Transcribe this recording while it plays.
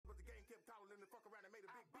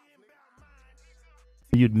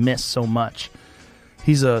you'd miss so much.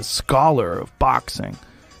 He's a scholar of boxing,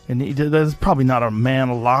 and there's probably not a man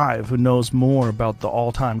alive who knows more about the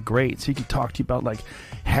all-time greats. He could talk to you about like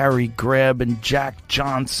Harry Greb and Jack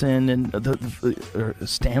Johnson and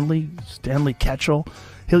Stanley Ketchel.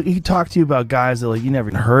 He could talk to you about guys that like you never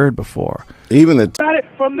heard before. Even the decided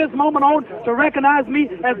from this moment on to recognize me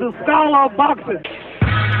as the scholar of boxing.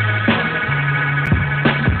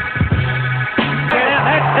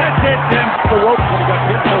 That's it, Jim. The rope when he got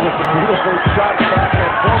hit with a beautiful shot back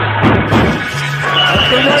and forth. That's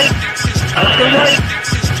the right. That's the right.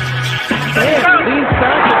 Damn, leans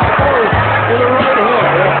back and forth to the right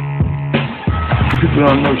hand. People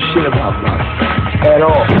don't know shit about boxing at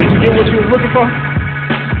all. Did you get what you were looking for?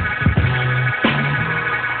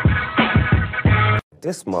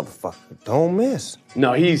 This motherfucker don't miss.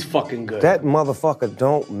 No, he's fucking good. That motherfucker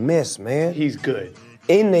don't miss, man. He's good.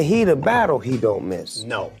 In the heat of battle, he don't miss.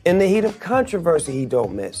 No. In the heat of controversy, he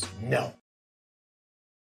don't miss. No.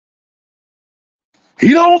 He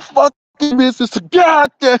don't fucking miss. It's a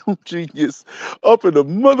goddamn genius. Up in the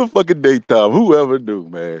motherfucking daytime. Whoever knew,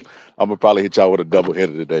 man. I'm gonna probably hit y'all with a double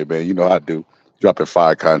header today, man. You know how I do. Dropping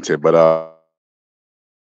fire content, but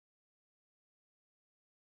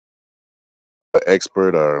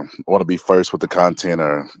expert or want to be first with the content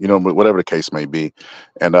or whatever the case may be,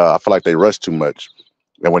 and I feel like they rush too much.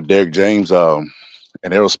 And when Derek James and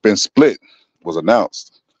Errol Spence split was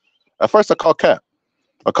announced, at first I called cap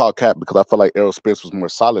because I felt like Errol Spence was more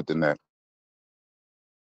solid than that.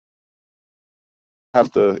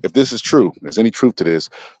 If this is true, there's any truth to this,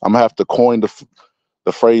 I'm gonna have to coin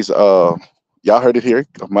the phrase y'all heard it here.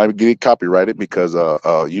 I might get it copyrighted because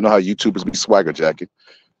you know how YouTubers be swagger jacking.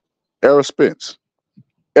 Errol Spence.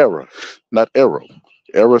 Error, not Errol.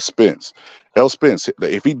 Errol Spence. Errol Spence,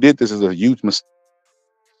 if he did this as a huge mistake.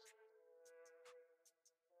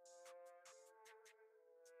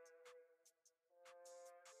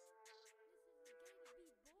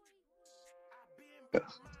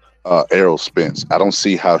 Errol Spence. I don't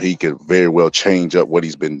see how he could very well change up what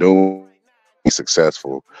he's been doing. He's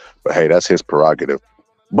successful, but hey, that's his prerogative.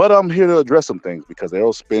 But I'm here to address some things because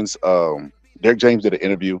Errol Spence, Derek James did an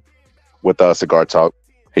interview with Cigar Talk.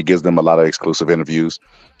 He gives them a lot of exclusive interviews.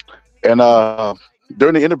 And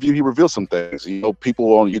during the interview, he revealed some things.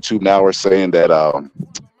 People on YouTube now are saying that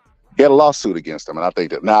he had a lawsuit against him. And I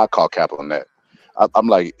think that now I call cap on that. I'm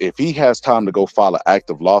like, if he has time to go file an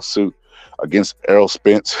active lawsuit against Errol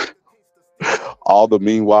Spence, all the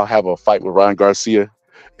meanwhile have a fight with Ryan Garcia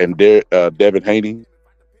and Devin Haney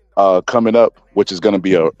coming up, which is going to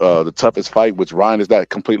be the toughest fight, which Ryan is not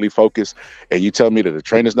completely focused, and you tell me that the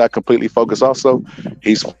trainer's not completely focused also,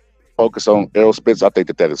 he's focused on Errol Spence. I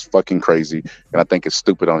think that is fucking crazy, and I think it's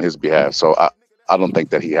stupid on his behalf. So I don't think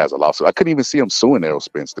that he has a lawsuit. I couldn't even see him suing Errol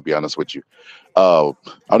Spence, to be honest with you. I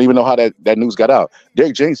don't even know how that news got out.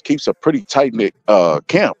 Derek James keeps a pretty tight-knit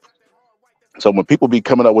camp. So when people be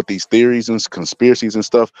coming up with these theories and conspiracies and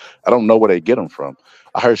stuff, I don't know where they get them from.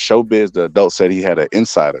 I heard Showbiz, the adult, said he had an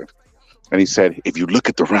insider. And he said, if you look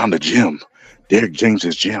around the gym, Derek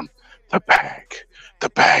James's gym, the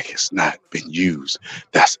bag has not been used.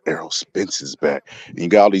 That's Errol Spence's bag. And you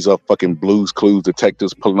got all these fucking Blues Clues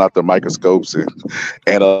detectives pulling out their microscopes and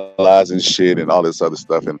analyzing shit and all this other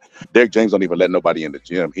stuff. And Derek James don't even let nobody in the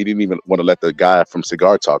gym. He didn't even want to let the guy from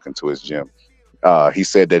Cigar Talk into his gym. He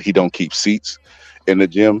said that he don't keep seats in the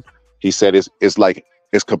gym. He said it's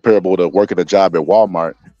comparable to working a job at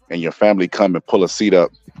Walmart and your family come and pull a seat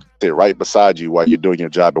up, sit right beside you while you're doing your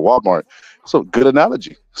job at Walmart. So good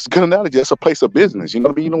analogy. It's a good analogy. That's a place of business. You know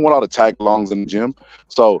what I mean? You don't want all the tag alongs in the gym.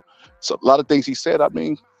 So a lot of things he said, I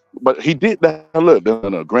mean, but he did that. Look,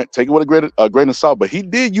 take it with a grain of salt, but he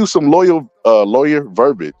did use some lawyer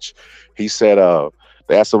verbiage. He said,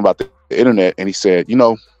 they asked him about the internet, and he said,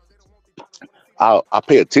 I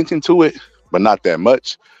pay attention to it, but not that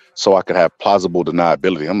much, so I could have plausible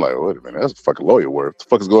deniability. I'm like, wait a minute, that's a fucking lawyer word. What the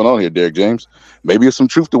fuck is going on here, Derek James? Maybe there's some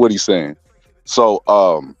truth to what he's saying. So,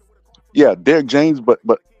 yeah, Derek James, but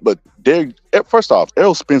Derek, first off,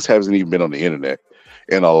 Errol Spence hasn't even been on the internet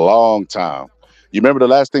in a long time. You remember the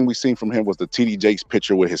last thing we seen from him was the TD Jakes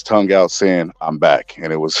picture with his tongue out saying, I'm back.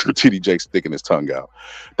 And it was TD Jakes sticking his tongue out.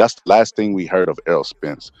 That's the last thing we heard of Errol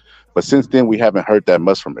Spence. But since then, we haven't heard that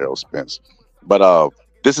much from Errol Spence. But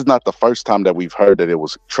this is not the first time that we've heard that it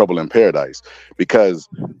was trouble in paradise, because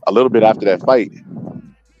a little bit after that fight,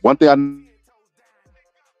 one thing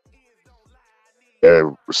there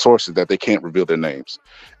are sources that they can't reveal their names.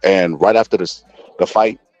 And right after the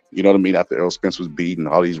fight, you know what I mean, after Errol Spence was beaten,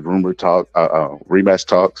 all these rematch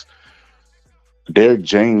talks, Derek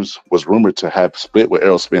James was rumored to have split with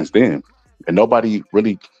Errol Spence then. And nobody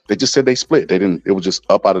really, they just said they split. They didn't, it was just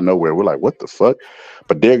up out of nowhere. We're like, what the fuck?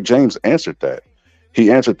 But Derrick James answered that. He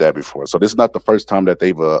answered that before. So this is not the first time that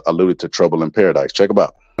they've alluded to trouble in paradise. Check him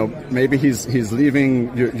out. Maybe he's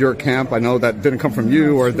leaving your camp. I know that didn't come from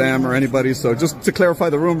you or them or anybody. So just to clarify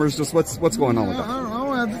the rumors, just what's going on with that? I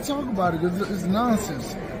don't have to talk about it because it's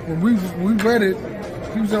nonsense. When we read it,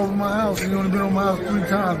 he was over my house. He only been over my house 3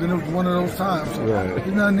 times, and it was one of those times. So there's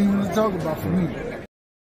nothing even to talk about for me.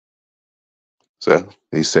 So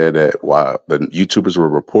he said that while the YouTubers were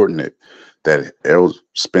reporting it, that Errol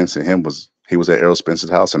Spence and him he was at Errol Spence's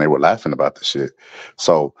house and they were laughing about the shit.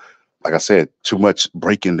 So, like I said, too much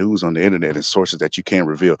breaking news on the internet and sources that you can't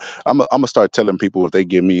reveal. I'm gonna start telling people if they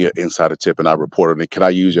give me an insider tip and I report on it, can I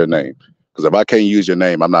use your name? Because if I can't use your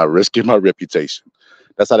name, I'm not risking my reputation.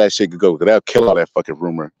 That's how that shit could go. Because they'll kill all that fucking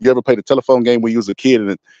rumor. You ever played a telephone game where you was a kid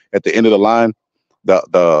and at the end of the line,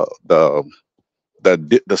 the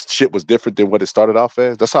shit was different than what it started off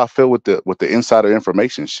as? That's how I feel with the insider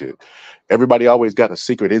information shit. Everybody always got a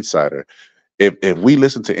secret insider. If we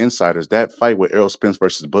listen to insiders, that fight with Errol Spence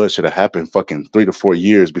versus Bud should have happened fucking 3 to 4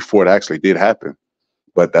 years before it actually did happen.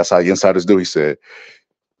 But that's how insiders do. He said,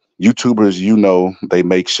 YouTubers, you know, they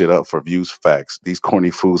make shit up for views, facts. These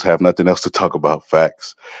corny fools have nothing else to talk about,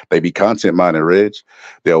 facts. They be content minded, Reg.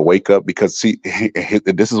 They'll wake up because, see,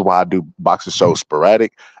 this is why I do boxing shows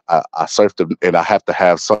sporadic. I surf them and I have to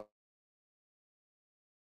have some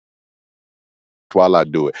while I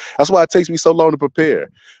do it. That's why it takes me so long to prepare.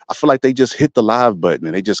 I feel like they just hit the live button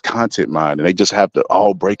and they just content mine and they just have to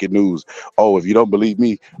all breaking news. Oh, if you don't believe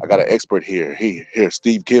me, I got an expert here. Here,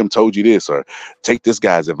 Steve Kim told you this, or take this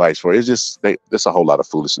guy's advice for it. It's just there's a whole lot of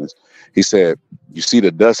foolishness. He said, you see,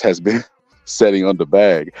 the dust has been setting on the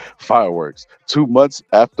bag. Fireworks. 2 months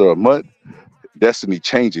after a month, destiny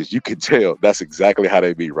changes. You can tell. That's exactly how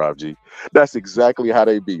they be, Rob G. That's exactly how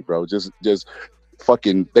they be, bro. Just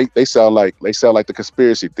fucking they sound like the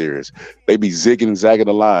conspiracy theorists. They be zigging and zagging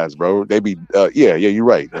the lines, bro. They be yeah, you're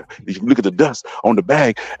right. If you look at the dust on the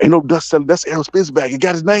bag, ain't no dust selling. That's Errol Spence's bag. It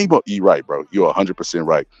got his name on. You right, bro. You're 100%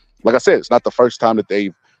 right. Like I said, it's not the first time that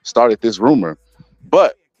they've started this rumor,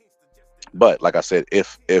 but like I said,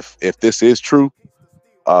 if this is true,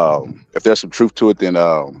 if there's some truth to it, then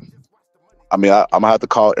I mean, I'm gonna have to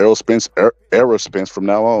call Errol Spence from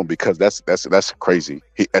now on, because that's crazy.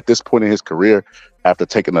 He, at this point in his career, after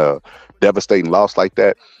taking a devastating loss like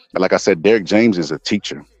that, and like I said, Derrick James is a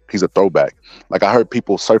teacher. He's a throwback. Like, I heard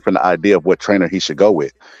people surfing the idea of what trainer he should go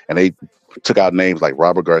with, and they took out names like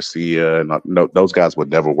Robert Garcia, and no, those guys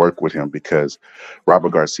would never work with him, because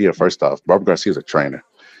Robert Garcia, first off, Robert Garcia is a trainer.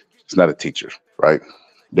 He's not a teacher, right?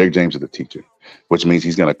 Derrick James is a teacher, which means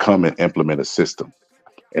he's gonna come and implement a system.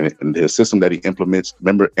 And the system that he implements,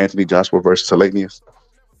 remember Anthony Joshua versus Helenius?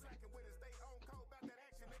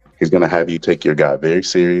 He's going to have you take your guy very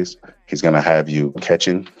serious. He's going to have you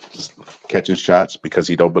catching shots, because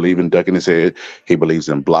he don't believe in ducking his head. He believes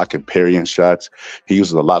in blocking, parrying shots. He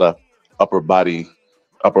uses a lot of upper body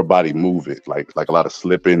movement, like a lot of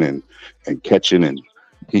slipping and catching. And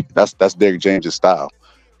that's Derrick James' style.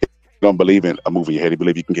 He don't believe in moving your head. He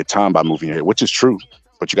believes you can get time by moving your head, which is true,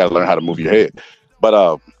 but you got to learn how to move your head.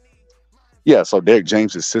 But yeah, so Derrick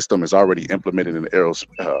James's system is already implemented in Errol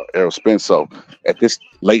Spence. So at this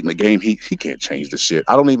late in the game, he can't change the shit.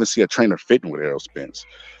 I don't even see a trainer fitting with Errol Spence.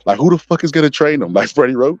 Like, who the fuck is gonna train him? Like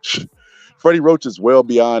Freddie Roach? Freddie Roach is well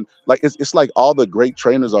beyond. Like, it's like all the great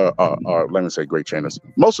trainers are let me say great trainers.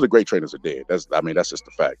 Most of the great trainers are dead. That's just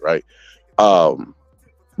the fact, right?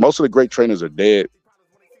 Most of the great trainers are dead.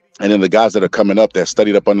 And then the guys that are coming up that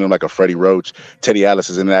studied up under them, like a Freddie Roach. Teddy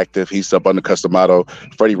Atlas is inactive. He's up under Customato.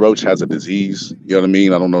 Freddie Roach has a disease. You know what I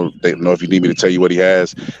mean? I don't know if you need me to tell you what he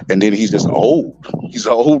has. And then he's just old. He's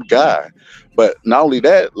an old guy. But not only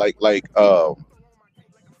that, like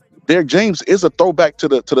Derrick James is a throwback to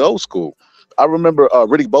the old school. I remember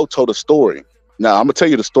Riddick Bowe told a story. Now, I'm going to tell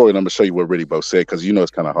you the story, and I'm going to show you what Riddick Bowe said, because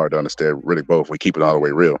it's kind of hard to understand Riddick Bowe if we keep it all the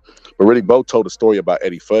way real. But Riddick Bowe told a story about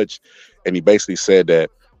Eddie Fudge, and he basically said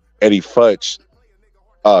that Eddie Fudge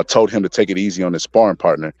told him to take it easy on his sparring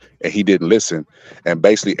partner, and he didn't listen. And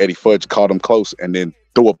basically, Eddie Fudge called him close and then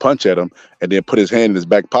threw a punch at him, and then put his hand in his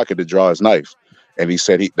back pocket to draw his knife. And he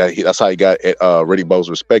said that's how he got Riddick Bowe's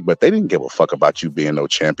respect. But they didn't give a fuck about you being no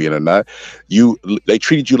champion or not. They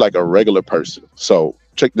treated you like a regular person. So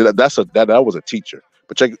check that. That was a teacher.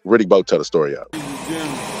 But check Riddick Bowe tell the story out. He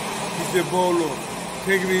said, "Bolo,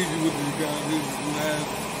 take it easy with this guy. This is the last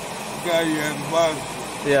guy you had to box."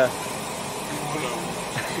 Yeah.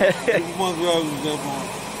 Once I was up on,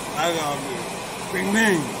 I got there. Bing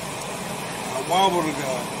bang. I wobbled the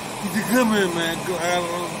guy. He said, "Come in, man."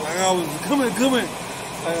 I was come in.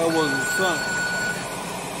 like I was his son.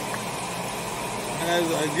 As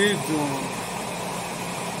I get to him,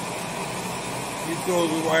 he throws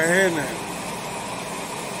the right hand at me.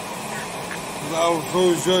 Cause I was so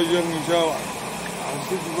short, young and sharp, I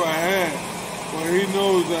took the right hand. But he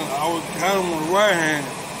knows that I was kind of on the right hand.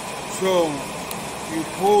 So he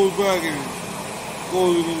pulls back and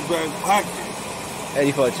goes in his back pocket.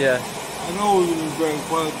 Eddie Futch, yeah. I know it was in his back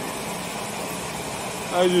pocket.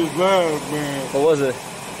 I just laughed, man. What was it?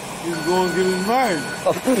 He's going to get his knife.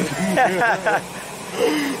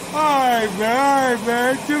 All right,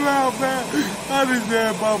 man. Chill out, man. I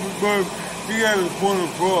understand Papa Burke. He had his point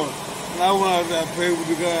across. And I went out there and played with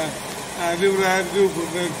the guy. And I did what I had to do for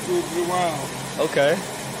the next 2 or 3 rounds. Okay.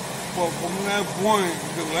 But from that point,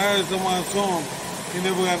 the last time I saw him, he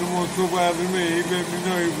never got no more trouble out of me. He let me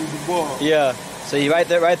know he was the ball. Yeah. So he right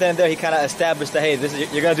then and there, he kind of established that, hey,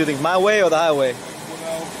 you're gonna do things my way or the highway.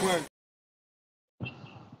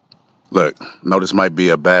 Look, no, this might be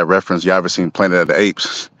a bad reference. You ever seen Planet of the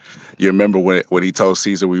Apes? You remember when he told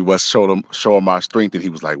Caesar we must show him our strength, and he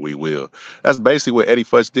was like, we will. That's basically what Eddie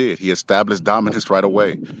Futch did. He established dominance right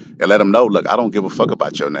away and let him know, look, I don't give a fuck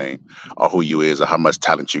about your name or who you is or how much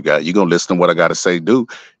talent you got. You're going to listen to what I got to say, do.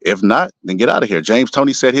 If not, then get out of here. James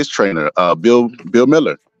Toney said his trainer, Bill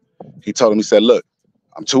Miller, he told him, he said, look,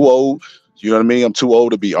 I'm too old. You know what I mean? I'm too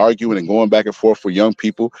old to be arguing and going back and forth with young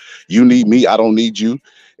people. You need me. I don't need you.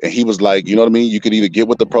 And he was like, you know what I mean? You could either get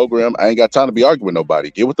with the program. I ain't got time to be arguing with nobody.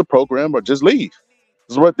 Get with the program or just leave.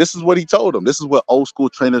 This is what he told him. This is what old school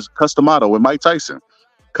trainers, Customato and Mike Tyson.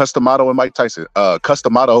 Customato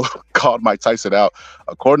called Mike Tyson out,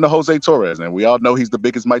 according to Jose Torres. And we all know he's the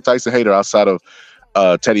biggest Mike Tyson hater outside of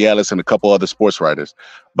Teddy Ellis and a couple other sports writers.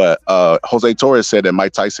 But Jose Torres said that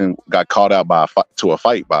Mike Tyson got called out to a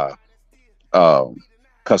fight by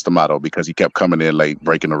Customato because he kept coming in late,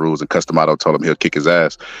 breaking the rules, and Customato told him he'll kick his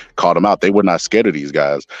ass, called him out. They were not scared of these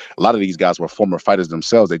guys. A lot of these guys were former fighters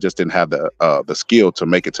themselves. They just didn't have the skill to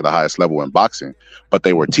make it to the highest level in boxing, but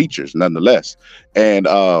they were teachers nonetheless. And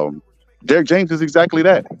Derrick James is exactly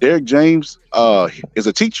that. Derrick James is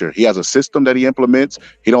a teacher. He has a system that he implements.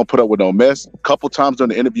 He don't put up with no mess. A couple times during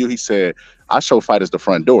the interview, he said, I show fighters the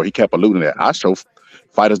front door. He kept alluding to that. I show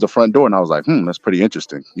fighters the front door. And I was like, that's pretty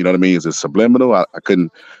interesting. You know what I mean? Is it subliminal? I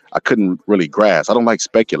couldn't really grasp. I don't like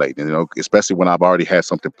speculating, especially when I've already had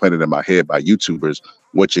something planted in my head by YouTubers,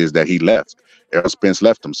 which is that he left. Errol Spence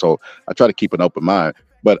left him. So I try to keep an open mind.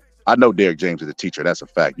 But I know Derrick James is a teacher. That's a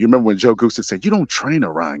fact. You remember when Joe Goose said, you don't train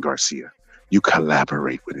a Ryan Garcia. You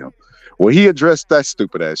collaborate with him. Well, he addressed that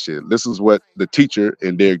stupid ass shit. This is what the teacher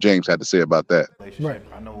and Derrick James had to say about that. Right.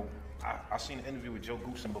 I know. I seen an interview with Joe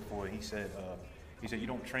Goosen before. He said you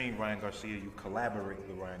don't train Ryan Garcia. You collaborate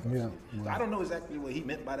with Ryan Garcia. Yeah. I don't know exactly what he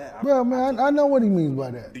meant by that. Well, man, I know what he means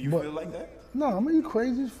by that. Do you feel like that? No, I mean, you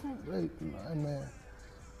crazy as fuck. Hey, man,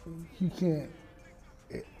 you can't.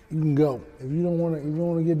 You can go if you don't want to. If you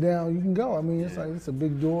want to get down, you can go. I mean, it's like it's a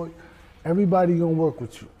big door. Everybody gonna work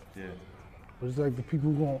with you. Yeah. But it's like the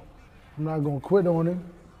people I'm not gonna quit on him.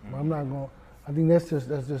 Mm-hmm. I'm not gonna. I think that's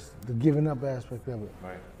just the giving up aspect of it.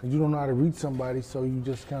 Right. Because you don't know how to reach somebody, so you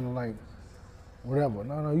just kind of like, whatever.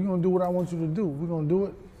 No, you're gonna do what I want you to do. We're gonna do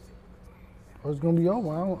it, or it's gonna be over.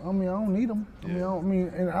 I don't need them. Yeah.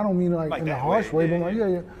 And I don't mean like in a harsh way, but I'm like,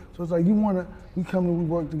 yeah. So it's like we come and we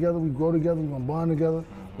work together, we grow together, we gonna bond together.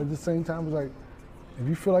 Mm-hmm. But at the same time, it's like, if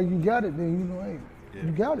you feel like you got it, then hey,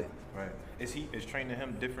 you got it. Right. Is training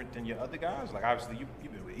him different than your other guys? Like obviously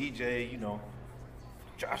you've been with EJ,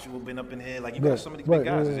 Joshua been up in here. Like you got some of these big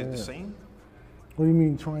guys. Is it the same? What do you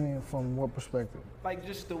mean training from what perspective? Like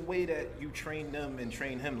just the way that you train them and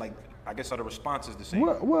train him. Like I guess are the responses the same?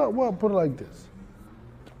 Well, put it like this.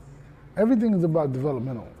 Everything is about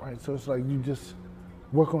developmental, right? So it's like you just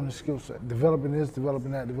work on the skill set, developing this,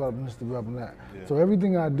 developing that, developing this, developing that. Yeah. So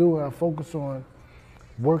everything I do, I focus on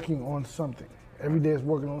working on something. Every day is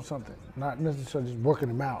working on something, not necessarily just working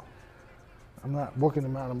them out. I'm not working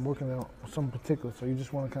them out, I'm working on something particular. So you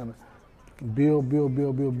just want to kind of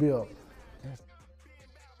build.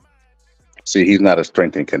 See, he's not a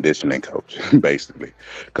strength and conditioning coach, basically,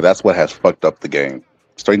 because that's what has fucked up the game.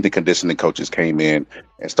 Strength and conditioning coaches came in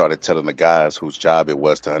and started telling the guys whose job it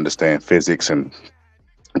was to understand physics and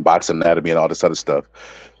box anatomy and all this other stuff.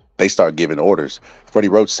 They start giving orders. Freddie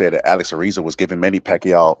Roach said that Alex Ariza was giving Manny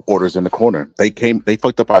Pacquiao orders in the corner. They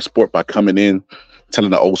fucked up our sport by coming in,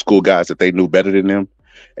 telling the old school guys that they knew better than them,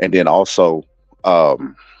 and then also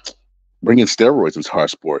bringing steroids into our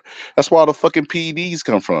sport. That's where all the fucking PEDs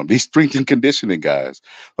come from. These strength and conditioning guys.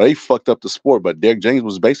 Well, they fucked up the sport, but Derrick James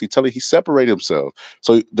was basically telling he separated himself.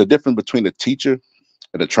 So the difference between a teacher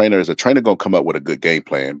And a trainer gonna come up with a good game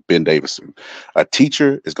plan, Ben Davison. A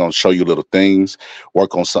teacher is gonna show you little things,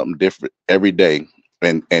 work on something different every day,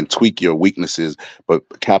 and tweak your weaknesses, but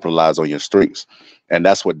capitalize on your strengths. And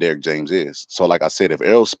that's what Derek James is. So, like I said, if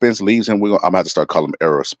Errol Spence leaves him, I'm gonna have to start calling him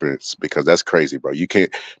Errol Spence because that's crazy, bro. You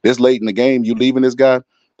can't this late in the game, you leaving this guy,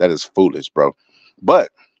 that is foolish, bro. But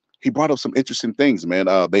he brought up some interesting things, man.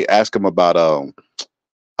 They asked him about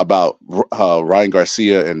Ryan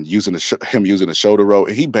Garcia and him using the shoulder roll.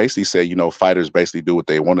 And he basically said, fighters basically do what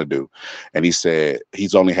they want to do. And he said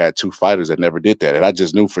he's only had 2 fighters that never did that. And I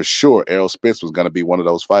just knew for sure Errol Spence was going to be one of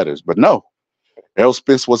those fighters. But no, Errol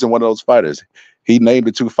Spence wasn't one of those fighters. He named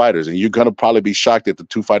the 2 fighters, and you're going to probably be shocked at the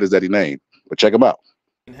 2 fighters that he named. But check them out.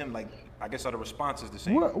 And him, like, I guess are the responses the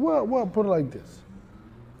same? Well, put it like this.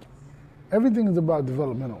 Everything is about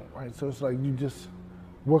developmental, right? So it's like you just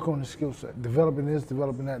work on the skill set, developing this,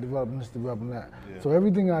 developing that, developing this, developing that. Yeah. So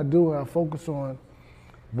everything I do, I focus on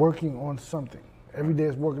working on something. Every day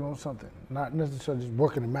is working on something, not necessarily just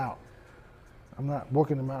working them out. I'm not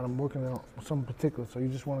working them out, I'm working on something particular. So you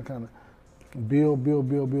just want to kind of build.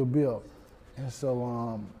 And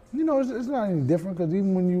so, it's not any different because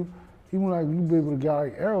even like you be able to guy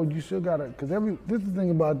like Errol, you still got to, because this is the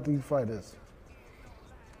thing about these fighters.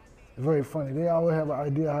 It's very funny. They always have an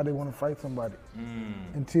idea how they want to fight somebody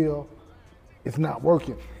until it's not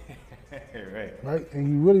working. Right? And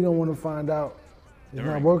you really don't want to find out it's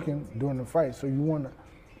not working during the fight. So you want to,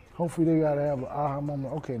 hopefully they got to have an aha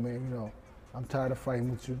moment. Okay, man, I'm tired of fighting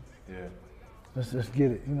with you. Yeah. Let's just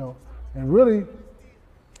get it, And really,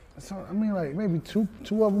 so, like maybe two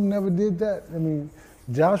of them never did that.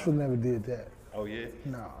 Joshua never did that. Oh, yeah?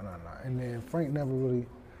 No. And then Frank never really.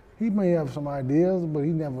 He may have some ideas, but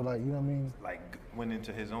he never like went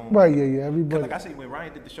into his own. Right, yeah. Everybody. Like I see when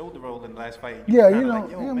Ryan did the shoulder roll in the last fight. Yeah,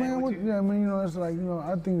 man. It's like,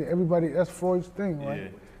 I think that everybody, that's Freud's thing,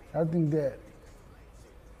 right? Yeah. I think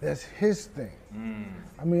that's his thing.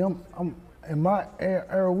 I'm in my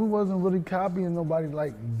era, we wasn't really copying nobody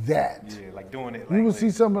like that. Yeah, like doing it. You would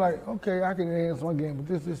see something like, okay, I can enhance my game,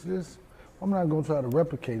 but this. I'm not gonna try to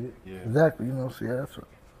replicate it. Yeah. Exactly, see, that's what.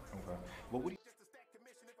 Okay. Well, what do you?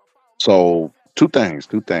 So two things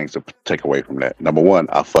to take away from that. Number one,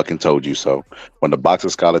 I fucking told you so. When the boxing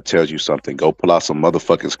scholar tells you something, go pull out some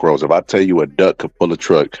motherfucking scrolls. If I tell you a duck could pull a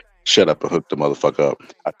truck, shut up and hook the motherfucker up.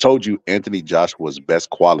 I told you Anthony Joshua's best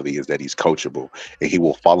quality is that he's coachable and he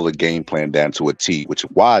will follow the game plan down to a T, which is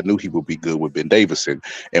why I knew he would be good with Ben Davison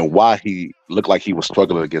and why he looked like he was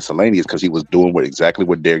struggling against Delaney is because he was doing exactly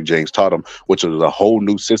what Derek James taught him, which was a whole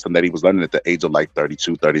new system that he was learning at the age of like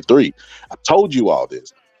 32, 33. I told you all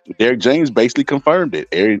this. Derek James basically confirmed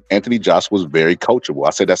it. Anthony Joshua was very coachable. I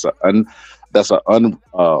said that's an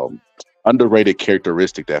underrated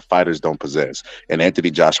characteristic that fighters don't possess, and Anthony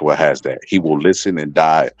Joshua has that. He will listen and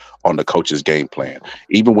die on the coach's game plan.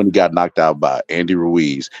 Even when he got knocked out by Andy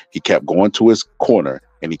Ruiz, he kept going to his corner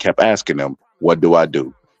and he kept asking him, "What do I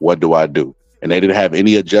do? What do I do?" And they didn't have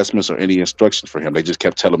any adjustments or any instructions for him. They just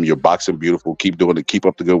kept telling him, "You're boxing beautiful. Keep doing it. Keep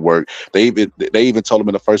up the good work." They even told him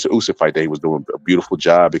in the first Usyk fight that he was doing a beautiful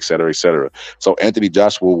job, et cetera, et cetera. So Anthony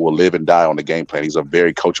Joshua will live and die on the game plan. He's a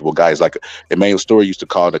very coachable guy. He's like Emmanuel Story used to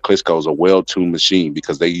call the Klitschko's a well-tuned machine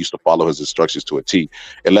because they used to follow his instructions to a T,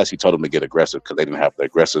 unless he told them to get aggressive because they didn't have the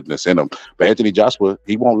aggressiveness in them. But Anthony Joshua,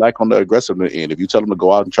 he won't lack on the aggressiveness end. If you tell him to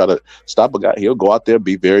go out and try to stop a guy, he'll go out there,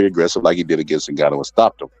 be very aggressive like he did against Ngannou and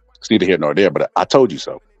stopped him. It's neither here nor there, but I told you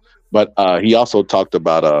so. But he also talked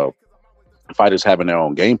about fighters having their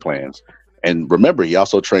own game plans. And remember, he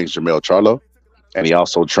also trains Jermell Charlo, and he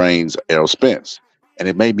also trains Errol Spence. And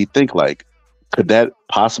it made me think, like, could that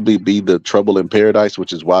possibly be the trouble in paradise,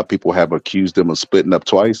 which is why people have accused them of splitting up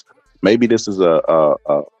twice? Maybe this is a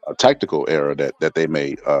tactical error that they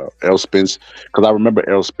made. Errol Spence, because I remember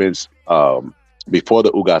Errol Spence before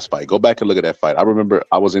the Ugas fight. Go back and look at that fight. I remember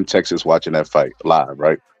I was in Texas watching that fight live,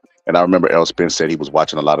 right? And I remember Errol Spence said he was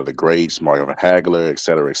watching a lot of the greats, Marvin Hagler, et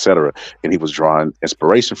cetera, and he was drawing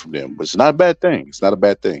inspiration from them, which is not a bad thing. It's not a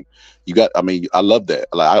bad thing. I love that.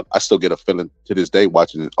 Like I still get a feeling to this day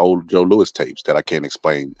watching old Joe Louis tapes that I can't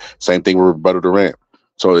explain. Same thing with Roberto Duran.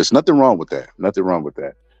 So there's nothing wrong with that. Nothing wrong with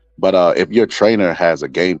that. But if your trainer has a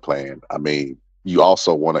game plan, you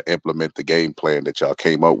also want to implement the game plan that y'all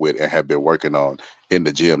came up with and have been working on in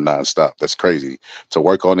the gym nonstop. That's crazy to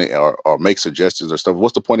work on it or make suggestions or stuff.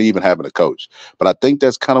 What's the point of even having a coach? But I think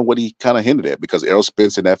that's kind of what he kind of hinted at, because Errol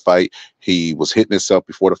Spence in that fight, he was hitting himself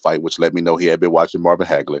before the fight, which let me know he had been watching Marvin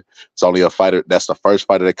Hagler. It's only a fighter. That's the first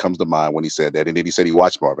fighter that comes to mind when he said that. And then he said he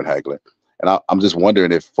watched Marvin Hagler. And I'm just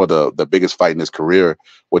wondering if for the biggest fight in his career,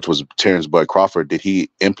 which was Terrence Bud Crawford, did he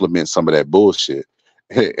implement some of that bullshit?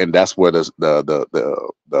 and that's where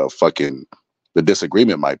the fucking the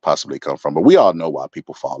disagreement might possibly come from. But we all know why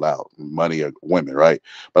people fall out, money or women, right?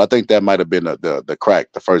 But I think that might have been the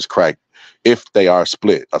crack, the first crack, if they are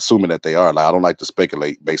split, assuming that they are. Like, I don't like to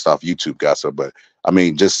speculate based off YouTube gossip, but I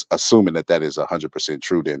mean, just assuming that that is 100%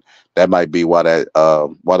 true, then that might be why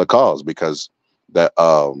the cause, because that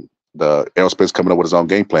the Errol Spence coming up with his own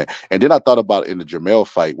game plan. And then I thought about in the Jamel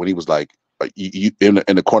fight when he was like, in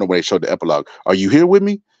the corner when they showed the epilogue, "Are you here with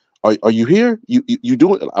me? Are you here? You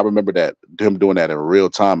doing?" I remember that him doing that in real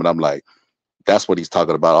time, and I'm like, that's what he's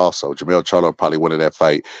talking about. Also, Jamel Charlo probably winning that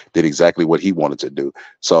fight did exactly what he wanted to do.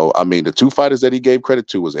 So I mean, the two fighters that he gave credit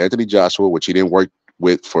to was Anthony Joshua, which he didn't work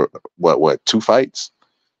with for what two fights,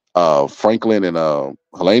 Franklin and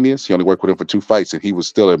Hellenius. He only worked with him for two fights, and he was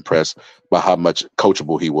still impressed by how much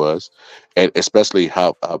coachable he was, and especially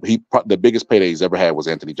how the biggest payday he's ever had was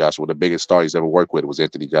Anthony Joshua. The biggest star he's ever worked with was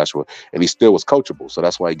Anthony Joshua, and he still was coachable. So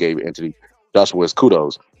that's why he gave Anthony Joshua his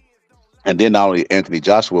kudos. And then not only Anthony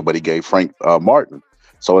Joshua, but he gave Frank Martin.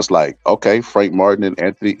 So it's like, okay, Frank Martin and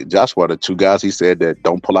Anthony Joshua are the two guys he said that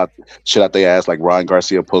don't pull out shit out their ass like Ryan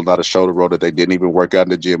Garcia pulling out a shoulder roll that they didn't even work out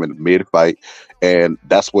in the gym in mid fight, and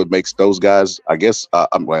that's what makes those guys, I guess, I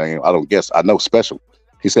don't guess, I know, special.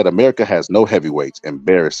 He said America has no heavyweights.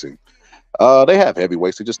 Embarrassing. They have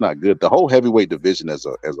heavyweights, they're just not good. The whole heavyweight division as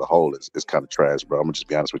a whole is kind of trash, bro. I'm gonna just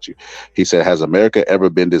be honest with you. He said, has America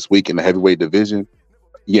ever been this weak in the heavyweight division?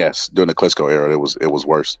 Yes, during the Klitschko era, it was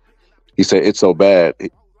worse. He said it's so bad.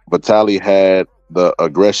 Vitali had the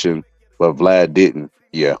aggression, but Vlad didn't.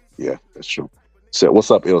 Yeah, yeah, that's true. He said,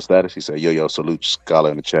 "What's up, ill status?" He said, "Yo, salute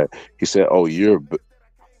scholar in the chat." He said, "Oh, you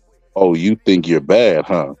think you're bad,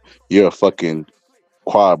 huh? You're a fucking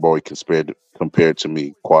choir boy compared to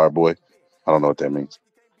me, choir boy." I don't know what that means.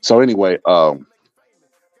 So anyway,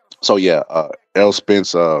 so yeah, L.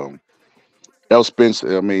 Spence,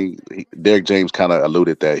 I mean, Derek James kind of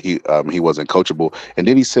alluded that he wasn't coachable, and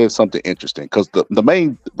then he said something interesting because the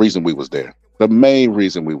main reason we was there,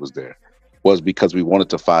 was because we wanted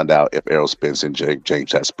to find out if Errol Spence and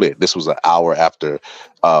James had split. This was an hour after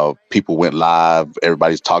people went live,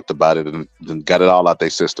 everybody's talked about it and got it all out their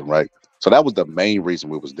system, right? So that was the main reason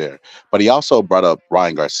we was there. But he also brought up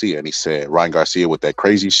Ryan Garcia, and he said Ryan Garcia with that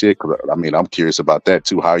crazy shit. 'Cause, I mean, I'm curious about that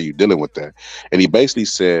too. How are you dealing with that? And he basically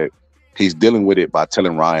said he's dealing with it by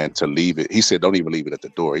telling Ryan to leave it. He said, don't even leave it at the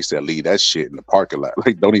door. He said, leave that shit in the parking lot.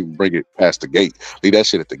 Like, don't even bring it past the gate. Leave that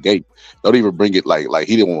shit at the gate. Don't even bring it like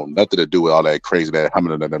he didn't want nothing to do with all that crazy, that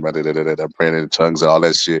praying in tongues and all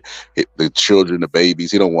that shit. The children, the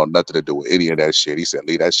babies, he don't want nothing to do with any of that shit. He said,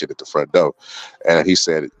 leave that shit at the front door. And he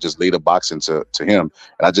said, just leave the boxing to him.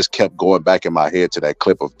 And I just kept going back in my head to that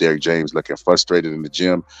clip of Derrick James looking frustrated in the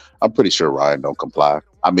gym. I'm pretty sure Ryan don't comply.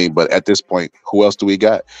 I mean, but at this point, who else do we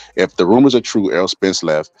got? If the rumors are true, Errol Spence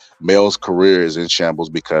left. Mel's career is in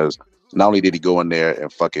shambles because not only did he go in there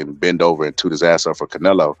and fucking bend over and toot his ass up for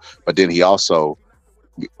Canelo, but then he also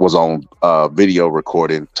was on video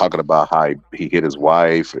recording talking about how he hit his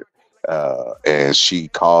wife, and she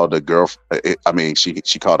called a girl. I mean, she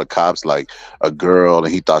called the cops like a girl,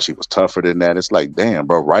 and he thought she was tougher than that. It's like, damn,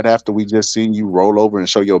 bro. Right after we just seen you roll over and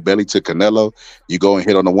show your belly to Canelo, you go and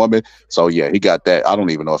hit on a woman. So yeah, he got that. I don't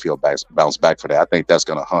even know if he'll bounce back for that. I think that's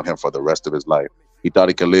gonna haunt him for the rest of his life. He thought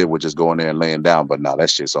he could live with just going there and laying down, but no, that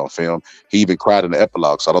shit's on film. He even cried in the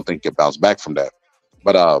epilogue, so I don't think he can bounce back from that.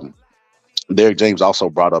 But Derrick James also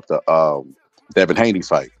brought up the Devin Haney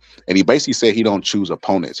fight. And he basically said he don't choose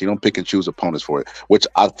opponents. He don't pick and choose opponents for it, which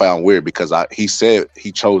I found weird because he said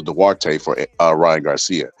he chose Duarte for Ryan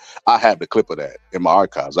Garcia. I have the clip of that in my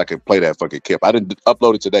archives. I can play that fucking clip. I didn't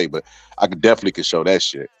upload it today, but I could definitely show that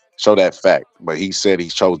shit, show that fact. But he said he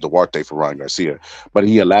chose Duarte for Ryan Garcia. But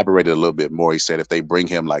he elaborated a little bit more. He said if they bring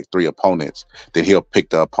him like 3 opponents, then he'll pick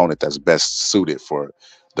the opponent that's best suited for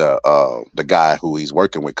the guy who he's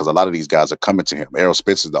working with, because a lot of these guys are coming to him. Errol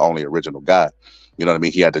Spence is the only original guy. You know what I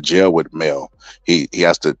mean? He had to jail with Mel. He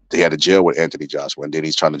had to jail with Anthony Joshua, and then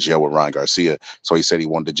he's trying to jail with Ryan Garcia. So he said he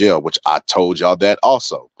wanted to jail, which I told y'all that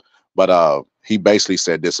also. But he basically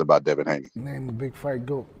said this about Devin Haney. Name the big fight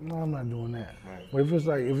GOAT. No, I'm not doing that. Right. But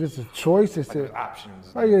if it's a choice, it's like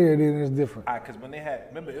options. Oh yeah, then it's different. All right, because when they had,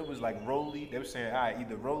 remember it was like Rolly. They were saying, all right,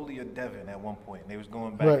 either Rolly or Devin at one point. They was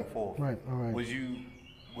going back and forth. Right, all right.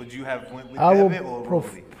 Would you have went with I Devin or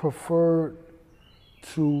Rolly? Prefer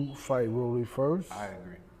to fight Rolly first. I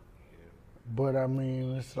agree. But I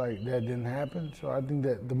mean, it's like that didn't happen. So I think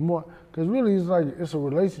that the more, because really it's like it's a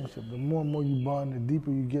relationship. The more and more you bond, the deeper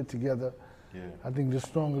you get together. Yeah. I think the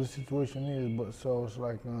stronger the situation is. But so it's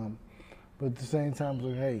like, but at the same time, it's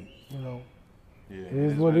like, hey, you know, it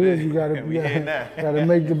is what it is. You gotta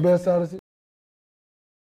make the best out of it.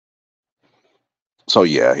 So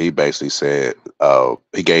yeah, he basically said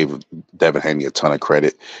he gave Devin Haney a ton of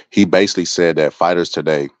credit. He basically said that fighters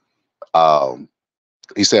today, um,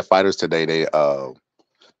 he said fighters today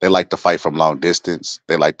they like to fight from long distance.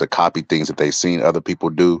 They like to copy things that they've seen other people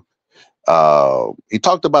do. He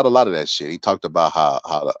talked about a lot of that shit. He talked about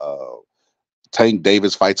how Tank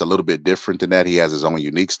Davis fights a little bit different than that. He has his own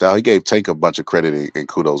unique style. He gave Tank a bunch of credit and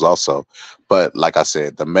kudos also. But like I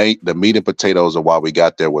said, the meat and potatoes of why we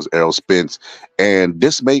got there was Errol Spence, and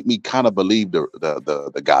this made me kind of believe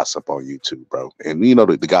the gossip on YouTube, bro. And you know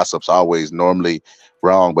the gossip's always normally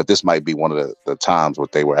wrong, but this might be one of the times where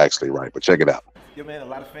they were actually right. But check it out. Yeah, man. A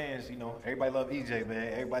lot of fans, everybody love EJ,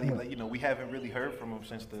 man. Everybody, we haven't really heard from him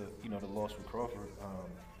since the loss with Crawford.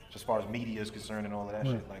 As far as media is concerned and all of that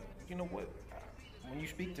shit. Like, you know what? When you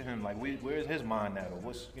speak to him, like, where's his mind at, or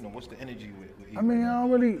what's the energy with EJ? I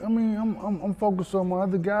mean, I'm focused on my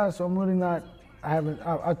other guys, so I'm really not.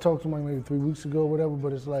 I talked to him like maybe 3 weeks ago, or whatever.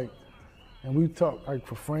 But it's like, and we talked like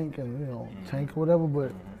for Frank and Tank or whatever.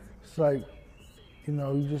 But it's like,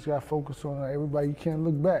 you just got to focus on everybody. You can't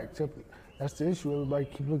look back. Except that's the issue. Everybody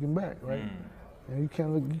keep looking back, right? And you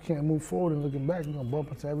can't move forward and looking back. You're gonna bump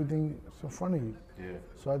into everything that's in front of you. Yeah.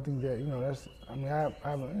 So I think that that's. I mean, I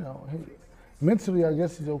haven't. Mentally, I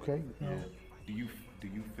guess he's okay. Yeah. Do you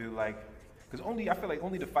feel like? Because I feel like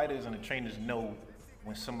only the fighters and the trainers know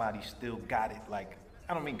when somebody still got it. Like,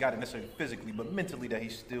 I don't mean got it necessarily physically, but mentally that he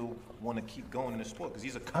still want to keep going in the sport because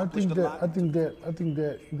he's accomplished a lot. I think that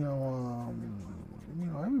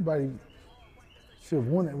everybody should have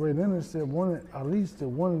won it. Ray Leonard said won it, at least they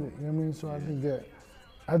wanted it. You know what I mean? So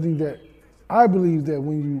yeah. I believe that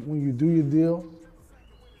when you do your deal,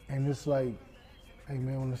 and it's like, hey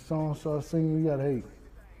man, when the song starts singing, you gotta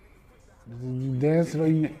you dancing or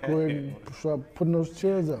you go ahead and start putting those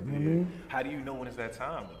chairs up. You know what I mean? How do you know when it's that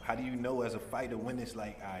time? How do you know as a fighter when it's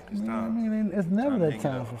like, all right, it's I time? mean, it's never that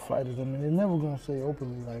time for fighters. I mean, they're never gonna say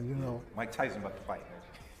openly like, Mike Tyson about to fight.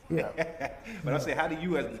 Yeah. But I say, how do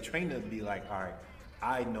you as the trainer be like, all right,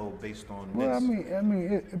 I know based on this? Well, I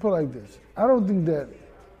mean, it put like this. I don't think that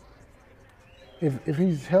if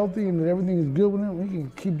he's healthy and everything is good with him, he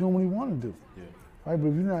can keep doing what he want to do. Yeah. Right? But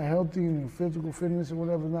if you're not healthy and your physical fitness or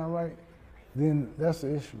whatever is not right, then that's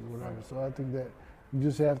the issue or whatever. So I think that you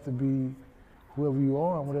just have to be whoever you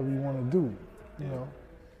are and whatever you want to do. You know.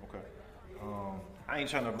 Okay. I ain't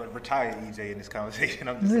trying to retire EJ in this conversation.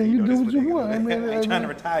 I'm just Yeah, saying, you do what you want. I ain't trying to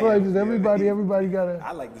retire. Like, everybody gotta.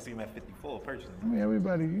 I like to see him at 54 personally. I mean,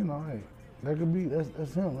 everybody, hey, that could be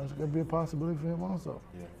that's him. That could be a possibility for him also.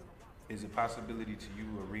 Yeah. Is it possibility to you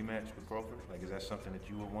a rematch with Crawford? Like, is that something that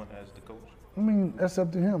you would want as the coach? I mean, that's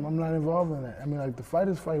up to him. I'm not involved in that. I mean, like the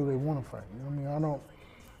fighters fight who they want to fight. You know what I mean?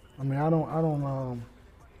 I don't.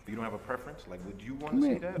 You don't have a preference? Like, would you want to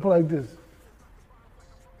see that? Put like this.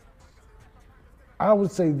 I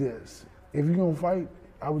would say this: if you're gonna fight,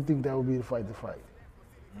 I would think that would be the fight to fight.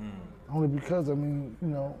 Only because I mean,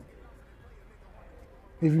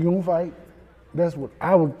 if you're gonna fight, that's what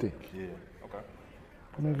I would think. Yeah. Okay.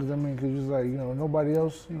 I mean, because it's like nobody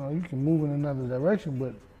else. You can move in another direction,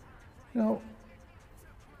 but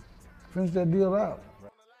finish that deal out.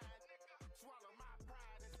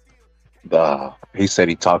 He said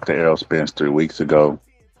he talked to Errol Spence 3 weeks ago,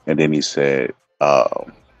 and then he said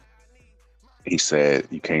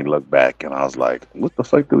you can't look back, and I was like, what the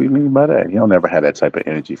fuck do we mean by that? He don't never had that type of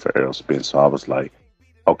energy for Errol Spence, so I was like,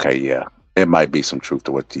 okay, yeah, it might be some truth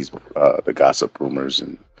to what these the gossip rumors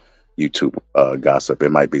and YouTube gossip. It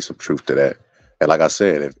might be some truth to that. And like I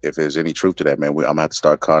said, if there's any truth to that, man, I'm gonna have to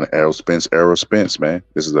start calling Errol Spence, man.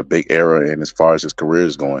 This is a big era, and as far as his career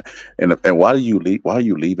is going, and why are you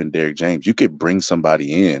leaving Derrick James? You could bring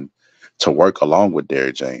somebody in to work along with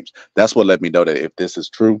Derrick James. That's what let me know that if this is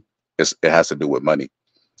true, it has to do with money.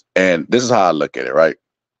 And this is how I look at it, right?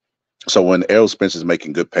 So when Errol Spence is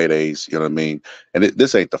making good paydays, you know what I mean? And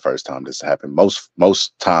this ain't the first time this happened.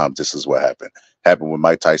 Most times this is what happened. Happened with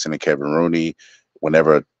Mike Tyson and Kevin Rooney.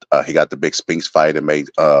 Whenever he got the big Spinks fight and made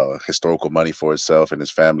historical money for himself and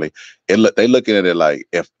his family, they looking at it like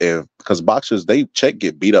if because boxers they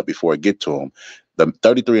get beat up before it get to them. The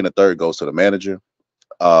 33 and a third goes to the manager,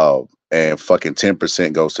 and fucking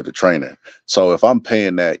 10% goes to the trainer. So if I'm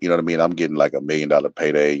paying that, you know what I mean, I'm getting like $1 million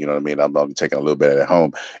payday, you know what I mean, I'm only taking a little bit at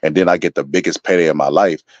home, and then I get the biggest payday of my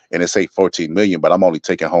life, and it's say 14 million, but I'm only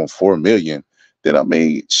taking home 4 million. Then I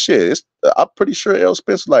mean, shit, I'm pretty sure Errol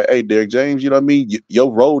Spence like, hey, Derrick James, you know what I mean?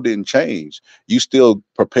 Your role didn't change. You still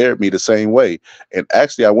prepared me the same way. And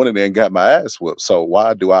actually, I went in there and got my ass whooped. So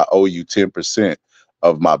why do I owe you 10%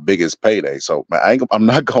 of my biggest payday? So man, I'm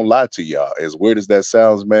not gonna lie to y'all. As weird as that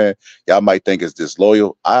sounds, man, y'all might think it's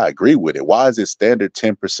disloyal. I agree with it. Why is it standard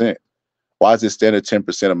 10%? Why is it standard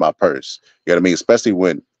 10% of my purse? You know what I mean? Especially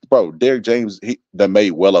when, bro, Derrick James, he done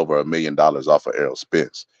made well over $1 million off of Errol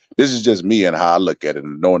Spence. This is just me and how I look at it,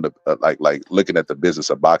 and knowing the like looking at the business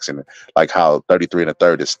of boxing, like how 33 and a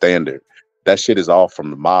third is standard. That shit is all from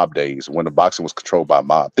the mob days when the boxing was controlled by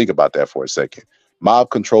mob. Think about that for a second. Mob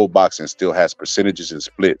controlled boxing still has percentages and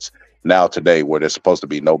splits now today where there's supposed to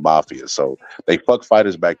be no mafia. So they fuck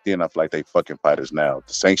fighters back then. I feel like they fucking fighters now.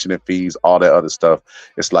 The sanctioning fees, all that other stuff.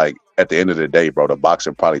 It's like at the end of the day, bro, the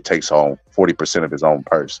boxer probably takes home 40% of his own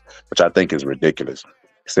purse, which I think is ridiculous.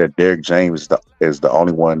 He said Derrick James is the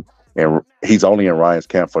only one, and he's only in Ryan's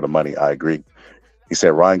camp for the money. I agree. He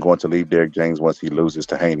said Ryan going to leave Derrick James once he loses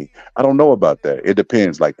to Haney. I don't know about that. It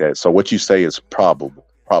depends like that. So what you say is probable,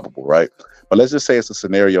 right? But let's just say it's a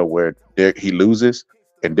scenario where he loses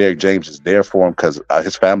and Derrick James is there for him because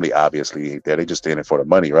his family obviously ain't there. They just in it for the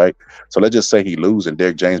money, right? So let's just say he loses and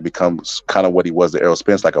Derrick James becomes kind of what he was to Errol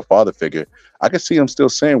Spence, like a father figure. I can see him still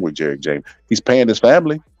saying with Derrick James, he's paying his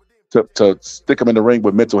family to stick him in the ring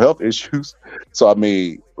with mental health issues. So, I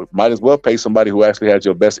mean, might as well pay somebody who actually has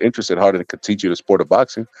your best interest at heart and can teach you the sport of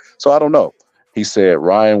boxing. So, I don't know. He said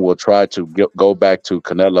Ryan will try to go back to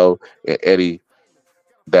Canelo and Eddie.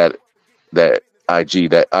 That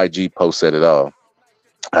IG post said it all.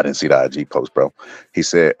 I didn't see the IG post, bro. He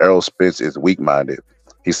said Errol Spence is weak-minded.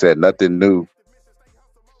 He said nothing new.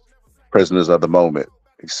 Prisoners of the moment.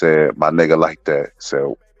 He said my nigga like that. He said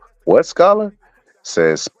what, Scholar?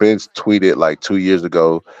 Says Spence tweeted like 2 years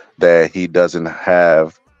ago that he doesn't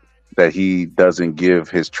give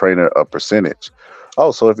his trainer a percentage.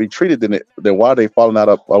 Oh, so if he treated then why are they falling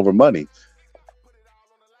out over money?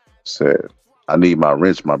 Said I need my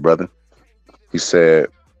wrench, my brother. He said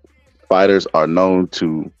fighters are known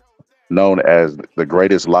as the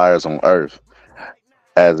greatest liars on earth.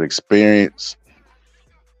 As experienced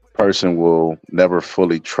person will never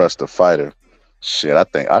fully trust a fighter. Shit,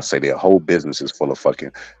 I say their whole business is full of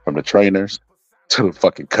fucking, from the trainers to the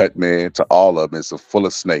fucking cut man to all of them. It's full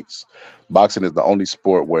of snakes. Boxing is the only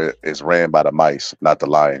sport where it's ran by the mice, not the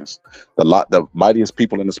lions. The mightiest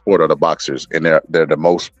people in the sport are the boxers, and they're the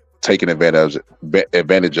most taken advantage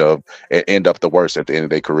of and end up the worst at the end of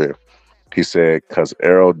their career. He said, because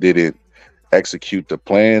Errol didn't execute the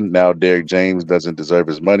plan, now Derrick James doesn't deserve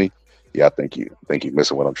his money. Yeah, I think you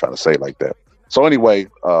missing what I'm trying to say like that. So anyway,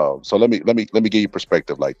 so let me give you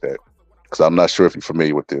perspective like that, because I'm not sure if you're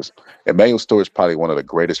familiar with this. Emmanuel Stewart is probably one of the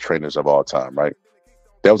greatest trainers of all time, right?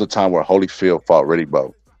 There was a time where Holyfield fought Riddick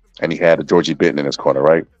Bowe, and he had a Georgie Benton in his corner,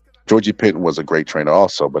 right? Georgie Benton was a great trainer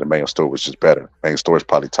also, but Emmanuel Stewart was just better. Emmanuel Stewart is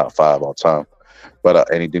probably top 5 all time. But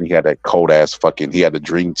then he had that cold ass he had the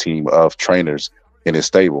dream team of trainers in his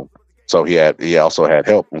stable. So he also had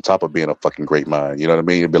help on top of being a fucking great mind. You know what I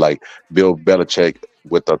mean? It'd be like Bill Belichick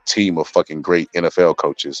with a team of fucking great NFL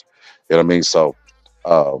coaches. You know what I mean? So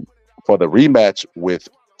for the rematch with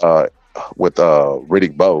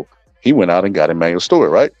Riddick Bowe, he went out and got Emmanuel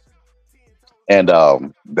Stewart, right? And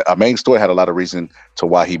Emmanuel Stewart had a lot of reason to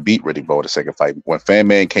why he beat Riddick Bowe in the second fight. When Fan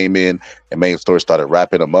Man came in, Emmanuel Stewart started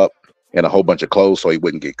wrapping him up in a whole bunch of clothes so he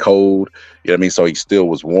wouldn't get cold. You know what I mean? So he still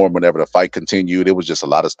was warm whenever the fight continued. It was just a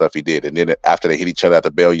lot of stuff he did. And then after they hit each other at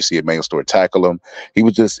the bell, you see Emmanuel Stewart tackle him. He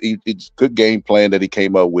was just it's good game plan that he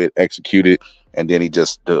came up with, executed, and then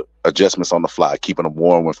the adjustments on the fly, keeping him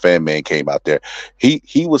warm when Fan Man came out there. He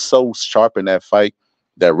was so sharp in that fight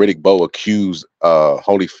that Riddick Bowe accused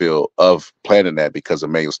Holyfield of planning that because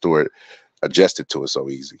Emmanuel Stewart adjusted to it so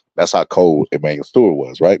easy. That's how cold Emmanuel Stewart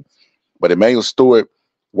was, right? But Emmanuel Stewart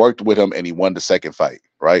worked with him and he won the second fight,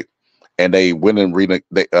 right? And they went and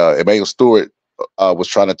Emmanuel Stewart was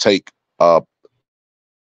trying to take a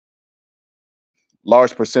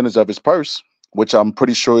large percentage of his purse, which I'm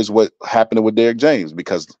pretty sure is what happened with Derrick James,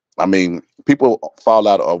 because I mean, people fall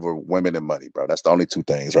out over women and money, bro. That's the only two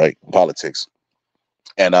things, right? Politics.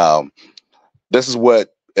 And this is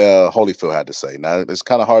what Holyfield had to say. Now it's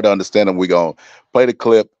kind of hard to understand him. We're gonna play the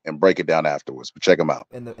clip and break it down afterwards, but check him out.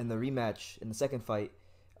 In the rematch in the second fight,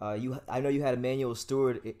 I know you had Emmanuel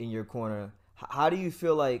Stewart in your corner. How do you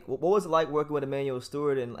feel like? What was it like working with Emmanuel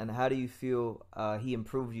Stewart, and how do you feel he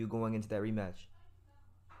improved you going into that rematch?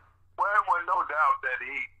 Well, no doubt that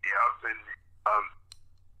he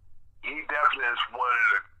definitely is one of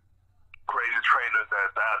the greatest trainers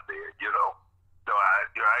that's out there. You know, so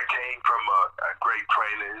I came from a great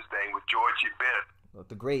trainer. His name was Georgie Benton.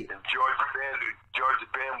 The great. And Georgie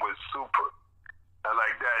Benton was super. I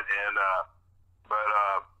like that, and but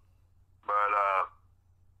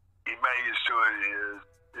Emmanuel Stewart is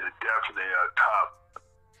definitely a top.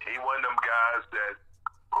 He one of them guys that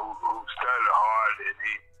who studied hard, and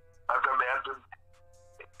he, as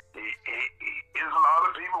a lot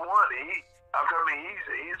of people want. I'm telling you,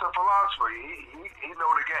 he's a philosopher. He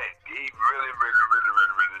know the game. He really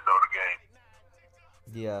know the game.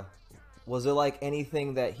 Yeah. Was there like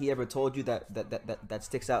anything that he ever told you that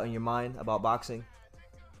sticks out in your mind about boxing?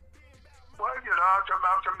 Well,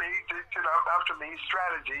 after me,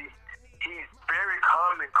 strategy. He's very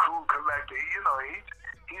calm and cool, collected.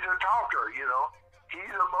 He's a talker. He's a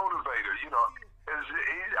motivator. He's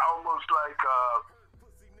almost like,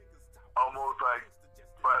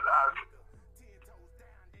 but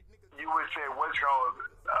you would say what's called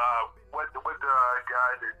what the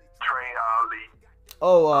guy that trained Ali.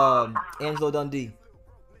 Oh, Angelo Dundee.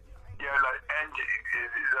 Yeah, like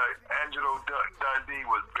Angelo Dundee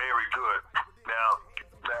was very good. Now,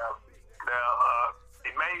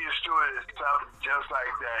 Emmanuel Stewart is something just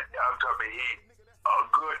like that. I'm talking he a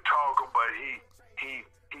good talker, but he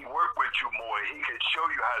worked with you more. He can show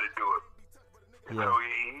you how to do it. Yeah. So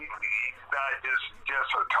he's not just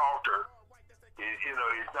a talker.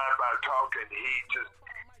 He's not about talking.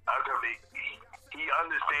 I'm talking he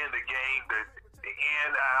understands the game, the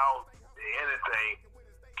in, out, anything,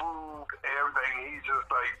 food, everything. He's just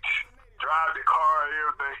like drive the car,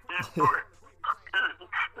 everything.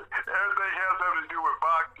 Everything has something to do with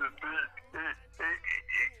boxing.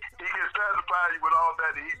 He can satisfy you with all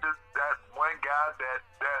that. He's just that one guy that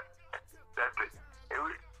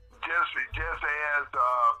just as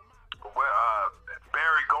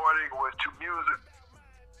Barry Gordy was to music,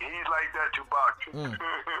 he's like that to boxing.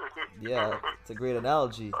 Yeah, it's a great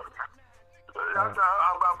analogy. I'm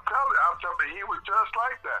telling you, he was just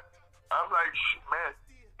like that. I'm like, man,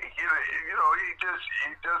 it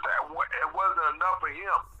wasn't enough for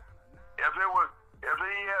him. If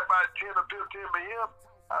he had about 10 or 15 of him,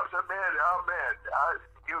 I said,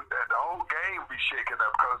 the whole game would be shaken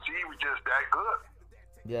up because he was just that good.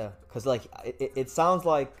 Yeah, because like it sounds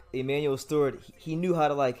like Emmanuel Stewart, he knew how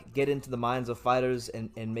to like get into the minds of fighters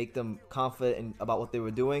and make them confident about what they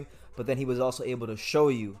were doing, but then he was also able to show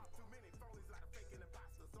you.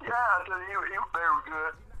 Yeah, I said he was very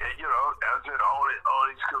good. And I said all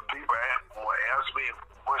these good people ask me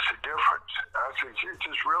what's the difference. I said it's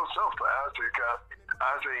just real simple. I said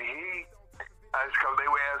because they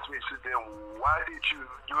would ask me, then why did you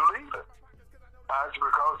leave it? I said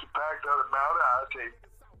because the fact of the matter, I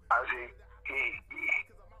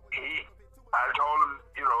told him,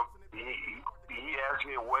 he asked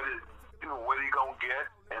me what he gonna get,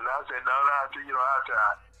 and I said no. I said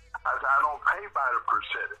I don't pay by the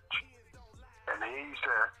percentage, and he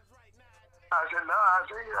said, I said no. I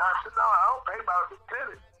said no, I don't pay by the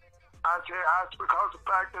percentage. I said because the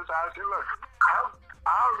fact is, I said look, I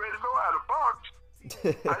already know how to box.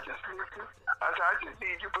 I just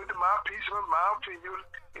need you to put the mouthpiece in my mouth and you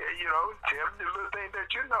tell me the little thing that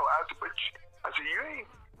you know. I said, you ain't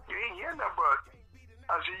here no but.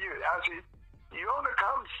 I said, you only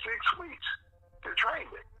come 6 weeks to train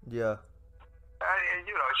me. Yeah. And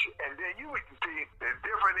then you would see the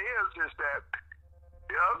difference is that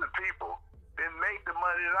the other people didn't make the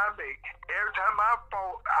money that I make. Every time I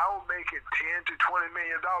fought, I was making $10 to $20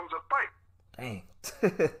 million a fight. Dang.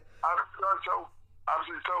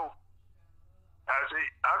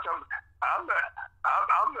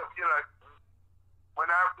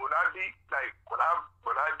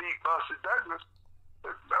 When I beat Buster Douglas, I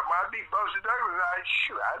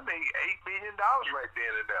made $8 million right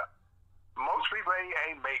then and there. Most people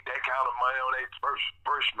ain't make that kind of money on their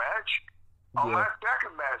first match. On my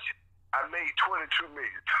second match, I made $22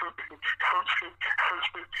 million.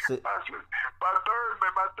 My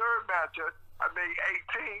third match, I made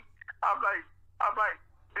 18. I'm like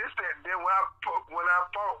this. Then when I fought, when I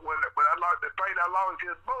lost the fight, I lost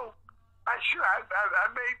his move. I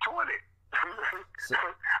made 20. So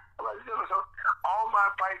all my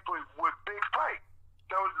fights were big fights.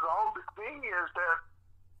 So the whole big thing is that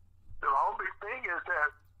I'm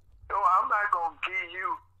not gonna give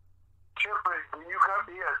you 10%. When you come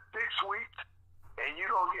here 6 weeks and you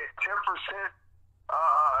don't get 10%,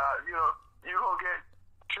 you don't get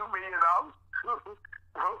 $2 million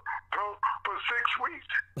for 6 weeks.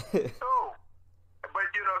 No, but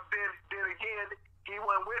then again, he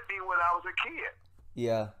went with me when I was a kid.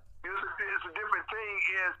 Yeah. It's a different thing.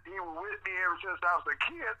 Is he was with me ever since I was a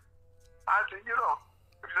kid. I said,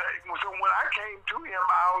 so when I came to him,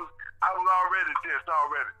 I was already this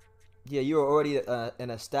already. Yeah, you were already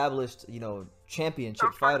an established,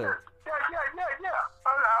 championship fighter. Yeah.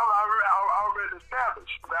 I already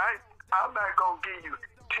established, right? I'm not gonna give you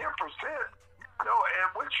 10%. No, and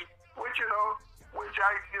which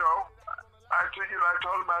I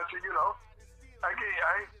told him, I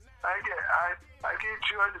get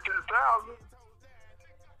 250,000.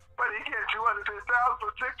 but he get 250,000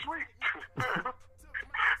 for 6 weeks.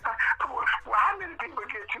 Well, how many people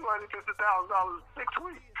get $250,000 in 6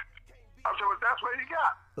 weeks? I'm sure that's what he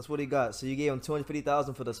got. That's what he got. So you gave him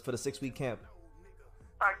 $250,000 for the 6-week camp.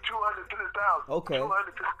 Like $250,000. Okay. $250,000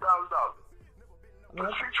 for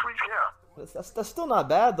 6 weeks camp. That's still not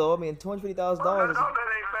bad though. I mean, $250,000. No, that ain't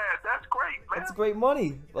bad. That's great, man. That's great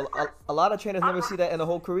money. A lot of trainers never see that in a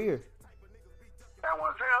whole career. That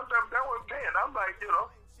was saying.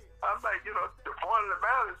 I'm like, the point of the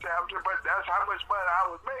balance chapter, but that's how much money I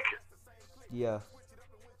was making. Yeah.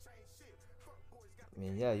 I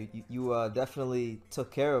mean, yeah, you definitely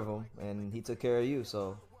took care of him, and he took care of you.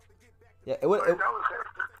 So, yeah, it would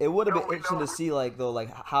have been interesting to see, like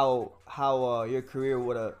how your career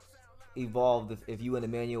would have evolved if you and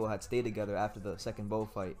Emmanuel had stayed together after the second Bo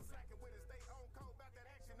fight.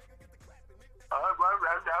 It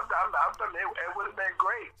would have been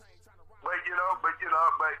great, but he's a little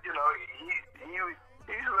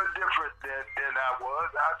different than I was.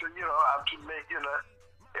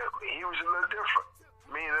 He was a little different,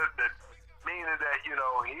 meaning that he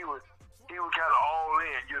was kind of all in.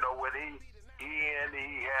 When he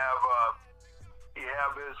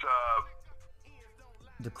have his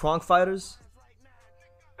the Kronk fighters.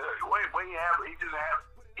 He's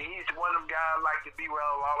one of them guys like to be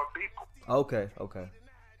around a lot of people. Okay.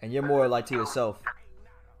 And you're more like to yourself.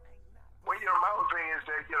 Well, my whole thing is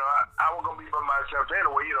that, I was going to be by myself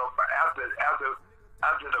anyway,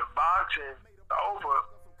 after the boxing over,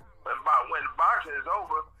 when the boxing is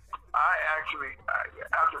over,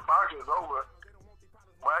 after boxing is over,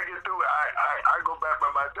 when I get through, I go back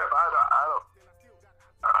by myself.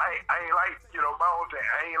 I ain't like, my whole thing,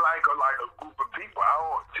 I ain't like a group of people.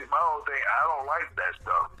 My whole thing, I don't like that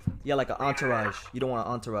stuff. Yeah, like an entourage. You don't want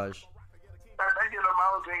an entourage. My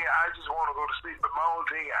own thing, I just want to go to sleep. But my own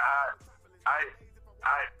thing,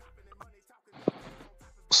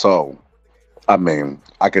 So, I mean,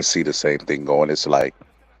 I can see the same thing going. It's like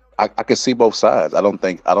I can see both sides. I don't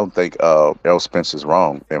think Errol Spence is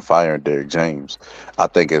wrong in firing Derrick James. I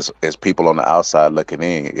think it's people on the outside looking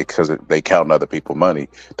in because they count other people's money.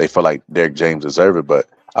 They feel like Derrick James deserves it. But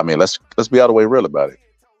I mean, let's be all the way real about it.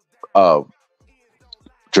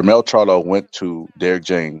 Jermell Charlo went to Derrick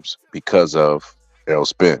James because of Errol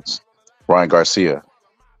Spence. Ryan Garcia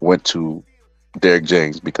went to Derrick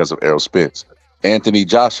James because of Errol Spence. Anthony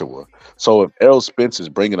Joshua. So if Errol Spence is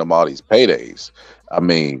bringing him all these paydays, I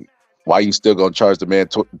mean, why you still gonna charge the man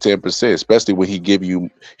 10%? Especially when he done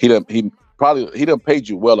paid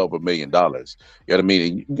you well over $1 million. You know what I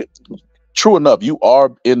mean? True enough, you are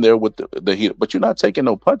in there with the heat, but you're not taking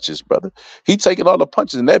no punches, brother. He taking all the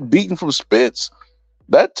punches, and that beating from Spence.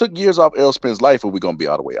 That took years off Errol Spence's life, and we're going to be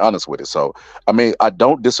all the way honest with it. So, I mean, I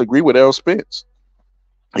don't disagree with Errol Spence.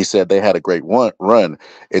 He said they had a great run.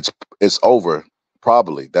 It's over,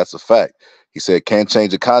 probably. That's a fact. He said, can't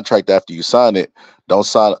change a contract after you sign it. Don't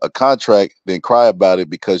sign a contract, then cry about it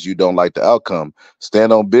because you don't like the outcome.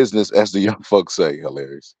 Stand on business, as the young folks say.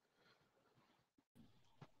 Hilarious.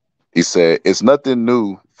 He said, it's nothing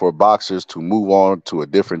new for boxers to move on to a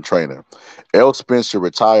different trainer. Errol Spence should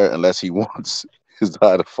retire unless he wants his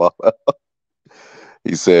eye to fall out.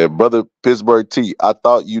 He said, brother Pittsburgh T, I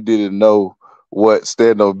thought you didn't know what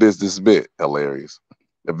stand on business meant. Hilarious.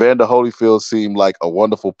 Evander Holyfield seemed like a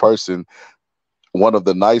wonderful person, one of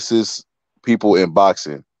the nicest people in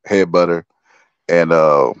boxing, headbutter, and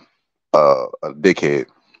a dickhead.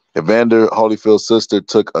 Evander Holyfield's sister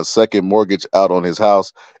took a second mortgage out on his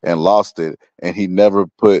house and lost it, and he never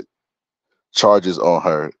put charges on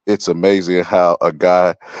her. It's amazing how a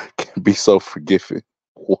guy can be so forgiving.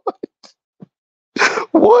 What?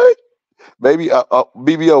 What? Maybe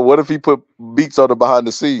BBO, what if he put beats on the behind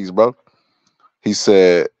the scenes, bro? He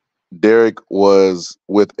said Derrick was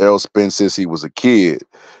with Errol Spence since he was a kid.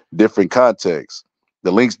 Different context.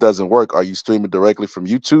 The links doesn't work. Are you streaming directly from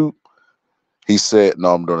YouTube? He said,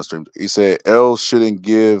 no, I'm doing a stream. He said Errol shouldn't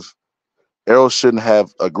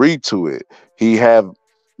have agreed to it. He have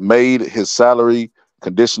made his salary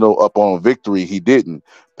conditional upon victory. He didn't.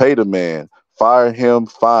 Pay the man. Fire him,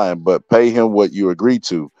 fine, but pay him what you agreed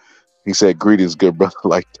to. He said, greetings, good brother,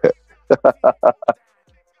 like that.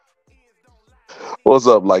 What's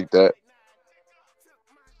up, like that?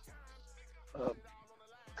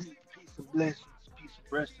 Peace and blessings, peace and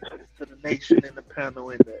blessings to the nation and the panel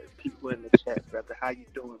and the people in the chat, brother. How you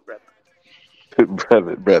doing, brother?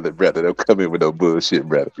 brother, don't come in with no bullshit,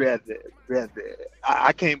 brother. Brother.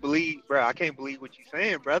 I can't believe, bro. I can't believe what you're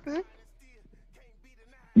saying, brother.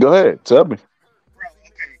 Go ahead, tell me. Okay.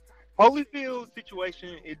 Holyfield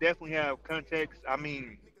situation, it definitely have context. I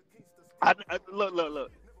mean,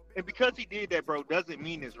 look. And because he did that, bro, doesn't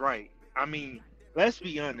mean it's right. I mean, let's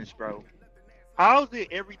be honest, bro. How's it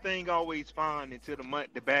everything always fine until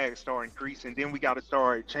the bags start increasing? Then we got to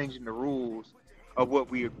start changing the rules of what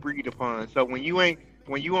we agreed upon. So when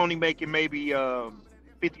you only making maybe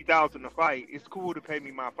 50,000 a fight, it's cool to pay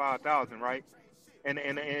me my 5,000, right? And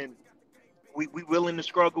we willing to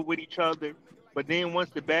struggle with each other. But then once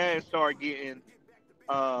the bags start getting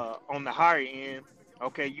on the higher end,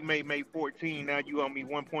 okay, you may make 14, now you owe me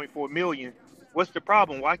 1.4 million. What's the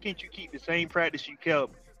problem? Why can't you keep the same practice you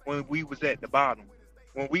kept when we was at the bottom?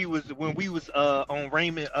 When we was on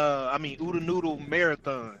ramen Oodle Noodle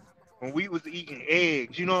marathon, when we was eating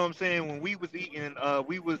eggs, you know what I'm saying? When we was eating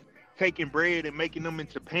we was taking bread and making them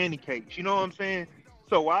into pancakes, you know what I'm saying?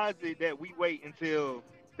 So why is it that we wait until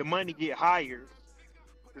the money get higher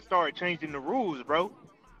to start changing the rules, bro?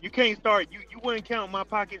 You can't start. You wouldn't count my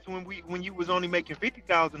pockets when you was only making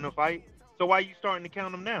 50,000 a fight. So why you starting to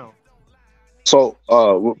count them now? So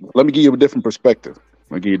let me give you a different perspective.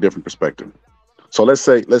 Let me give you a different perspective. So let's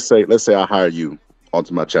say I hire you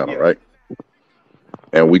onto my channel, Yeah. right?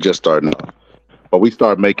 And we just starting off, but we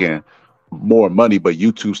start making more money. But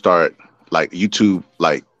YouTube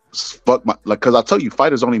like fuck my like because I tell you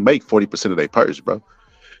fighters only make 40% of their purse, bro.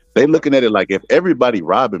 They Okay. looking at it like if everybody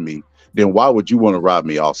robbing me, then why would you want to rob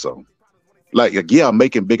me also? Like, yeah, I'm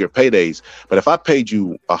making bigger paydays, but if I paid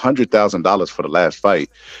you $100,000 for the last fight,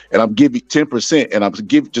 and I'm giving 10%,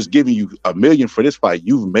 and just giving you a million for this fight,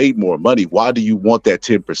 you've made more money. Why do you want that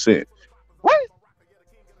 10%? What?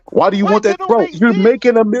 Why do you want What? that, That don't bro? make You're sense.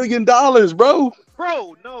 making $1 million, bro.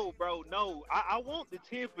 Bro, no. I want the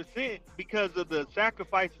 10% because of the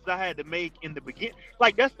sacrifices I had to make in the beginning.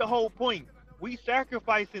 Like that's the whole point. We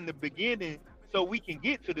sacrifice in the beginning so we can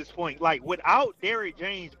get to this point. Like without Derrick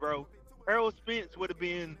James, bro, Errol Spence would have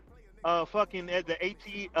been fucking at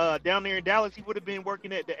the down there in Dallas. He would have been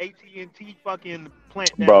working at the AT&T fucking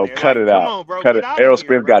plant down Bro, there. cut Like, it come out. on, bro, Cut get it. out of Errol here,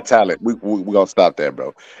 Spence got bro. talent. We gonna stop that,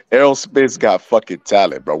 bro. Errol Spence got fucking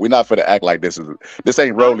talent, bro. We're not finna act like this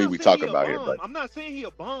ain't I'm Rolly not we saying he talking a about here, bro. bum. I'm not saying he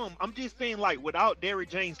a bum. I'm just saying like without Derrick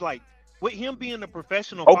James, like with him being a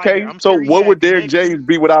professional fighter, Okay, I'm so sure he what had would Derrick James connections.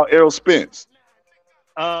 be without Errol Spence?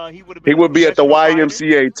 He would have He been a would be at the professional fighter.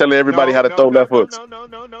 YMCA telling everybody how No, to no, throw no, left no, hooks. no, no,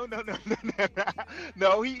 no, no, no, no, no.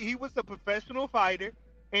 No, he was a professional fighter,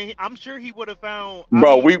 and I'm sure he would have found. I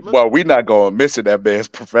Bro, mean, look, we not gonna miss it that man's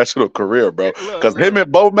professional career, bro. Cause him look.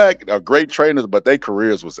 and Bomac are great trainers, but their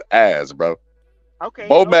careers was ass, bro. Okay,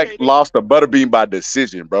 Bomac okay, they lost to Butterbean by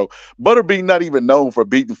decision, bro. Butterbean not even known for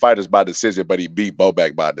beating fighters by decision, but he beat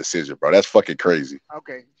Bomac by decision, bro. That's fucking crazy.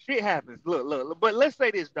 okay. Shit happens. Look. But let's say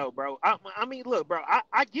this though, bro. I mean, look, bro.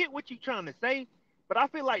 I get what you're trying to say, but I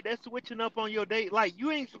feel like that's switching up on your date. Like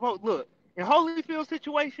you ain't supposed look in Holyfield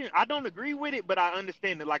situation. I don't agree with it, but I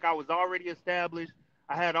understand it. Like I was already established.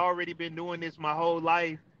 I had already been doing this my whole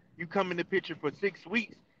life. You come in the picture for 6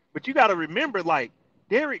 weeks, but you got to remember, like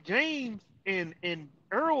Derrick James and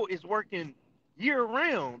Earl is working year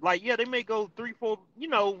round. Like yeah, they may go 3, 4,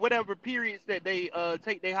 whatever periods that they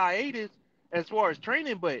take their hiatus as far as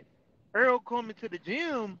training, but Earl coming to the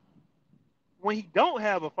gym when he don't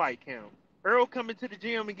have a fight count. Earl coming to the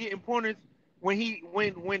gym and getting pointers when he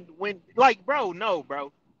when like bro, no,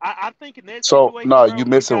 bro. I think in that So situation, no, bro, you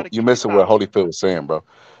gotta you keep it missing what solid. Holyfield was saying, bro.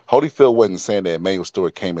 Holyfield wasn't saying that Emmanuel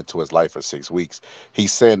Stewart came into his life for 6 weeks.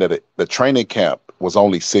 He's saying that the training camp was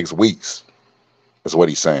only 6 weeks. Is what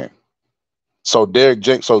he's saying. So Derek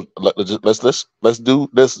James. So let's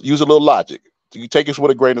use a little logic. You take this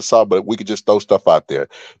with a grain of salt, but we could just throw stuff out there.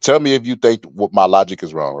 Tell me if you think what my logic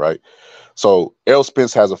is wrong, right? So Errol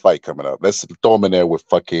Spence has a fight coming up. Let's throw him in there with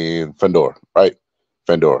fucking Fedor, right?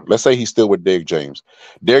 Fedor. Let's say he's still with Derek James.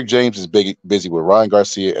 Derek James is busy with Ryan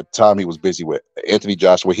Garcia. At the time, he was busy with Anthony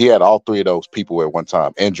Joshua. He had all three of those people at one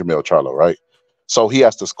time, and Jamel Charlo, right? So he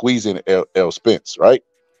has to squeeze in Errol Spence, right?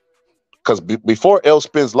 Because before Errol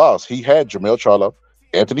Spence lost, he had Jamel Charlo,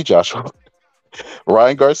 Anthony Joshua,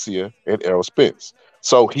 Ryan Garcia, and Errol Spence.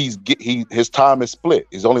 So his time is split.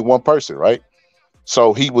 He's only one person, right?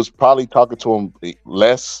 So he was probably talking to him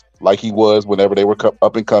less like he was whenever they were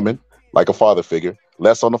up and coming, like a father figure,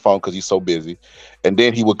 less on the phone because he's so busy. And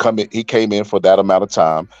then he would come in, he came in for that amount of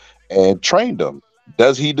time and trained them.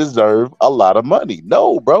 Does he deserve a lot of money?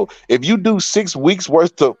 No, bro. If you do 6 weeks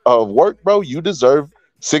worth of work, bro, you deserve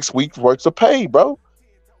 6 weeks worth of pay, bro.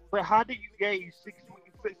 But how do you gauge 6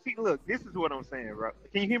 weeks? See, look, this is what I'm saying, bro.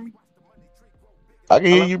 Can you hear me? I can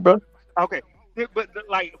hear Hello? you, bro. Okay. But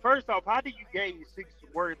like, first off, how do you gauge 6 weeks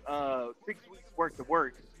worth of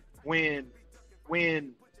work when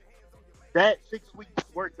when that 6 weeks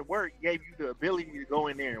worth of work gave you the ability to go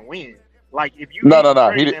in there and win? Like if you No, ain't no,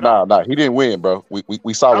 no. He training didn't. at all. No, no. He didn't win, bro.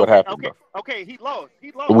 We saw what Okay, happened, okay, bro. okay. He lost.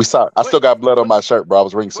 He We lost. saw. I still got blood on my shirt, bro. I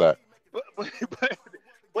was But ringside. but but but,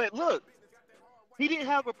 but look, he didn't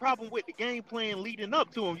have a problem with the game plan leading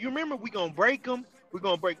up to him. You remember we gonna break him. We're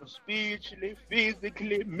gonna break him spiritually,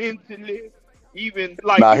 physically, mentally, even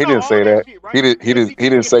like Nah, you he know didn't all say that that. shit, He right? didn't. He Yes, didn't. he He did.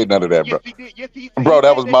 didn't Yes, say he none did. of that, Yes, bro. he did. Yes, he Bro,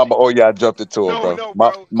 that said was that Mama shit. Oya jumped into it, No, bro. no,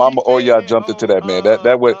 bro. Mama He said Oya that jumped into that, man.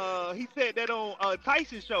 That what. he said that on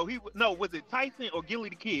Tyson's show. No, was it Tyson or Gilly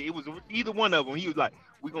the Kid? It was either one of them. He was like,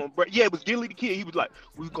 "We gonna break." Yeah, it was Gilly the Kid. He was like,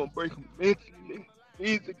 "We gonna break him mentally,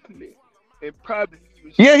 physically, and probably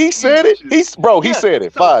even Yeah, he said it. spiritually." He Yeah. said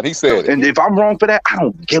it. So Fine, he so said it. And if I'm wrong for that, I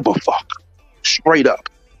don't give a fuck. Straight up.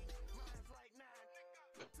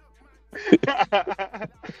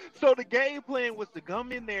 so the game plan was to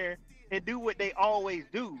come in there and do what they always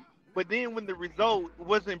do. But then when the result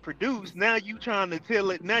wasn't produced, now you trying to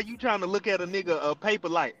tell it. Now you trying to look at a nigga a paper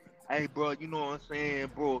like, hey, bro, you know what I'm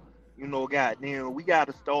saying, bro? You know, goddamn, we got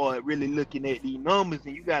to start really looking at these numbers,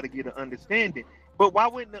 and you got to get an understanding. But why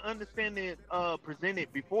wouldn't the understanding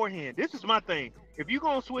presented beforehand? This is my thing. If you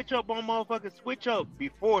gonna switch up on motherfuckers, switch up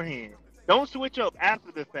beforehand. Don't switch up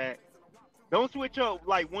after the fact. Don't switch up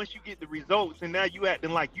like once you get the results and now you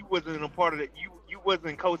acting like you wasn't a part of it. You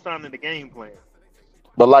wasn't co-signing the game plan.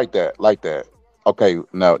 But like that, like that. Okay,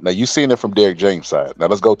 now you seen it from Derrick James' side. Now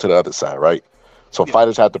let's go to the other side, right? So Yeah.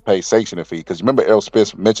 fighters have to pay sanctioning fee because remember Errol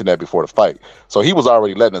Spence mentioned that before the fight. So he was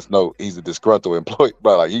already letting us know he's a disgruntled employee,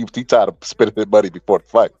 but like he tired of spending his money before the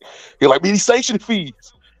fight. He like, we need sanctioning fees.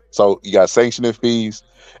 So you got sanctioning fees.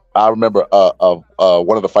 I remember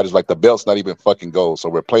one of the fighters like the belt's not even fucking gold, so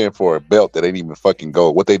we're playing for a belt that ain't even fucking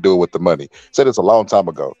gold. What they do with the money? Said it's a long time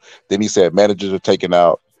ago. Then he said managers are taking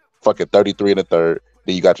out fucking 33 and a third.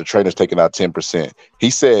 Then you got your trainers taking out 10%. He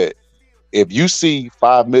said if you see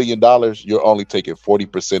 $5 million, you're only taking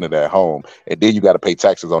 40% of that home, and then you got to pay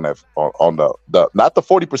taxes on that on the not the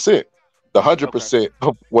 40%, the Okay. 100%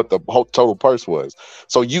 of what the whole total purse was.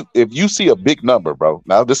 So if you see a big number, bro,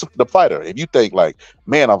 now this is the fighter. If you think like,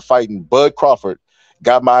 man, I'm fighting Bud Crawford,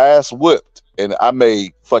 got my ass whipped, and I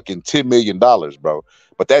made fucking $10 million, bro,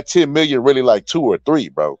 but that 10 million really like 2 or 3,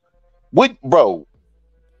 bro. What, bro?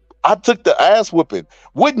 I took the ass whipping.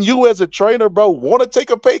 Wouldn't you, as a trainer, bro, want to take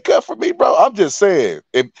a pay cut for me, bro? I'm just saying.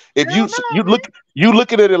 If Hell you no, man. you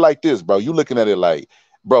looking at it like this, bro. You looking at it like,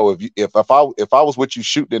 bro, if I was with you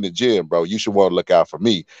shooting in the gym, bro, you should want to look out for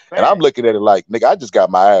me. And I'm Facts. looking at it like, nigga, I just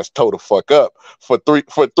got my ass towed the fuck up for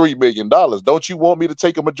 $3 million. Don't you want me to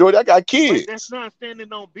take a majority? I got But that's kids. not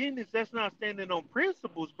standing on business. That's not standing on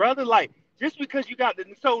principles, brother. Like just because you got the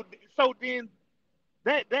so then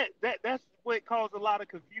that's what caused a lot of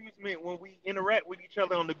confusion when we interact with each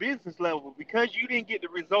other on the business level. Because you didn't get the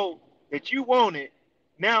result that you wanted,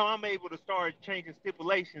 now I'm able to start changing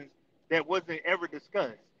stipulations that wasn't ever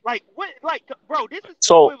discussed. Like what? Like, bro, this is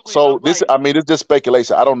the equivalent So of this, like, I mean, it's just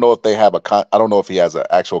speculation. I don't know if they have I don't know if he has an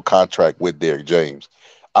actual contract with Derrick James.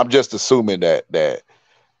 I'm just assuming that.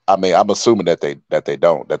 I mean, I'm assuming that they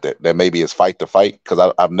don't. That maybe it's fight to fight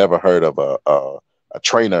because I've never heard of a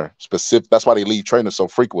trainer specific. That's why they leave trainers so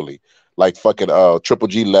frequently. Like fucking Triple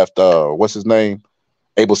G left. What's his name?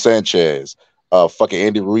 Abel Sanchez. Fucking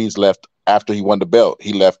Andy Ruiz left after he won the belt.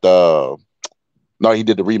 He left. No, he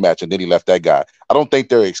did the rematch and then he left that guy. I don't think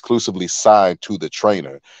they're exclusively signed to the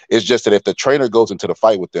trainer. It's just that if the trainer goes into the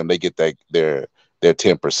fight with them, they get their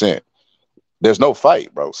 10%. There's no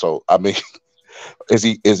fight, bro. So I mean,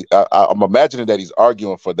 I'm imagining that he's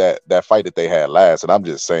arguing for that fight that they had last, and I'm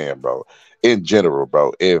just saying, bro, in general,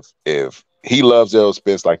 bro, if he loves Errol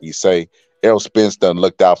Spence like he say, Errol Spence done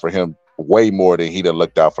looked out for him way more than he done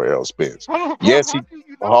looked out for Errol Spence. hold on, bro, Yes, how do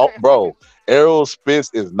you know that? bro, Errol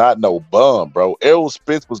Spence is not no bum, bro. Errol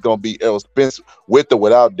Spence was gonna be Errol Spence with or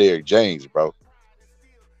without Derrick James, bro.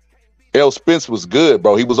 Errol Spence was good,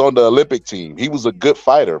 bro. He was on the Olympic team. He was a good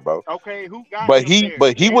fighter, bro. Okay, who got But him he there?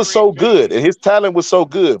 but he was Derrick so good, James. and his talent was so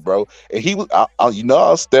good, bro. And he was, I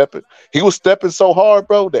was stepping. He was stepping so hard,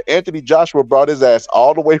 bro, that Anthony Joshua brought his ass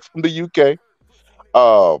all the way from the UK.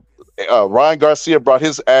 Uh, Ryan Garcia brought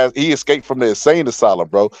his ass. He escaped from the insane asylum,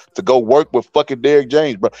 bro, to go work with fucking Derrick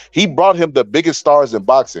James, bro. He brought him the biggest stars in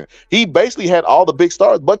boxing. He basically had all the big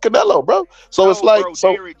stars, but Canelo, bro. So it's No, like, bro,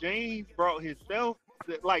 Derrick James brought himself.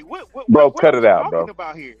 Like, bro, what are cut it we out, talking bro.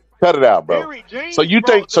 about here? Cut it out, bro. Derrick So James you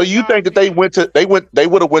think brought the that they goddamn they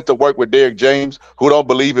would have went to work with Derrick James, who don't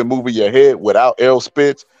believe in moving your head without Errol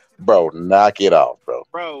Spence? Bro, knock it off, bro.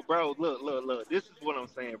 bro. Look. This is what I'm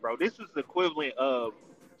saying, bro. This is the equivalent of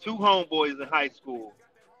two homeboys in high school.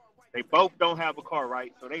 They both don't have a car,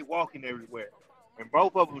 right? So they walking everywhere, and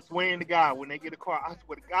both of them swearing to God when they get a car. I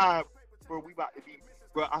swear to God, bro. We about to be,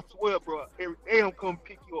 bro. I swear, bro. They don't come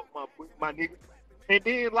pick you up, my nigga. And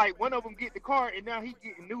then like one of them get the car, and now he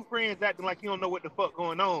getting new friends acting like he don't know what the fuck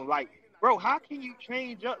going on. Like, bro, how can you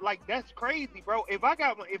change up? Like that's crazy, bro. If I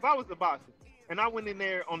was a boxer and I went in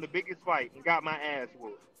there on the biggest fight and got my ass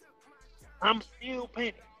whooped, I'm still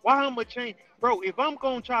paying. Why I'm gonna change, bro? If I'm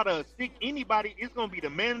gonna try to stick anybody, it's gonna be the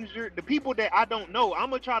manager, the people that I don't know. I'm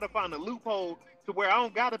gonna try to find a loophole to where I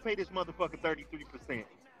don't gotta pay this motherfucker 33%.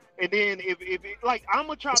 And then if it, like I'm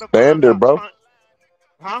gonna try to Standard, bro.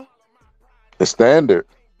 Huh? The standard.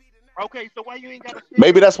 Okay, so why you ain't got to?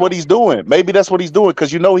 Maybe that's what he's doing. Maybe that's what he's doing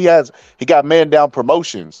because you know he got man down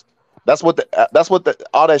promotions. That's what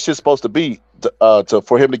all that shit's supposed to be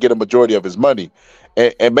for him to get a majority of his money.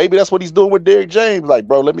 And maybe that's what he's doing with Derrick James. Like,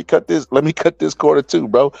 bro, let me cut this quarter too,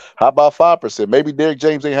 bro. How about 5%? Maybe Derrick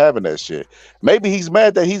James ain't having that shit. Maybe he's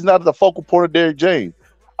mad that he's not the focal point of Derrick James.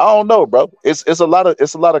 I don't know, bro. It's a lot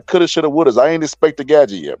of coulda, shoulda, wouldas. I ain't expect the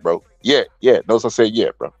gadget yet, bro. Yeah. Notice I said yeah,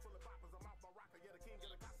 bro.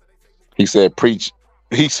 He said preach.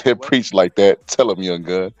 He said preach like that. Tell him, young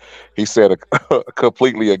gun. He said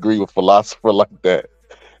completely agree with philosopher like that.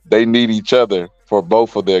 They need each other for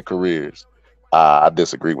both of their careers. I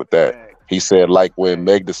disagree with that. He said like when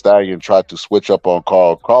Meg Thee Stallion tried to switch up on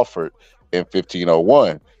Carl Crawford in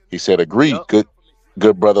 1501. He said agree. Yep.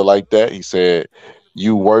 Good brother like that. He said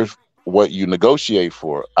you worth what you negotiate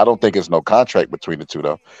for. I don't think it's no contract between the two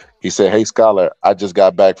though. He said, hey Scholar, I just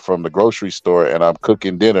got back from the grocery store and I'm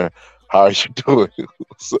cooking dinner. How are you doing?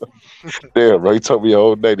 So, damn, bro. He told me your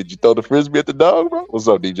whole day. Did you throw the frisbee at the dog, bro? What's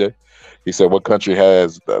up, DJ? He said, what country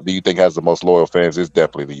do you think has the most loyal fans? It's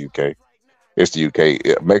definitely the UK. It's the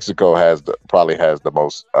UK. Mexico probably has the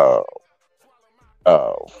most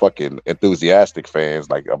fucking enthusiastic fans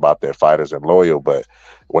like about their fighters and loyal, but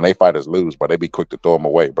when they fighters lose, bro, they be quick to throw them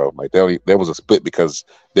away, bro. Like there was a split because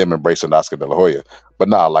them embracing Oscar De La Hoya, but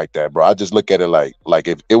not like that, bro. I just look at it like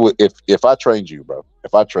if I trained you, bro,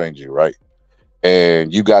 right,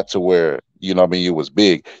 and you got to where you know what I mean you was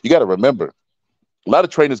big, you got to remember a lot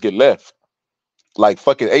of trainers get left. Like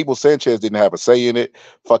fucking Abel Sanchez didn't have a say in it.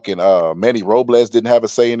 Fucking Manny Robles didn't have a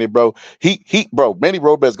say in it, bro. Bro, Manny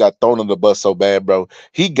Robles got thrown on the bus so bad, bro.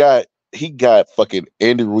 He got fucking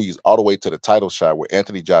Andy Ruiz all the way to the title shot with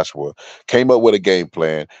Anthony Joshua. Came up with a game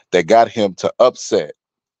plan that got him to upset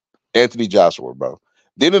Anthony Joshua, bro.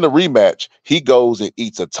 Then in the rematch, he goes and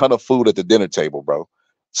eats a ton of food at the dinner table, bro.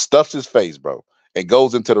 Stuffs his face, bro, and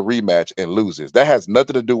goes into the rematch and loses. That has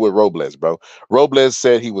nothing to do with Robles, bro. Robles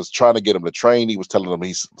said he was trying to get him to train. He was telling him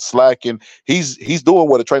he's slacking. He's doing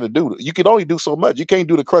what a trainer do. You can only do so much. You can't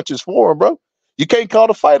do the crutches for him, bro. You can't call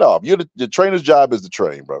the fight off. The trainer's job is to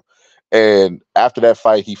train, bro. And after that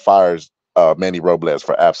fight, he fires Manny Robles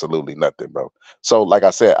for absolutely nothing, bro. So, like I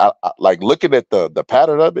said, I like looking at the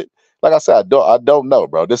pattern of it. Like I said, I don't know,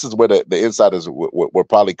 bro. This is where the insiders will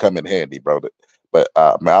probably come in handy, bro. But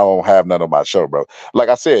man, I don't have none on my show, bro. Like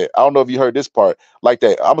I said, I don't know if you heard this part. Like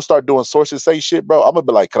that, I'm gonna start doing sources say shit, bro. I'm gonna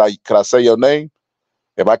be like, can I say your name?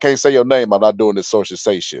 If I can't say your name, I'm not doing this sources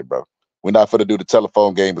say shit, bro. We're not gonna do the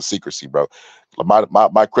telephone game of secrecy, bro.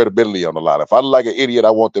 My credibility on the line. If I look like an idiot,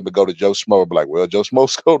 I want them to go to Joe Schmo and be like, well, Joe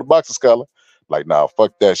Schmo's go to Boxing Scholar. Like, nah,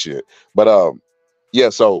 fuck that shit. But yeah,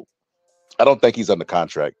 so I don't think he's under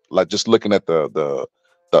contract. Like just looking at the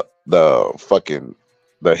fucking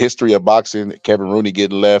the history of boxing, Kevin Rooney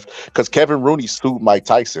getting left because Kevin Rooney sued Mike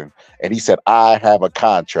Tyson and he said, I have a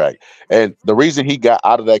contract. And the reason he got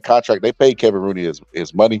out of that contract, they paid Kevin Rooney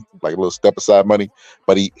his money, like a little step aside money,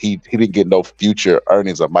 but he didn't get no future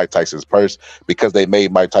earnings of Mike Tyson's purse because they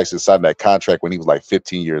made Mike Tyson sign that contract when he was like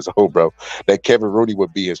 15 years old, bro, that Kevin Rooney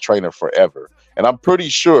would be his trainer forever. And I'm pretty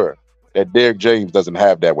sure that Derrick James doesn't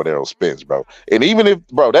have that with Errol Spence, bro. And even if,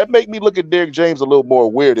 bro, that make me look at Derrick James a little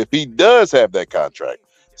more weird if he does have that contract.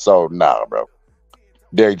 So, nah, bro.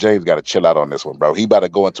 Derrick James got to chill out on this one, bro. He about to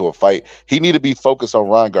go into a fight. He need to be focused on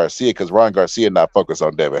Ron Garcia because Ron Garcia not focused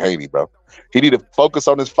on Devin Haney, bro. He need to focus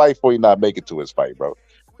on his fight before he not make it to his fight, bro.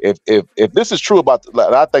 If this is true about,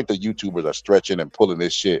 I think the YouTubers are stretching and pulling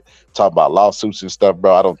this shit, talking about lawsuits and stuff,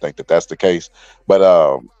 bro. I don't think that that's the case,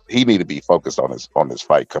 but he need to be focused on his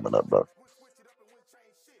fight coming up, bro.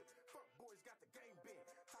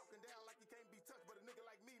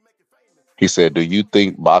 He said, "Do you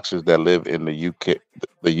think boxers that live in the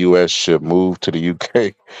US, should move to the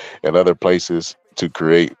UK and other places to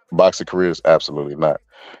create boxing careers?" Absolutely not.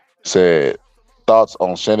 Said, thoughts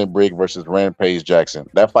on Shannon Briggs versus Rampage Jackson.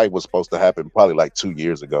 That fight was supposed to happen probably like 2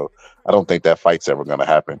 years ago. I don't think that fight's ever going to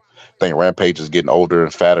happen. I think Rampage is getting older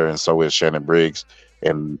and fatter, and so is Shannon Briggs.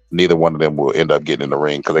 And neither one of them will end up getting in the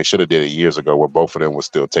ring because they should have did it years ago where both of them were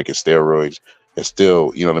still taking steroids is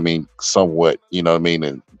still, you know what I mean, somewhat, you know what I mean,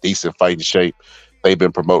 in decent fighting shape. They've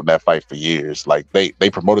been promoting that fight for years. Like they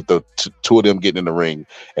promoted the two of them getting in the ring,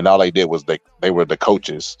 and all they did was they were the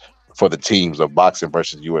coaches for the teams of boxing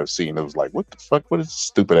versus UFC, and it was like, what the fuck? What is this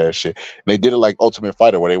stupid ass shit? And they did it like Ultimate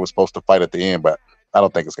Fighter, where they were supposed to fight at the end, but I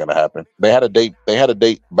don't think it's gonna happen. They had a date. They had a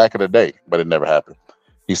date back in the day, but it never happened.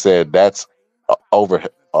 He said that's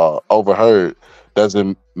overheard.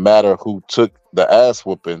 Doesn't matter who took the ass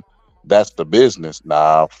whooping. That's the business.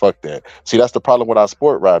 Nah, fuck that. See, that's the problem with our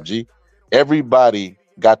sport, Rob G. Everybody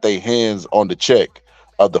got their hands on the check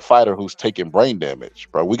of the fighter who's taking brain damage,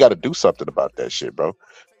 bro. We got to do something about that shit, bro.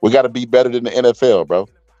 We got to be better than the NFL, bro.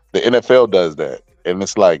 The NFL does that, and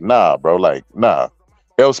it's like, nah, bro. Like, nah.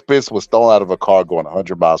 Errol Spence was thrown out of a car going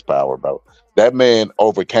 100 miles per hour, bro. That man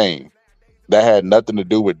overcame. That had nothing to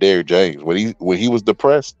do with Derrick James. When he was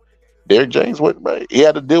depressed, Derrick James went, bro, he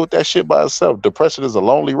had to deal with that shit by himself. Depression is a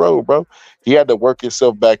lonely road, bro. He had to work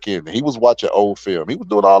himself back in. He was watching old film. He was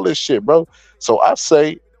doing all this shit, bro. So I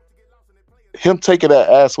say him taking that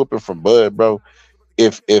ass whipping from Bud, bro.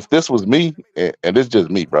 If this was me, and it's just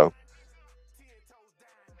me, bro,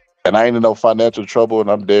 and I ain't in no financial trouble,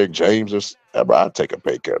 and I'm Derrick James, bro, I'd take a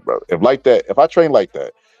pay cut, bro. If I train like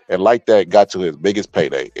that, and like that got to his biggest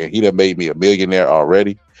payday, and he done made me a millionaire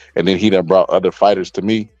already, and then he done brought other fighters to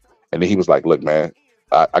me, and then he was like, look, man,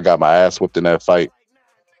 I got my ass whooped in that fight,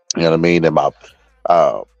 you know what I mean, and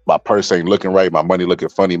my purse ain't looking right, my money looking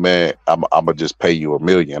funny, man, I'm gonna just pay you $1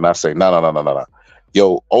 million. And I say, no.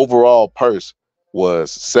 Yo, overall purse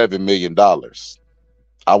was $7 million.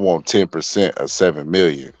 I want 10% of 7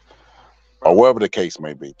 million. Or whatever the case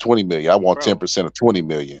may be, 20 million. I want 10% of 20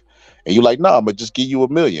 million. And you like, nah, I'm gonna just give you $1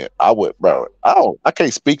 million. I would, bro. I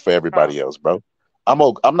can't speak for everybody else, bro. I'm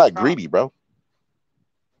not greedy, bro.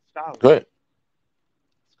 Go ahead.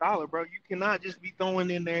 Scholar, bro, you cannot just be throwing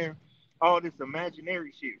in there all this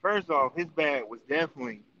imaginary shit. First off, his bag was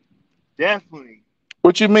definitely.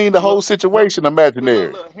 What you mean the whole situation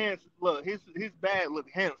imaginary? Look, handsome. Look, his bag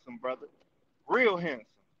looked handsome, brother. Real handsome.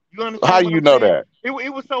 You understand How what you I'm know saying? that?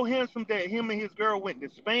 It was so handsome that him and his girl went to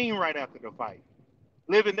Spain right after the fight,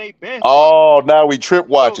 living their best life. Oh, now we trip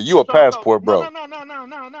watching. You a passport, No, bro? no, no, no, no,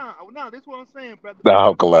 no, no, no. This is what I'm saying, brother. Nah, I'm You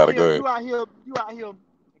out glad. Go here, ahead. you out here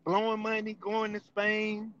blowing money, going to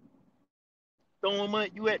Spain, throwing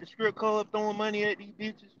money. You at the strip club throwing money at these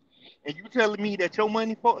bitches, and you telling me that your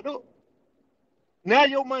money fucked up. Now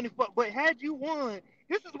your money fucked. But had you won,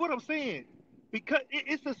 this is what I'm saying, because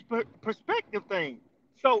it's a perspective thing.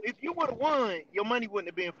 So if you would have won, your money wouldn't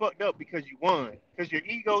have been fucked up because you won, because your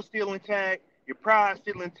ego's still intact, your pride's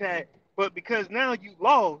still intact. But because now you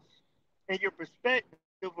lost, and your perspective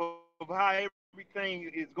of how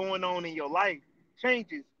everything is going on in your life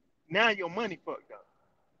changes, now your money fucked up.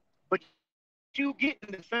 But you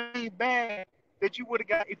getting the same bag that you would have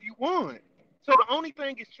got if you won. So the only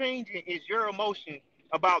thing is changing is your emotion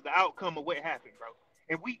about the outcome of what happened, bro.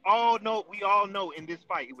 And we all know in this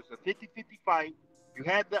fight, it was a 50-50 fight. You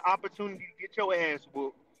had the opportunity to get your ass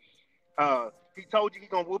whooped. He told you he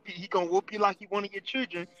gonna whoop you like he one of your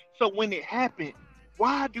children. So when it happened,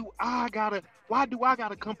 why do I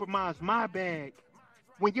gotta compromise my bag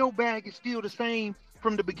when your bag is still the same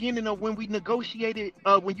from the beginning of when you negotiated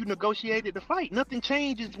the fight? Nothing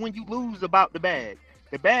changes when you lose about the bag.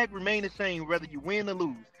 The bag remain the same whether you win or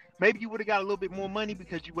lose. Maybe you would have got a little bit more money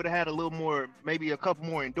because you would have had a little more, maybe a couple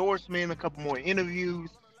more endorsements, a couple more interviews,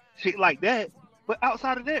 shit like that. But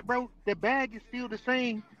outside of that, bro, the bag is still the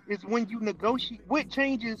same. Is when you negotiate. What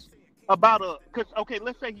changes about because okay,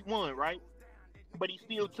 let's say he won, right? But he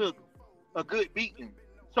still took a good beating.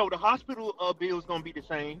 So the hospital bill is gonna be the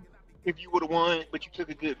same if you would have won, but you took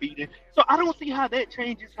a good beating. So I don't see how that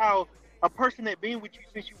changes how a person that been with you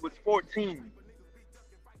since you was 14,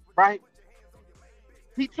 right?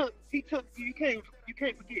 He took you can't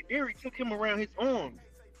forget Derek took him around his arms.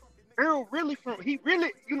 Earl really I'm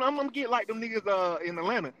gonna get like them niggas in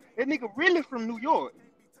Atlanta. That nigga really from New York.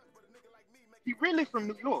 He really from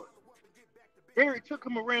New York. Derek took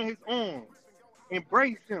him around his arms,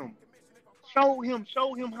 embraced him, showed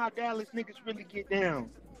him how Dallas niggas really get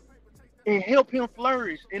down, and help him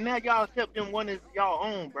flourish. And now y'all accept him one as y'all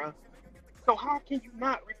own, bro. So how can you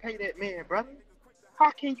not repay that man, brother?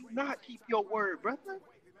 How can you not keep your word, brother?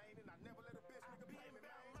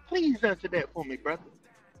 Please answer that for me, brother.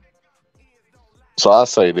 So I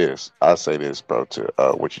say this. Bro, to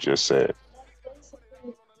what you just said.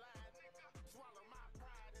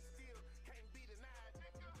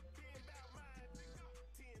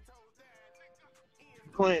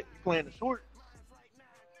 You playing the short.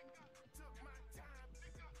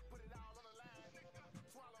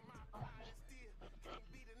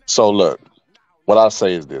 So look. what I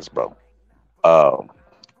say is this, bro.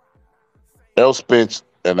 Errol Spence,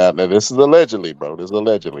 and this is allegedly, bro. This is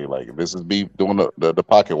allegedly. Like, this is me doing the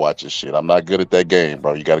pocket watching shit. I'm not good at that game,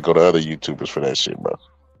 bro. You got to go to other YouTubers for that shit, bro.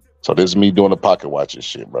 So this is me doing the pocket watching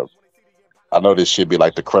shit, bro. I know this should be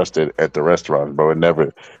like the crust at the restaurant, bro.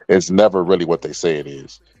 It's never really what they say it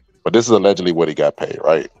is. But this is allegedly what he got paid,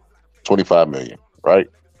 right? 25 million, right?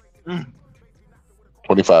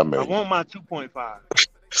 25 I million. want my 2.5.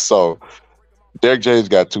 So Derrick James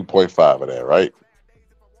got 2.5 of that, right?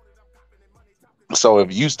 So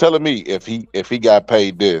if you telling me if he got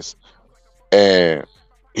paid this and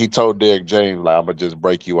he told Derrick James, like, I'm gonna just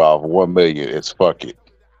break you off 1 million, it's fuck it.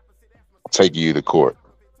 Taking you to court.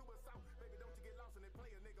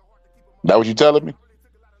 That what you telling me?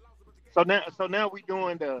 So now we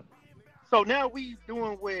doing the. So now we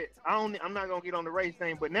doing what I'm not gonna get on the race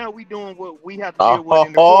thing, but now we doing what we have to deal with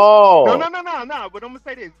in the court. No. But I'm gonna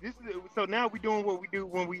say this. So now we doing what we do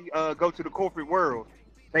when we go to the corporate world.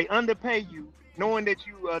 They underpay you, knowing that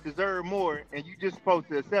you deserve more, and you just supposed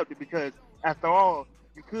to accept it because after all,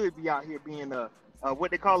 you could be out here being a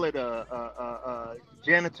what they call it a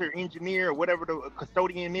janitor engineer or whatever, the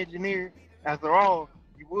custodian engineer. After all,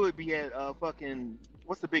 you would be at fucking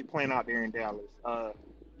what's the big plant out there in Dallas?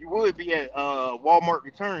 You would be at Walmart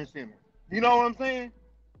Return Center. You know what I'm saying?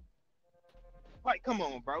 Like, come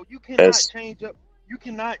on, bro. You cannot change up. You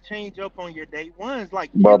cannot change up on your day ones.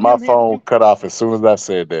 Like, But my phone cut off as soon as I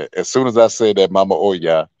said that. As soon as I said that, Mama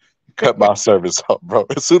Oya cut my service off, bro.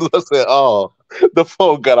 As soon as I said, "Oh," the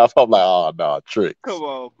phone cut off. I'm like, "Oh no, tricks." Come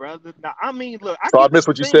on, brother. Now, I mean, look. I missed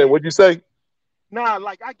what you said. What'd you say? Nah,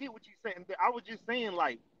 like I get what you're saying. I was just saying,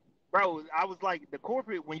 like, bro, I was like the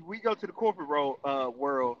corporate. When we go to the corporate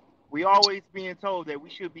world, we always being told that we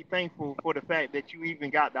should be thankful for the fact that you even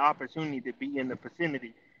got the opportunity to be in the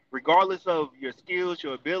vicinity, regardless of your skills,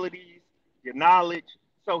 your abilities, your knowledge.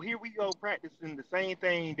 So here we go practicing the same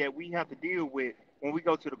thing that we have to deal with when we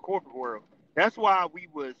go to the corporate world. That's why we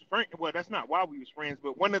was friends. Well, that's not why we was friends,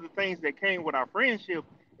 but one of the things that came with our friendship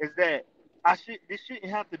is that this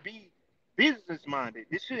shouldn't have to be business minded.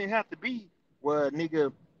 This shouldn't have to be, well,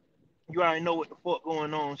 nigga, you already know what the fuck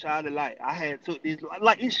going on, child. Like, I had took this.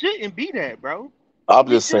 Like, it shouldn't be that, bro. I'm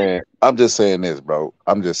just saying this, bro.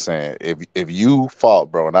 I'm just saying if you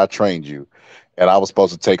fought, bro, and I trained you, and I was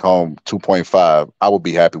supposed to take home 2.5, I would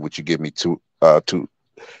be happy with you give me 2,000,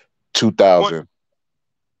 200,000.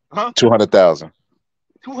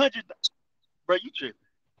 200, bro. You tripping?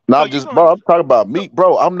 No, I'm I'm talking about me,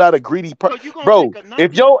 bro. I'm not a greedy person, bro.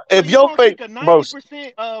 If your fake, bro,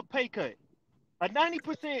 90% pay cut, a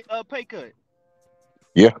 90% pay cut.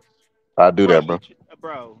 Yeah, I do that,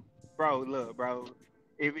 bro. Bro, look, bro.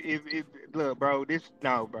 If look, bro,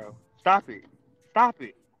 bro. Stop it.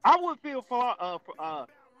 I would feel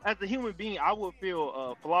as a human being, I would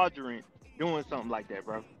feel fraudulent doing something like that,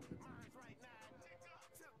 bro.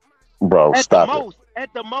 Bro, stop it.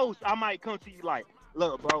 At the most, I might come to you like,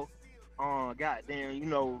 look, bro, goddamn, you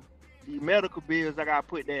know, the medical bills, I gotta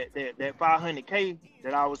put that $500K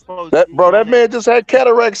that I was supposed to. Bro, that man just had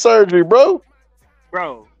cataract surgery, bro.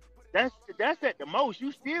 Bro, that's at the most.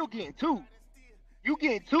 You still getting two. You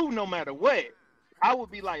getting two no matter what. I would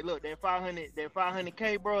be like, look, that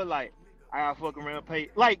 500K, bro, like, I gotta fuck around and pay.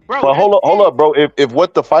 Like, bro. But hold up, bro. If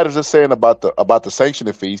what the fighters are saying about the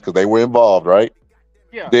sanctioning fees, because they were involved, right?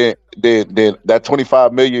 Yeah. Then that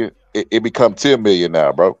 25 million, it become 10 million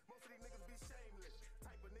now, bro.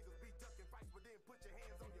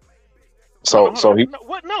 So he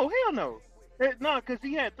what? No, hell no. No, because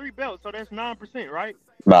he had 3 belts, so that's 9%, right?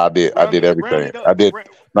 Nah, I did everything. I did.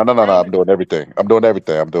 No. I'm doing everything. I'm doing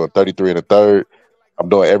 33 1/3. I'm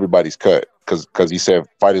doing everybody's cut because he said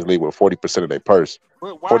fighters leave with 40% of their purse.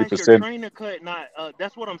 But why is your trainer cut not?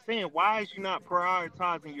 That's what I'm saying. Why is you not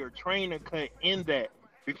prioritizing your trainer cut in that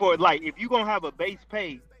before? Like, if you gonna have a base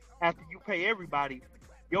pay after you pay everybody,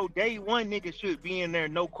 your day one nigga should be in there,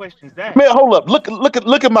 no questions asked. Man, hold up. Look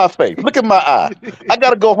at my face. Look at my eye. I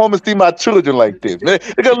gotta go home and see my children like this. Man,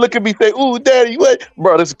 they're gonna look at me and say, "Ooh, daddy, what?"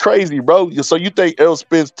 Bro, this is crazy, bro. So you think Errol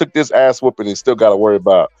Spence took this ass whooping and still gotta worry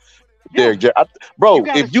about Derrick James? Bro,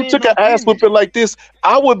 if you took an ass whooping like this,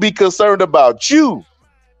 I would be concerned about you.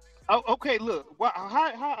 Oh, okay, look.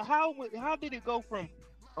 How did it go from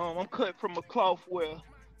I'm cut from a cloth where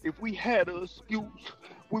if we had an excuse,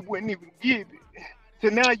 we wouldn't even give it. So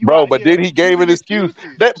now you bro, but then he gave an excuse.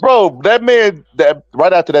 That man,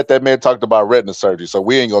 right after that man talked about retina surgery. So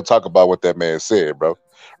we ain't gonna talk about what that man said, bro.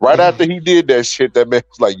 Right after he did that shit, that man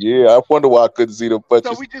was like, "Yeah, I wonder why I couldn't see the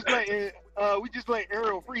punches." So we just letting let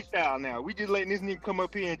Ariel freestyle now. We just letting this nigga come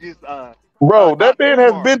up here and just Bro, that Dr. man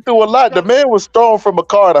has Umar. been through a lot. The man was thrown from a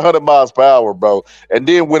car at 100 miles per hour, bro, and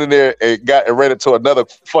then went in there and ran into another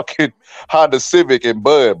fucking Honda Civic and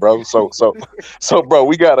Bud, bro. So, bro,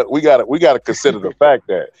 we gotta consider the fact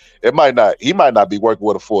that he might not be working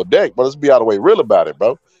with a full deck, but let's be all the way real about it,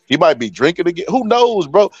 bro. He might be drinking again. Who knows,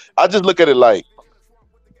 bro? I just look at it like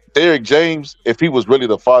Derrick James, if he was really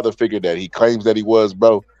the father figure that he claims that he was,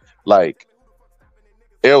 bro, like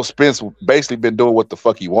Errol Spence basically been doing what the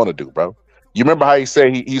fuck he want to do, bro. You remember how he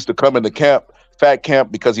said he used to come into fat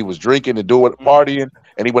camp, because he was drinking and doing partying,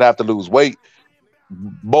 and he would have to lose weight.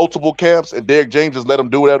 Multiple camps, and Derrick James just let him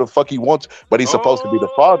do whatever the fuck he wants, but he's supposed to be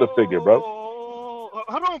the father figure, bro.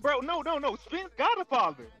 Hold on, bro. No. Spence got a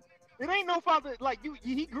father. It ain't no father like you.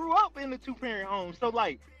 He grew up in a 2-parent home, so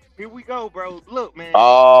like. Here we go, bro. Look, man.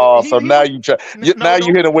 Oh, so now you try. Now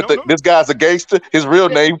you hit him with this guy's a gangster. His real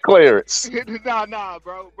name Clarence. Nah,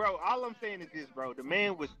 bro. All I'm saying is this, bro. The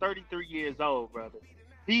man was 33 years old, brother.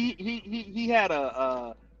 He had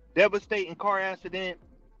a devastating car accident,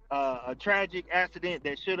 a tragic accident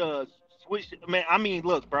that should have switched. Man, I mean,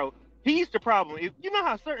 look, bro. He's the problem. If you know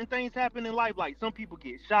how certain things happen in life, like some people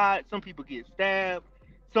get shot, some people get stabbed,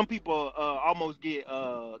 some people almost get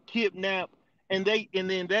kidnapped. And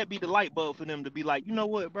then that be the light bulb for them to be like, you know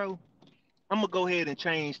what, bro? I'm gonna go ahead and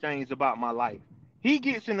change things about my life. He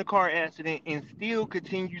gets in a car accident and still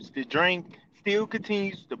continues to drink, still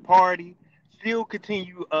continues to party, still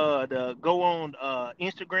continue to go on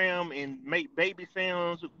Instagram and make baby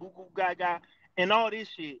sounds, goo goo gaga, and all this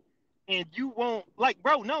shit. And you won't like,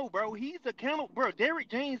 bro? No, bro. He's accountable, bro. Derrick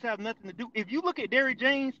James have nothing to do. If you look at Derrick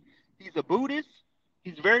James, he's a Buddhist.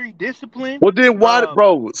 He's very disciplined. Well, then why,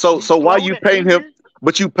 bro? So why you paint him? Anger.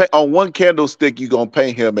 But you pay on one candlestick, you gonna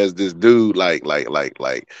paint him as this dude, like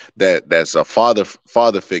that's a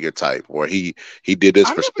father figure type, where he did this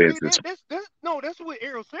for Spence. That's what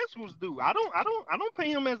Errol Spence was do. I don't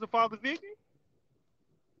paint him as a father figure.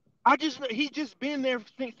 He just been there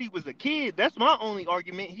since he was a kid. That's my only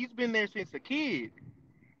argument. He's been there since a kid.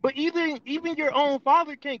 But even your own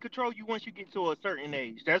father can't control you once you get to a certain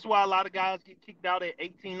age. That's why a lot of guys get kicked out at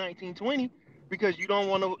 18, 19, 20, because you don't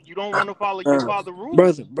want to follow your father's rules.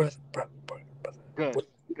 Brother. Good.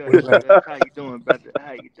 How you doing, brother?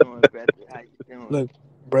 Look,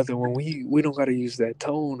 brother, when we don't gotta use that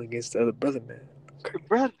tone against the other brother, man. Okay.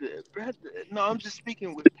 Brother. No, I'm just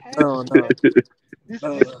speaking with passion. No. This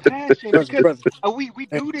passion, because we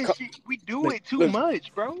do this shit. We do it too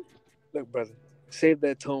much, bro. Look, brother. Save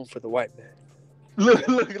that tone for the white man.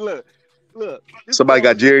 Look. Somebody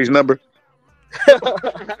got Jerry's number?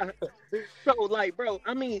 So, like, bro,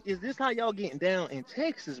 I mean, is this how y'all getting down in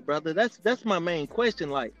Texas, brother? That's my main question.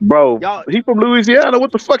 Like, bro, y'all, he from Louisiana.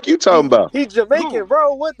 What the fuck you talking about? He Jamaican,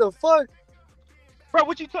 bro. What the fuck? Bro,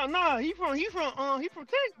 what you talking? Nah, he from Texas.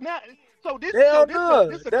 Nah, so this a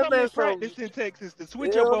common practice in Texas to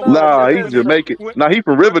switch up on. Nah, he's Jamaican. Nah, he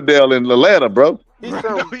from Riverdale in Atlanta, bro. He's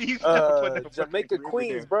from Jamaica,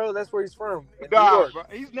 Queens, bro. That's where he's from. Nah, bro,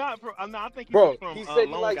 he's not from. I think he was from he said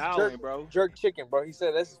he Long likes Island, bro. Jerk chicken, bro. He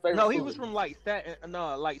said that's his favorite. No, he food. was from like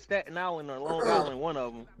Staten Island or Long Island, one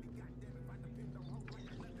of them.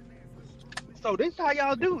 So this how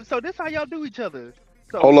y'all do each other.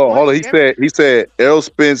 So hold on. He said Errol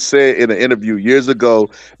Spence said in an interview years ago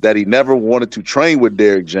that he never wanted to train with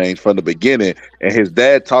Derrick James from the beginning, and his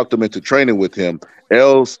dad talked him into training with him.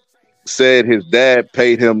 Errol said his dad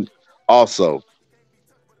paid him also.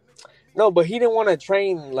 No, but he didn't want to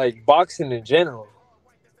train like boxing in general.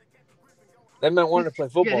 That man wanted to play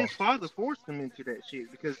football. Yeah, his father forced him into that shit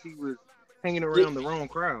because he was hanging around the wrong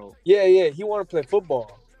crowd. Yeah, he wanted to play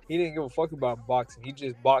football. He didn't give a fuck about boxing. He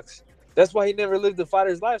just boxed. That's why he never lived the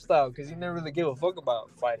fighter's lifestyle, because he never really gave a fuck about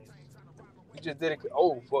fighting. He just did it.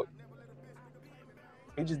 Oh, fuck.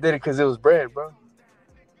 He just did it because it was bread, bro.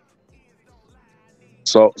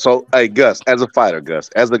 So, hey, Gus, as a fighter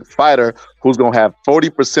who's going to have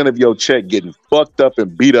 40% of your check getting fucked up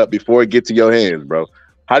and beat up before it gets to your hands, bro,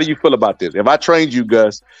 how do you feel about this? If I trained you,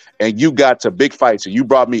 Gus, and you got to big fights and you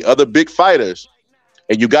brought me other big fighters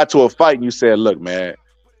and you got to a fight and you said, look, man,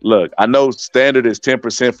 I know standard is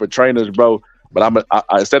 10% for trainers, bro, but I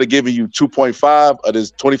instead of giving you 2.5 of this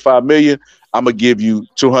 25 million, I'm going to give you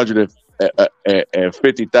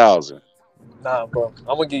 250,000. Nah, bro.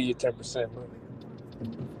 I'm going to give you 10%, bro.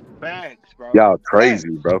 Bags, bro. Y'all crazy,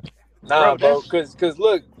 bro. Nah, bro, because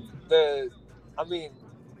look, the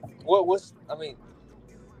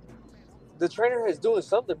trainer is doing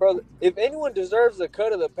something, bro. If anyone deserves a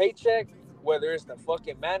cut of the paycheck, whether it's the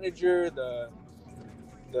fucking manager, the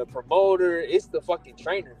promoter, it's the fucking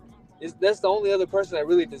trainer. That's the only other person that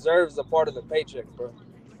really deserves a part of the paycheck, bro.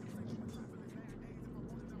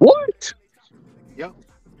 What? Yep.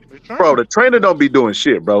 Bro, the trainer don't be doing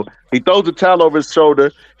shit, bro. He throws the towel over his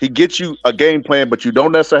shoulder. He gets you a game plan, but you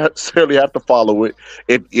don't necessarily have to follow it.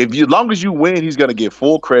 If you, as long as you win, he's gonna get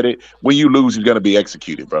full credit. When you lose, he's gonna be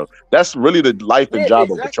executed, bro. That's really the life and Yeah,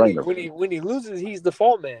 job of a exactly. trainer. When he loses, he's the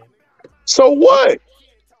fall man. So what?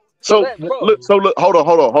 So So that, bro. look, hold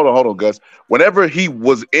on, Gus. Whenever he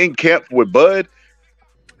was in camp with Bud,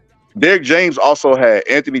 Derrick James also had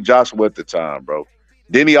Anthony Joshua at the time, bro.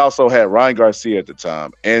 Then he also had Ryan Garcia at the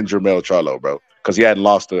time and Jermel Charlo, bro, because he hadn't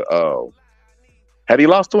lost to. Had he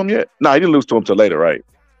lost to him yet? No, he didn't lose to him till later, right?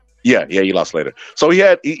 Yeah, he lost later. So he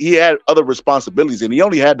had other responsibilities, and he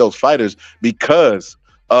only had those fighters because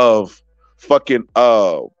of fucking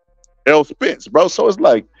Errol Spence, bro. So it's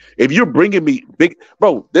like, if you're bringing me big,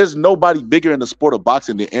 bro, there's nobody bigger in the sport of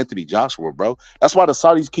boxing than Anthony Joshua, bro. That's why the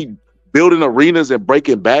Saudis keep building arenas and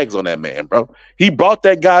breaking bags on that man, bro. He brought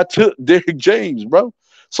that guy to Derrick James, bro.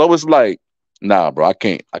 So it's like, nah, bro, I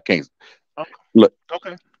can't. Look,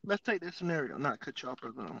 Okay, let's take this scenario. Not cut you off,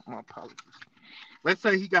 brother. My apologies. Let's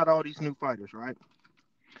say he got all these new fighters, right?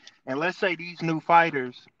 And let's say these new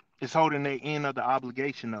fighters is holding their end of the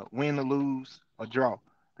obligation up, win or lose or draw.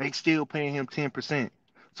 They still paying him 10%.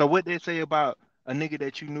 So what they say about a nigga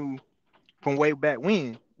that you knew from way back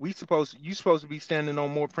when? You supposed to be standing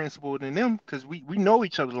on more principle than them because we know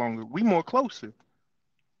each other longer. We more closer.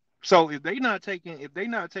 So if they not taking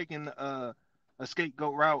a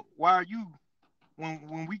scapegoat route, why are you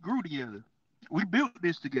when we grew together? We built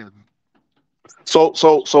this together. so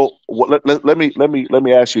let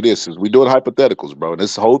me ask you this: is we doing hypotheticals, bro? And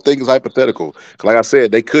this whole thing is hypothetical. 'Cause like I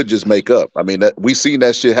said, they could just make up. I mean, we seen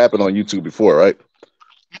that shit happen on YouTube before, right?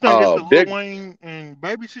 You think it's a Dick, Lil Wayne and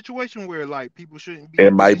Baby situation where like people shouldn't it be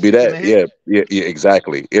really might be sticking that. their Yeah, head? yeah,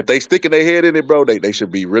 exactly. If they sticking their head in it, bro, they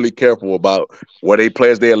should be really careful about where they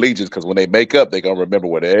pledge their allegiance, because when they make up, they gonna remember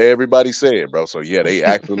what everybody said, bro. So yeah, they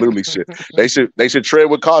absolutely should. They should tread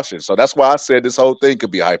with caution. So that's why I said this whole thing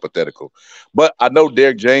could be hypothetical. But I know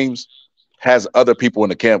Derrick James has other people in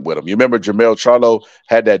the camp with him. You remember Jermel Charlo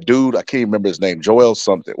had that dude, I can't remember his name, Joel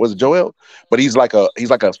something. Was it Joel? But he's like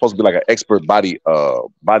supposed to be like an expert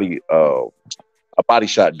a body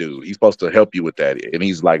shot dude. He's supposed to help you with that. And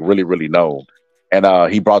he's like really, really known. And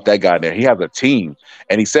he brought that guy in there. He has a team.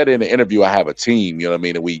 And he said in the interview, I have a team, you know what I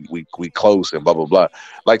mean? And we close and blah, blah, blah.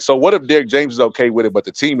 Like, so what if Derrick James is okay with it, but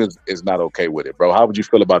the team is not okay with it, bro? How would you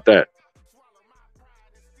feel about that?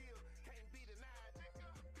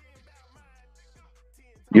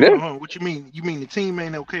 You Hold on, there? hold on. What you mean? You mean the team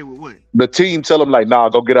ain't okay with what? The team tell him like, nah,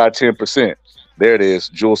 go get our 10%. There it is,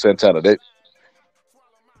 Jules Santana.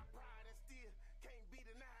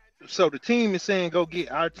 So the team is saying go get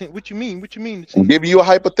our team. What you mean? What you mean the I'm team? giving you a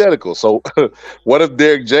hypothetical. So what if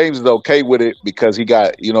Derrick James is okay with it because he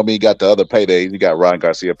got, you know what I mean, he got the other paydays. He got Ryan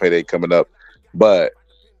Garcia payday coming up. But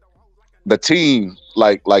the team,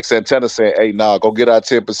 like Santana saying, hey, nah, go get our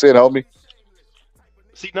 10%, homie.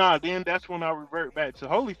 See, nah, then that's when I revert back to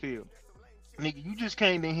Holyfield. Nigga, you just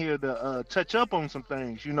came in here to touch up on some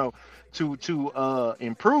things, to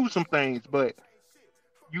improve some things, but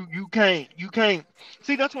you can't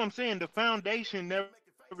see. That's what I'm saying. The foundation never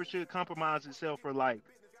should compromise itself for like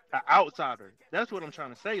an outsider. That's what I'm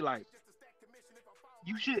trying to say. Like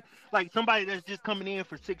you should, like somebody that's just coming in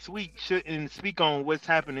for 6 weeks shouldn't speak on what's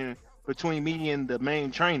happening between me and the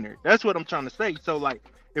main trainer. That's what I'm trying to say. So like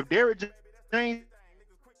if Derrick James,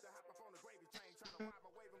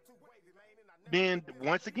 then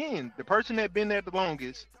once again, the person that been there the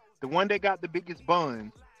longest, the one that got the biggest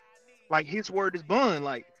bun, like his word is bun.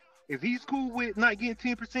 Like if he's cool with not getting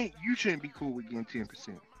 10%, you shouldn't be cool with getting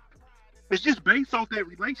 10%. It's just based off that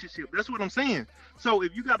relationship. That's what I'm saying. So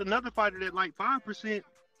if you got another fighter that like 5%,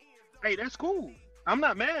 hey, that's cool. I'm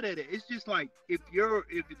not mad at it. It's just like if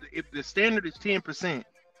the standard is 10%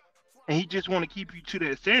 and he just want to keep you to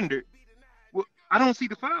that standard, well, I don't see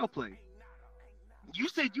the foul play. You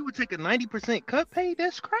said you would take a 90% cut pay?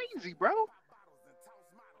 That's crazy, bro.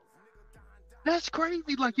 That's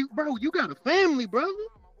crazy. Like you got a family, brother.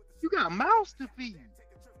 You got a mouths to feed.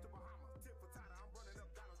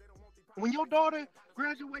 When your daughter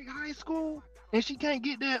graduate high school and she can't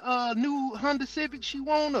get that new Honda Civic she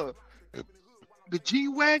want, or the G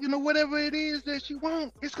Wagon or whatever it is that she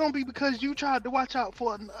want, it's gonna be because you tried to watch out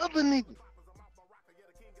for another nigga.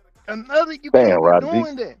 You Damn, can't be Rob G.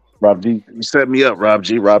 doing that. Rob G, you set me up, Rob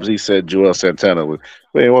G. Rob G said Joel Santana was.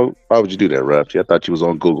 Man, why would you do that, Rob G? I thought you was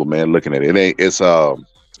on Google, man, looking at it. It ain't. It's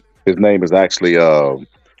his name is actually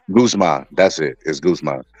Guzman. That's it. It's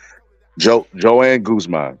Guzman. Joanne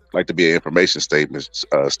Guzman like to be an information statement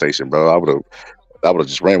station, bro. I would have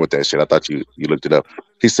just ran with that shit. I thought you looked it up.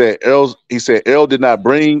 He said Earl did not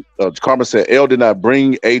bring. Karma said Earl did not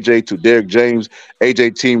bring AJ to Derrick James.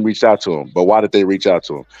 AJ team reached out to him, but why did they reach out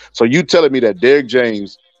to him? So you telling me that Derrick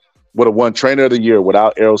James would have won Trainer of the Year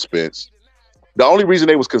without Errol Spence? The only reason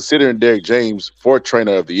they was considering Derrick James for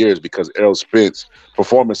Trainer of the Year is because Errol Spence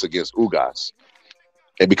performance against Ugas,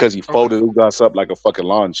 and because he folded Ugas up like a fucking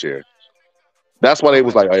lawn chair. That's why they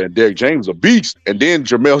was like, hey, Derrick James a beast. And then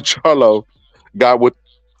Jermell Charlo got with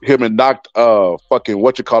him and knocked fucking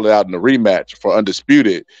what you call it out in the rematch for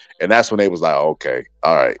Undisputed. And that's when they was like, okay,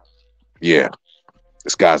 all right. Yeah.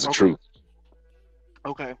 This guy's the truth.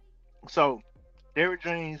 Okay. So Derrick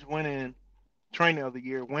James winning Trainer of the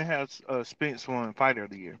Year. When has Spence won Fighter of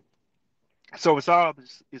the Year? So it's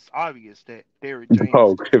obvious that Derrick James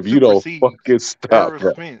Bro, if you don't fucking stop,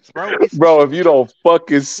 bro. Spence, bro. Bro, if you don't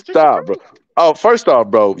fucking stop, bro. Oh, first off,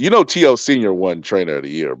 bro, you know T.O. Senior won Trainer of the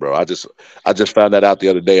Year, bro. I just found that out the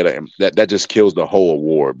other day, and that just kills the whole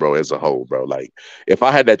award, bro, as a whole, bro. Like, if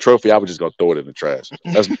I had that trophy, I was just gonna throw it in the trash.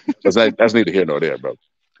 That's neither here nor there, bro.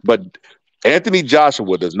 But Anthony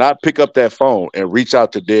Joshua does not pick up that phone and reach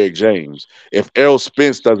out to Derrick James if Errol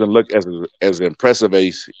Spence doesn't look as impressive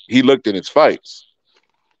as he looked in his fights.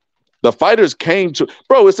 The fighters came to,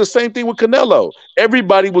 bro, it's the same thing with Canelo.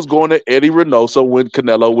 Everybody was going to Eddie Reynoso when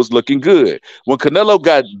Canelo was looking good. When Canelo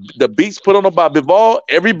got the beats put on him by Bivol,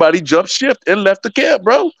 everybody jumped shift and left the camp,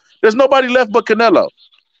 bro. There's nobody left but Canelo.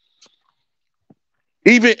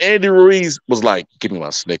 Even Andy Ruiz was like, give me my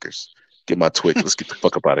Snickers. Get my Twix. Let's get the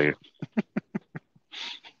fuck up out of here.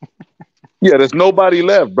 Yeah, there's nobody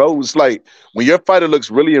left, bro. It's like when your fighter looks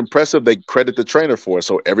really impressive, they credit the trainer for it.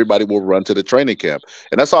 So everybody will run to the training camp.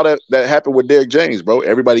 And that's all that happened with Derrick James, bro.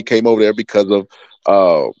 Everybody came over there because of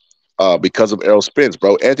Errol Spence,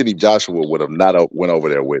 bro. Anthony Joshua would have not went over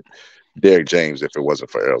there with Derrick James if it wasn't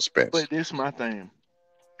for Errol Spence. But this is my thing.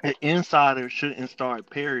 An insider shouldn't start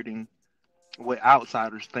parroting what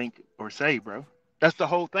outsiders think or say, bro. That's the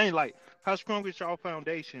whole thing. Like, how strong is your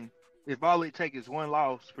foundation if all it takes is one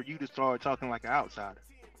loss for you to start talking like an outsider?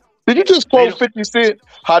 Did you just quote 50 Cent?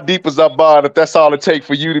 How deep is our bond if that's all it takes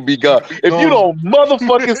for you to be gone? If you don't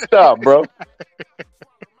motherfucking stop, bro.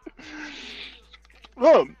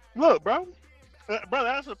 Look, bro. Bro,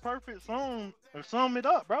 that's a perfect song to sum it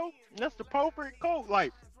up, bro. That's the perfect quote.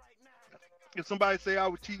 Like, if somebody say I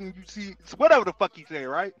was cheating, you see, whatever the fuck he said,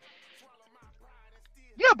 right?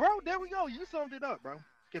 Yeah, bro, there we go. You summed it up, bro.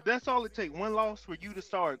 If that's all it takes, one loss for you to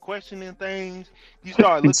start questioning things, you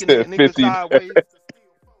start looking at niggas sideways.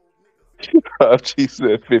 She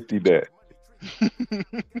said 50 that.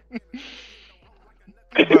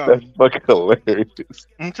 That's fucking hilarious.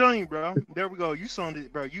 I'm telling you, bro. There we go. You summed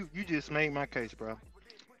it, bro. You just made my case, bro.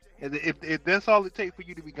 If that's all it takes for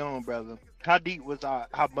you to be gone, brother, how deep was our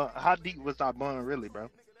bond really, bro?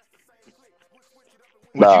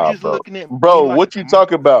 Nah, bro. Like, what you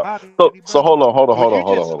talking about? So hold on.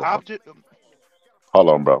 Hold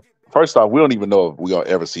on, bro. First off, we don't even know if we're gonna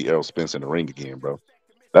ever see Errol Spence in the ring again, bro.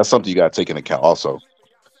 That's something you gotta take into account also.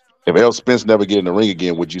 If Errol Spence never get in the ring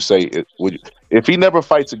again, would you say it if he never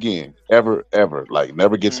fights again, ever, like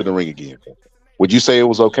never gets in the ring again, would you say it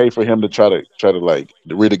was okay for him to try to like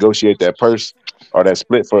renegotiate that purse or that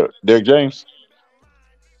split for Derrick James?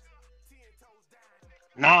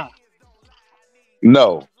 Nah.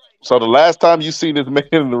 No. So the last time you seen this man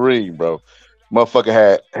in the ring, bro, motherfucker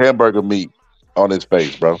had hamburger meat on his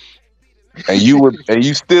face, bro. And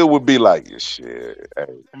you still would be like, shit, hey,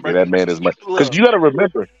 yeah, that man is much. Because you got to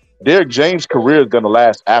remember, Derrick James' career is gonna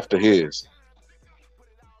last after his.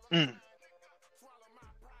 You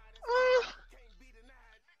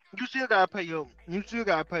still gotta pay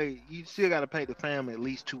the family at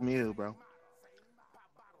least $2 million, bro.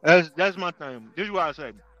 That's my thing. This is what I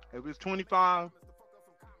say. If it's 25,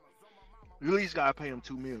 you at least gotta pay him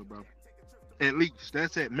 $2 million, bro. At least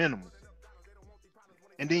that's at minimum,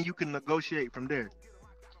 and then you can negotiate from there.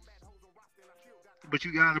 But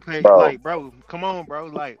you gotta pay, like, bro. Come on, bro.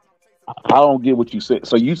 Like, I don't get what you said.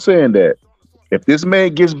 So you saying that if this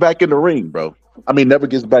man gets back in the ring, bro, never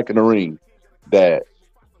gets back in the ring, that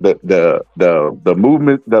the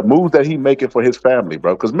moves that he making for his family,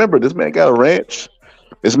 bro. Because remember, this man got a ranch.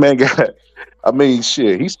 This man got,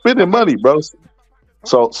 shit, he's spending money, bro.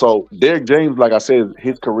 So Derrick James, like I said,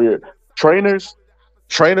 his career, trainers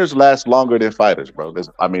last longer than fighters, bro.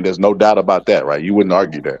 There's no doubt about that, right? You wouldn't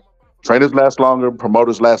argue that. Trainers last longer,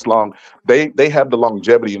 promoters last long. They have the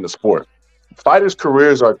longevity in the sport. Fighters'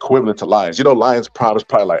 careers are equivalent to Lions. You know, Lions' probably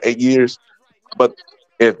like 8 years. But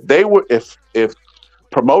if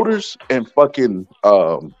promoters and fucking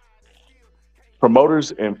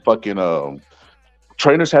promoters and fucking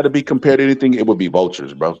trainers had to be compared to anything, it would be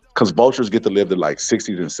vultures, bro. Because vultures get to live to like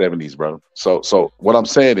 60s and 70s, bro. So what I'm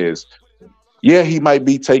saying is, yeah, he might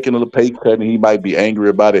be taking a little pay cut and he might be angry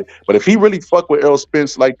about it. But if he really fuck with Errol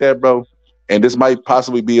Spence like that, bro, and this might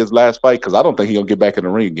possibly be his last fight, because I don't think he'll get back in the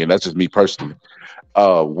ring again. That's just me personally.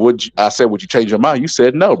 Would you change your mind? You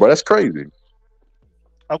said no, bro. That's crazy.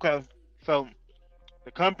 Okay, so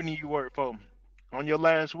the company you work for, on your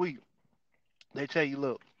last week, they tell you,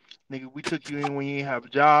 look, nigga, we took you in when you didn't have a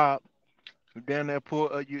job. You down there,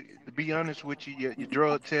 you. To be honest with you, your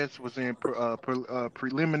drug test was in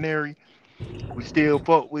preliminary. We still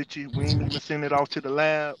fuck with you. We ain't even send it off to the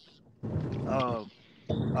lab. Uh,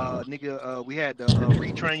 nigga, we had to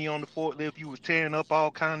retrain you on the forklift. You was tearing up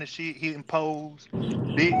all kind of shit, hitting poles,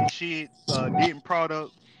 didn't shit, didn't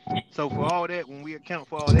product. So for all that, when we account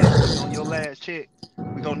for all that, nigga, on your last check,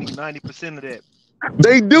 we gonna need 90% of that.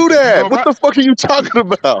 They do that. What the fuck are you talking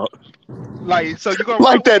about? Like, so you gonna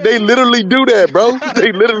like that? They literally do that, bro.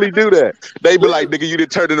 They literally do that. They be like, nigga, you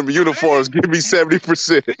didn't turn in them uniforms. Give me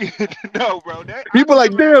 70%. No, bro. You be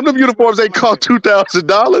like, damn, them uniforms ain't cost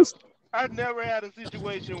 $2,000. I never had a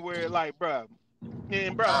situation where, like, bro,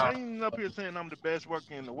 and bro, I ain't up here saying I'm the best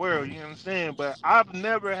worker in the world. You understand? But I've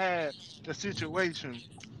never had a situation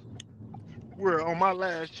where on my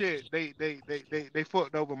last check they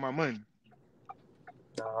fucked over my money.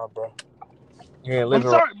 Nah, bro. You ain't I'm living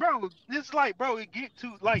sorry, bro. It's like, bro, it get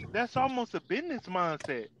to like that's almost a business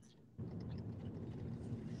mindset.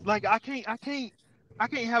 Like I can't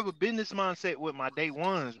have a business mindset with my day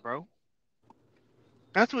ones, bro.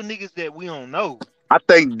 That's what niggas that we don't know. I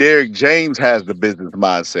think Derrick James has the business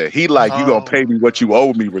mindset. He like, you gonna pay me what you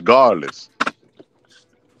owe me regardless.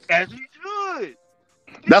 As he should.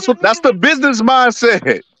 That's the business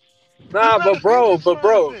mindset. Nah, but bro,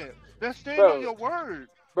 that's staying on your word.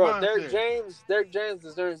 Bro, Derrick James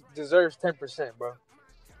deserves 10%, bro.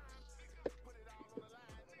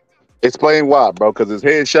 Explain why, bro. Because his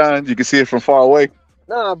head shines. You can see it from far away.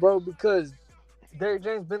 Nah, bro, because Derrick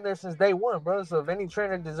James been there since day one, bro. So if any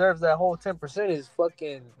trainer deserves that whole 10%, is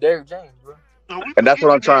fucking Derrick James, bro. And that's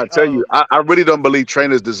what I'm trying to tell you. I really don't believe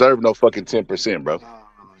trainers deserve no fucking 10%, bro.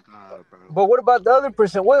 But what about the other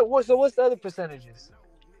percent? What's the other percentages?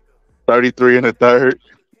 33 and a third.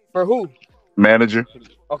 For who? Manager.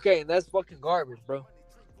 Okay, and that's fucking garbage, bro.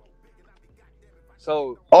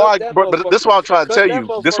 So, but this is what I'm trying to tell you.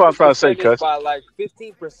 This is what I'm trying to say, cuz. By like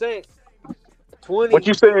 15%, 20.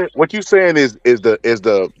 What you saying is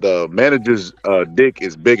the manager's dick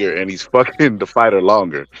is bigger and he's fucking the fighter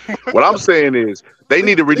longer. What I'm saying is they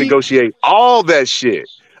need to renegotiate all that shit.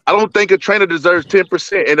 I don't think a trainer deserves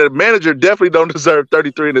 10%, and a manager definitely don't deserve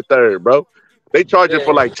 33 and a third, bro. They charge it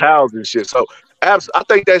for like towels and shit. So I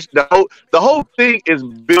think that's the whole thing is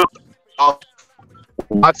built off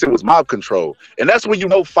Watson was mob control, and that's when you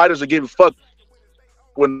know fighters are getting fucked.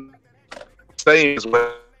 When saying is when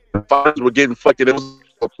fighters were getting fucked, it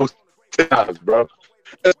was times, bro.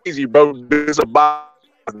 That's easy, bro. It's a box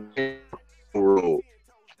rule.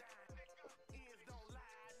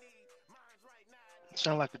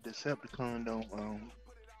 Sound like a Decepticon, don't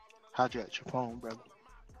hijack your phone, brother.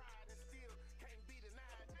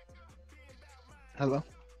 Hello?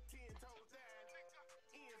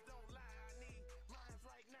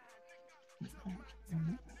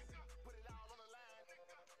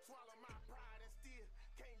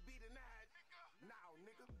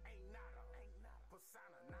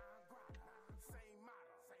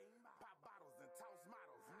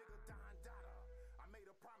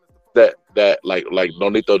 That like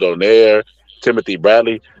Nonito Donaire, Timothy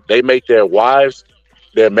Bradley, they make their wives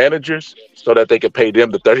their managers so that they can pay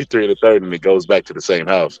them the 33 and the third, and it goes back to the same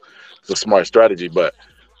house. It's a smart strategy, but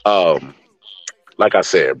like I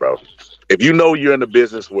said, bro, if you know you're in a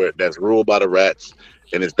business where that's ruled by the rats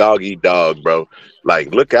and it's dog eat dog, bro,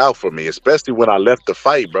 like look out for me, especially when I left the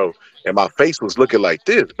fight, bro, and my face was looking like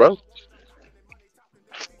this, bro.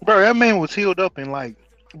 Bro, that man was healed up and like,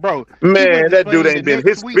 bro. Man, that dude ain't been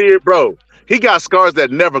his spirit, bro. He got scars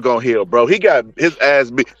that never gonna heal, bro. He got his ass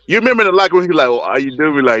beat. You remember in the locker room, he like, "Oh, how you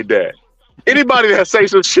do me like that?" Anybody that say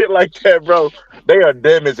some shit like that, bro, they are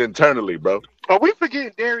damaged internally, bro. Are we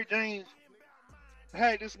forgetting Derrick James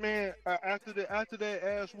had this man after that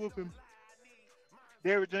ass whooping?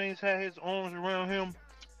 Derrick James had his arms around him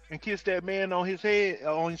and kissed that man on his head,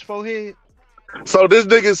 on his forehead. So this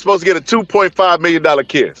nigga is supposed to get a $2.5 million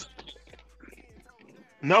kiss.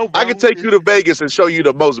 No, bro. I can take you to Vegas and show you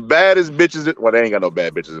the most baddest bitches. Well, they ain't got no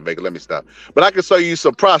bad bitches in Vegas. Let me stop. But I can show you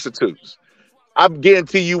some prostitutes. I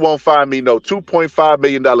guarantee you won't find me no $2.5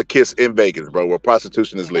 million kiss in Vegas, bro, where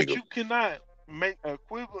prostitution is legal. But you cannot, make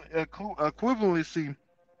equivalency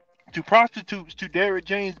to prostitutes to Derrick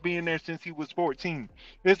James being there since he was 14.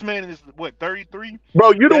 This man is what 33.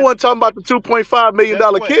 Bro, you the That's one talking about the $2.5 million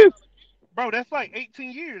that's what, kids? bro. That's like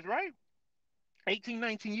 18 years, right? 18,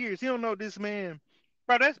 19 years. He don't know this man,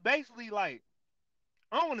 bro. That's basically like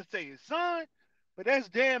I don't want to say his son, but that's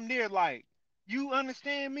damn near like you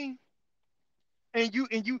understand me. And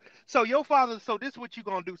you. So your father. So this is what you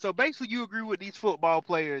gonna do. So basically, you agree with these football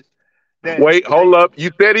players that Wait, hold they up.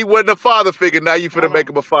 You said he wasn't a father figure. Now you finna hold make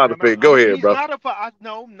on. him a father figure. Go ahead, He's bro. not a.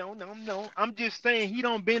 No, no, no, no. I'm just saying he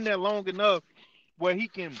don't been there long enough where he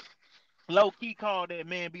can low key call that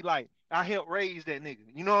man. Be like, I helped raise that nigga.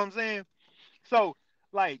 You know what I'm saying? So,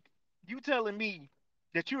 like, you telling me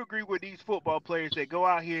that you agree with these football players that go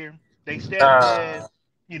out here, they stepdads,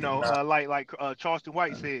 Nah, nah. like Charleston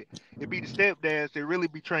White said, it be the stepdads that really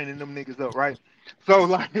be training them niggas up, right? So,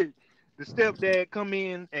 like, the stepdad come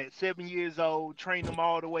in at 7 years old, train them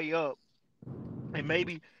all the way up, and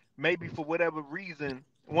maybe for whatever reason,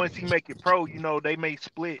 once he make it pro, they may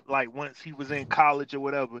split like once he was in college or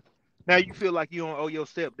whatever. Now you feel like you don't owe your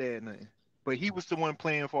stepdad nothing, but he was the one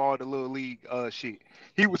playing for all the little league shit.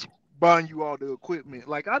 He was buying you all the equipment.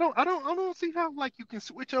 Like I don't see how like you can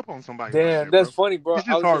switch up on somebody like Damn, that, that's bro. funny, bro. It's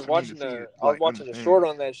just hard for me to see it, I was like watching a understand short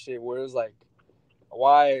on that shit where it was like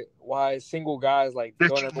why single guys like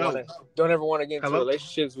that you know. don't ever want to get into Hello,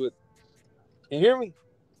 relationships with. Can you hear me?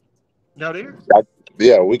 now there?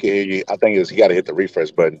 Yeah, we can hear you. I think you got to hit the refresh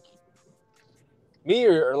button Me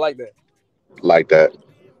or like that? like that.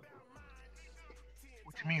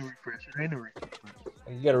 What you mean refresh? It ain't a refresh.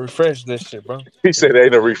 You gotta refresh this shit, bro. He said there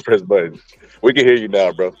ain't a refresh button. We can hear you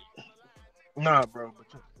now, bro. Nah, bro,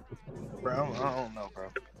 bro, I don't know, bro.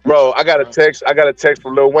 Bro, I got a Bro, text. I got a text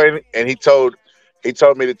from Lil Wayne, and he told me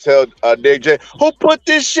to tell Nick J who put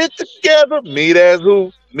this shit together. Meat as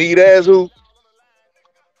who? Meat as who?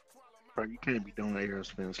 Bro, you can't be doing Errol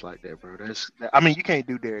Spence like that, bro. I mean, you can't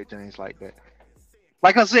do Derrick James like that.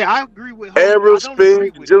 Like I said, I agree with Hov. Errol I don't agree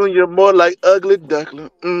Spence with it. Jr. more like ugly duckling.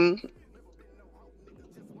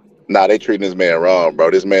 Nah, they treating this man wrong, bro.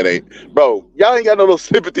 This man ain't, bro. Y'all ain't got no little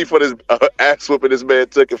sympathy for this ass whooping this man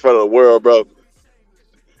took in front of the world, bro.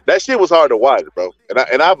 That shit was hard to watch, bro.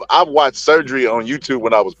 And I've watched surgery on YouTube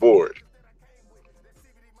when I was bored.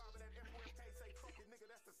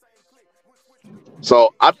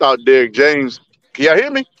 So I thought Derrick James. Can y'all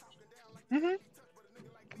hear me? Hmm.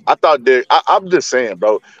 I thought Derrick. I'm just saying,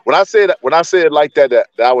 bro. When I said like that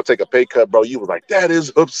I would take a pay cut, bro. You was like, that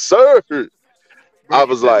is absurd. Bro, I you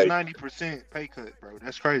was said a like, 90% pay cut, bro.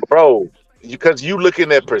 That's crazy. bro, because you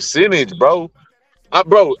looking at percentage, bro. I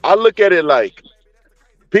look at it like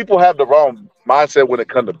people have the wrong mindset when it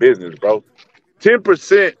comes to business, bro.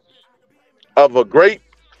 10% of a grape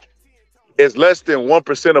is less than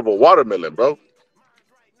 1% of a watermelon, bro.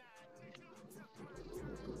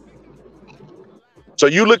 So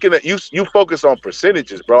you looking at you focus on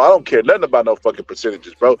percentages, bro. I don't care nothing about no fucking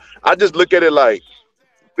percentages, bro. I just look at it like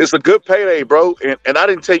it's a good payday, bro. And I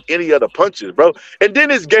didn't take any other punches, bro. And then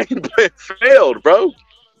his game plan failed, bro.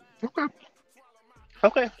 Okay.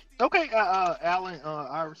 Okay. Okay. Allen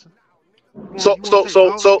Iverson. So You want so to take the so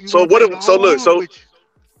whole? so You so want to what take the if so whole look hood so with you?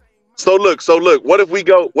 so look, what if we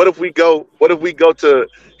go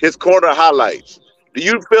his corner highlights? Do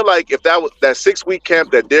you feel like if that 6 week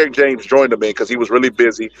camp that Derrick James joined him in because he was really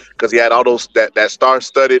busy because he had all those that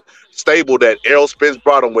star-studded stable that Errol Spence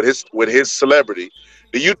brought him with his celebrity?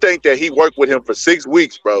 Do you think that he worked with him for 6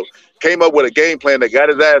 weeks, bro? Came up with a game plan that got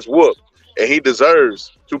his ass whooped, and he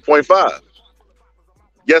deserves 2.5?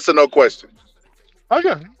 Yes or no question, Oh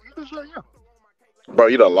yeah. You can say yeah. bro?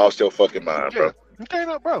 You done lost your fucking mind, bro. Yeah. Okay,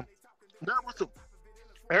 no, bro. That was the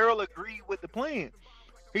Errol agreed with the plan.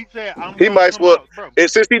 He said, "I'm He gonna might come well, out, bro." and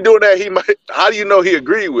since he doing that, he might. How do you know he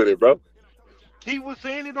agreed with it, bro? He was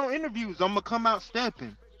saying it on interviews. I'm gonna come out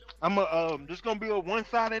stepping. I'm just gonna be a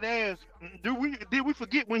one-sided ass. Did we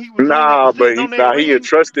forget when he was on that Nah, but sitting on that he ring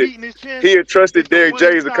entrusted beating his chest? he entrusted It's a Derrick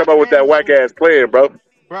James to come up one-sided with that ass, whack ass plan, bro.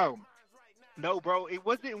 bro. No, bro, it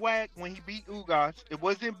wasn't whack when he beat Ugas. It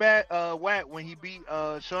wasn't bad whack when he beat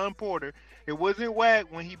Sean Porter. It wasn't whack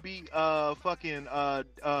when he beat fucking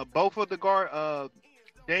both of the guard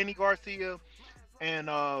Danny Garcia and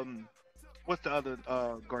what's the other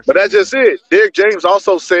But Garcia that's name? just it. Derrick James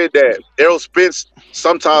also said that Errol Spence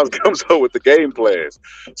sometimes comes up with the game plans.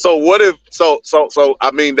 So what if so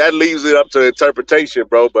I mean that leaves it up to interpretation,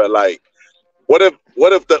 bro. But like, what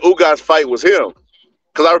if the Ugas fight was him?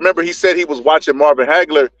 Because I remember he said he was watching Marvin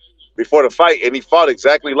Hagler before the fight, and he fought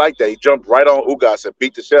exactly like that. He jumped right on Ugas and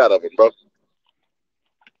beat the shit out of him, bro.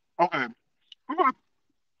 Okay. Okay.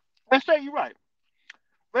 Let's say you're right.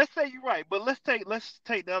 let's say you're right, but let's take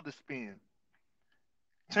the other spin.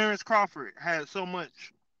 Terrence Crawford had so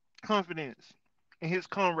much confidence in his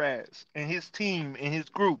comrades and his team and his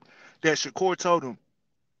group that Shakur told him,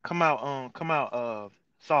 come out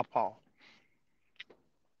softball.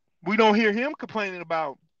 We don't hear him complaining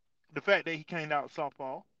about the fact that he came out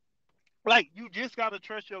softball. Like you just gotta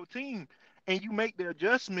trust your team and you make the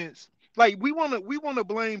adjustments. Like we wanna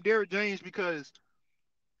blame Derrick James because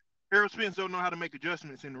Errol Spence don't know how to make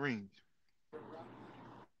adjustments in the rings.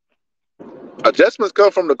 Adjustments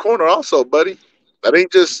come from the corner, also, buddy. That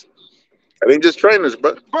ain't just that ain't just trainers,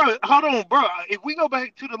 bro. Bro, hold on, bro. If we go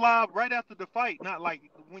back to the live right after the fight, not like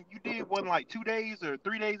when you did one like 2 days or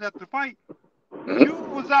 3 days after the fight, you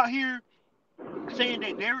was out here saying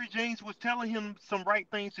that Derrick James was telling him some right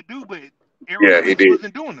things to do, but Errol Yeah, he Spence did.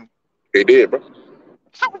 wasn't doing them. He did, bro.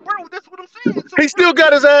 So, bro, that's what I'm saying. So, He still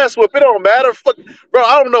got his ass whooped. It don't matter. Fuck, bro.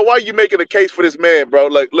 I don't know why you making a case for this man, bro.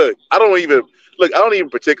 Like, look, I don't even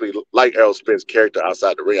particularly like Errol Spence's character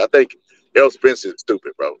outside the ring. I think Errol Spence is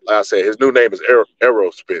stupid, bro. Like I said, his new name is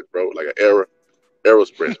Errol Spence, bro. Like an Errol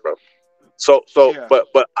Spence, bro. So, yeah. but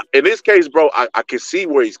in this case, bro, I can see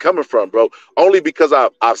where he's coming from, bro. Only because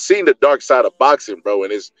I've seen the dark side of boxing, bro,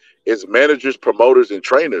 and his managers, promoters, and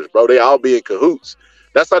trainers, bro. They all be in cahoots.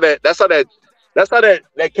 That's how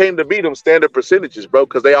that came to be them standard percentages, bro.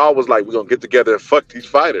 Because they always like we're gonna get together and fuck these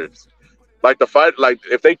fighters. Like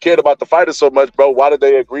if they cared about the fighters so much, bro, why did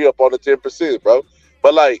they agree up on the 10%, bro?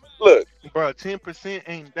 But like, look, Bro, 10%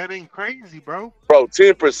 ain't crazy, bro. bro,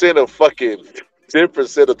 10% of fucking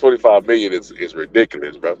 10% of 25 million is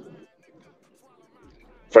ridiculous, bro.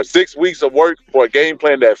 For 6 weeks of work for a game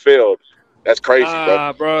plan that failed, that's crazy,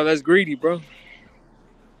 bro. Bro, that's greedy, bro.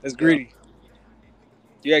 That's greedy.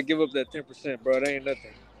 You gotta give up that 10%, bro. That ain't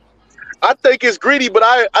nothing. I think it's greedy, but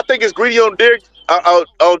I think it's greedy on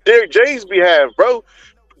Derek James' behalf, bro.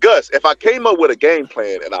 Gus, if I came up with a game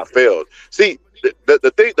plan and I failed, see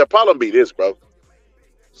the problem be this, bro.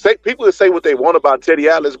 People that say what they want about Teddy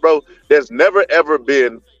Atlas, bro. There's never ever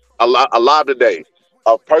been alive today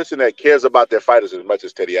a person that cares about their fighters as much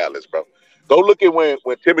as Teddy Atlas, bro. Go look at when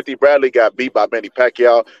Timothy Bradley got beat by Manny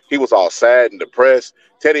Pacquiao. He was all sad and depressed.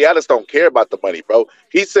 Teddy Atlas don't care about the money, bro.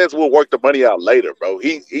 He says we'll work the money out later, bro.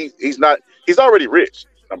 He's not. He's already rich.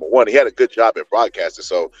 Number one, he had a good job at broadcasting,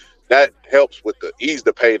 so that helps with the ease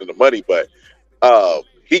the pain and the money. But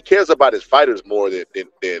he cares about his fighters more than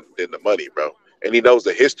the money, bro. And he knows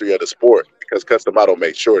the history of the sport because Customato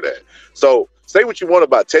makes sure that. So say what you want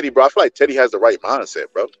about Teddy, bro. I feel like Teddy has the right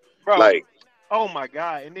mindset, bro. Bro, Like, oh my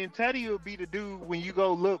God. And then Teddy will be the dude when you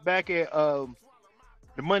go look back at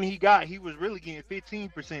the money he got, he was really getting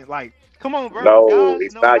 15%. Like, come on, bro. no, Guys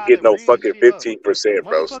he's know not how getting to no rig fucking shit up. 15%,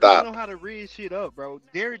 bro. Motherfuckers Stop. know how to rig shit up, bro.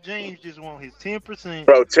 Derrick James just want his 10%.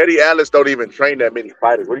 Bro, Teddy Atlas don't even train that many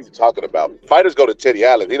fighters. What are you talking about? Fighters go to Teddy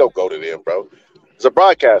Atlas. He don't go to them, bro. He's a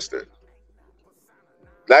broadcaster.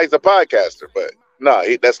 Now he's a podcaster, but no,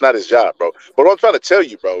 that's not his job, bro. But what I'm trying to tell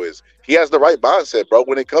you, bro, is he has the right mindset, bro,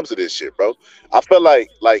 when it comes to this shit, bro. I feel like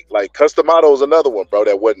Customato is another one, bro,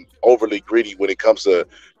 that wasn't overly greedy when it comes to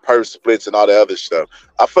purse splits and all the other stuff.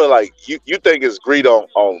 I feel like you think it's greed on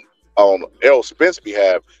Errol Spence's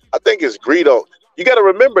behalf. I think it's greed on. You got to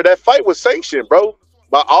remember that fight was sanctioned, bro,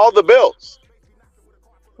 by all the belts.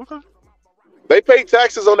 Okay. They paid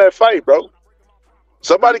taxes on that fight, bro.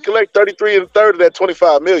 Somebody collect 33 and a third of that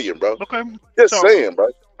 25 million, bro. Okay. Just saying, bro.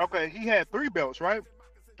 Okay, he had 3 belts, right?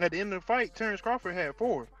 At the end of the fight, Terrence Crawford had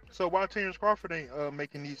 4. So why Terrence Crawford ain't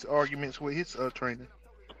making these arguments with his trainer?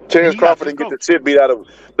 Terrence Crawford didn't get the shit beat out of him.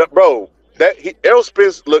 Bro, Errol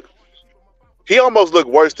Spence he almost looked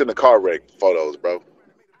worse than the car wreck photos, bro.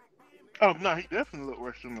 Oh no, he definitely looked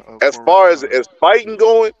worse than As far as fighting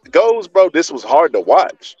goes, bro, this was hard to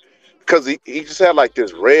watch because he just had like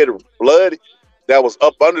this red blood that was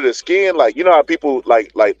up under the skin, like you know how people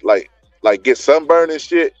like get sunburned and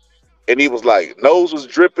shit, and he was like nose was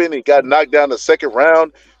dripping. He got knocked down the second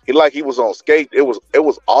round. He was on skate. It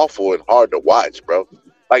was awful and hard to watch, bro.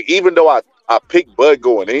 Like even though I picked Bud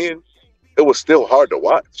going in, it was still hard to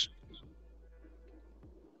watch.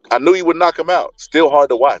 I knew he would knock him out. Still hard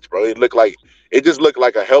to watch, bro. It just looked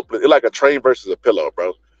like a helpless, like a train versus a pillow,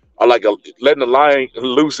 bro. Or like letting a lion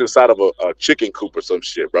loose inside of a chicken coop or some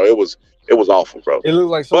shit, bro. It was awful, bro. It looked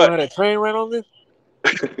like someone had a train ran on this.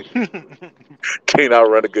 Can't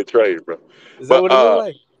outrun a good train, bro. Is that what it looked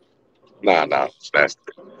like? Nah, it's nasty.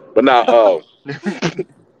 But now,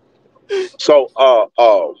 so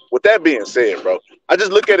with that being said, bro, I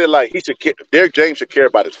just look at it like Derrick James should care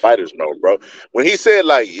about his fighters, no, bro. When he said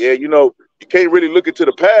like, yeah, you can't really look into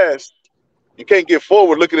the past, you can't get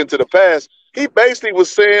forward looking into the past. He basically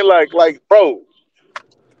was saying like, bro,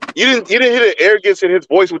 You didn't hear the arrogance in his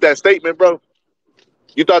voice with that statement, bro.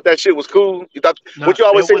 You thought that shit was cool. You thought No, what you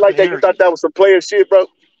always that say wasn't like that. You thought arrogance. that was some player shit, bro.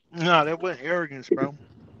 No, that wasn't arrogance, bro.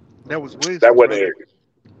 That was That wisdom, wasn't bro. arrogant.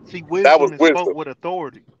 See, That was wisdom is spoke wisdom. with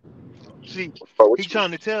authority. See, Bro, what you mean? he's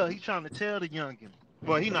trying to tell the youngin.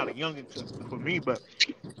 Well, he not a youngin for me, but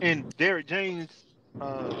in Derrick James'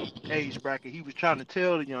 age bracket, he was trying to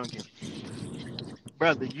tell the youngin,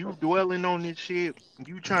 brother, you dwelling on this shit,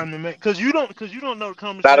 you trying to make, cause you don't know the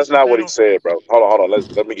Nah, that's conversations not they what he don't. said, bro. Hold on.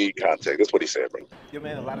 Let me give you context. That's what he said, bro. Yeah,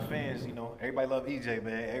 man. A lot of fans, everybody love EJ,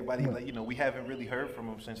 man. Everybody, Right. like, we haven't really heard from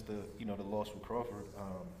him since the loss with Crawford.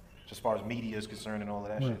 Just as far as media is concerned and all of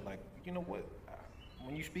that Right. shit. Like, you know what?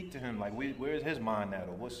 When you speak to him, like, where's his mind at,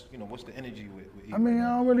 or what's the energy with EJ? I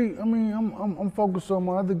mean, I'm focused on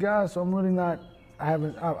my other guys, so I'm really not.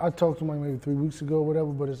 I talked to him maybe 3 weeks ago, or whatever.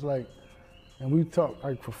 But it's like, and we talked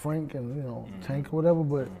like for Frank and Tank or whatever.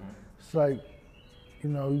 But it's like,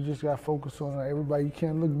 you just got to focus on everybody. You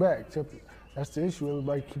can't look back. That's the issue.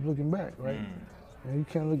 Everybody keep looking back, right? And you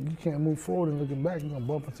can't move forward and looking back. You're gonna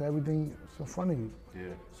bump into everything that's in front of you.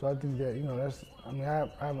 Yeah. So I think that that's. I mean, I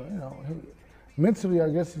haven't. Mentally, I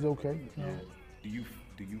guess he's okay. Yeah. Do you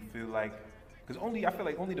feel like? Because I feel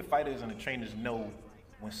like only the fighters and the trainers know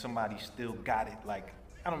when somebody still got it. Like,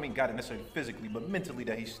 I don't mean got it necessarily physically, but mentally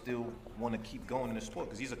that he still want to keep going in the sport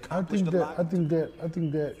because he's accomplished a lot. I think that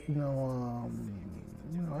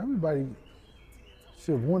everybody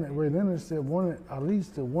should have won it. Ray Leonard should have won it. Ali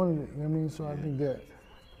still won it. You know what I mean? So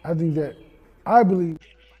I believe.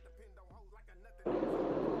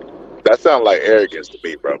 That sounds like arrogance to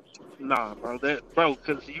me, bro. Nah, bro,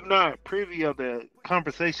 because you're not privy of the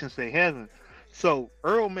conversations they having. So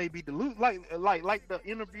Earl may be deluded, like the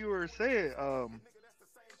interviewer said.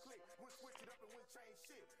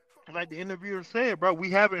 Like the interviewer said, bro, we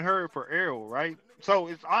haven't heard for Earl, right? So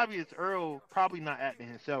it's obvious Earl probably not acting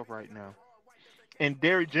himself right now. And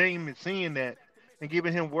Derrick James is seeing that and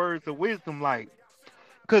giving him words of wisdom, like,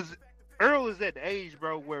 because Earl is at the age,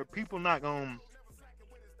 bro, where people not gonna,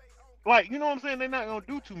 like, you know what I'm saying? They're not gonna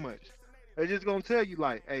do too much. They're just gonna tell you,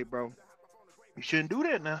 like, hey, bro, you shouldn't do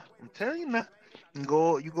that now. I'm telling you now. You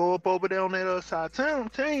go up over there on that other side of town. I'm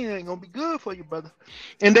telling you, it ain't gonna be good for you, brother.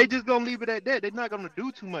 And they just gonna leave it at that. They're not gonna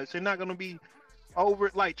do too much. They're not gonna be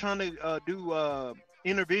over like trying to do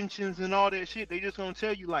interventions and all that shit. They just gonna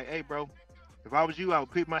tell you like, hey, bro, if I was you, I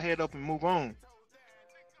would pick my head up and move on.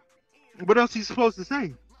 What else he supposed to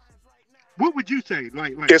say? What would you say?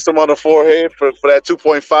 Like Kiss him on the forehead for that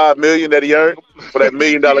 2.5 million that he earned for that $1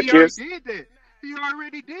 million he already kiss. did that. He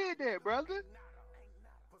already did that, brother.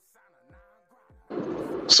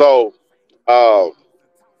 So,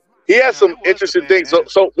 he had some interesting things.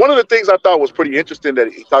 So one of the things I thought was pretty interesting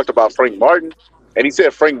that he talked about Frank Martin, and he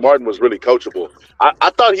said Frank Martin was really coachable. I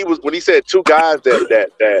thought he was when he said two guys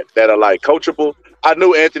that are like coachable. I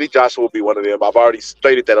knew Anthony Joshua would be one of them. I've already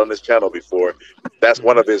stated that on this channel before. That's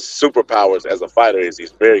one of his superpowers as a fighter is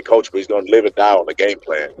he's very coachable. He's going to live and die on the game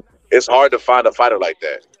plan. It's hard to find a fighter like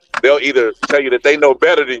that. They'll either tell you that they know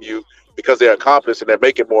better than you because they're accomplished and they're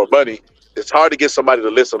making more money. It's hard to get somebody to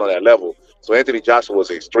listen on that level. So Anthony Joshua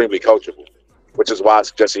was extremely coachable, which is why I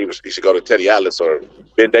suggested he should go to Teddy Atlas or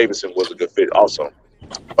Ben Davison was a good fit also.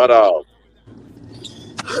 But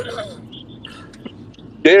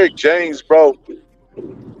Derrick James, bro,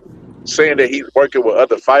 saying that he's working with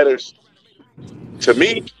other fighters, to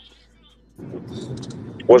me,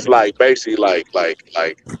 was like basically like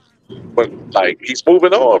he's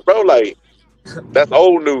moving on, bro. Like that's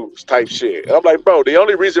old news type shit. And I'm like, bro, the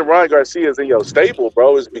only reason Ryan Garcia is in your stable,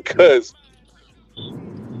 bro, is because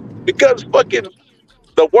fucking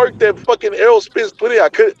the work that fucking Errol Spence put in. I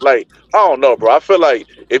don't know, bro. I feel like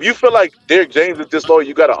if you feel like Derrick James is disloyal,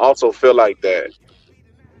 you gotta also feel like that.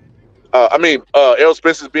 Errol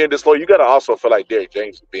Spence is being disloyal. You gotta also feel like Derrick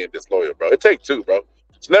James is being disloyal, bro. It takes two, bro.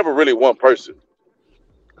 It's never really one person.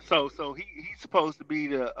 So he's supposed to be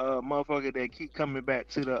the motherfucker that keep coming back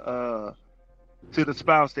to the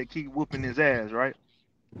spouse that keep whooping his ass, right?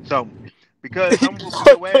 So because I'm whooping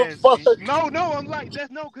your ass, no, I'm like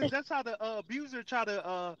that's no, because that's how the abuser try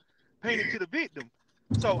to paint it to the victim.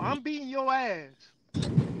 So I'm beating your ass,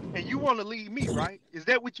 and you want to leave me, right? Is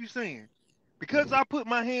that what you saying? Because I put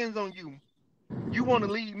my hands on you, you want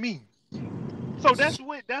to leave me. So that's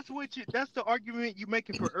the argument you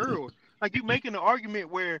making for Earl. Like you making an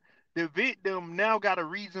argument where the victim now got a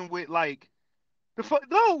reason with like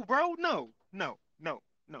no, bro, no,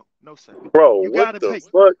 sir. Bro, You what gotta the pay.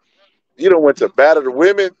 fuck? You don't went to battle the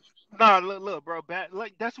women? Nah, look, bro,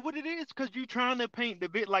 like that's what it is. Cause you trying to paint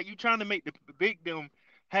the like you trying to make the victim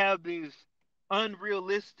have this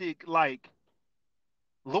unrealistic like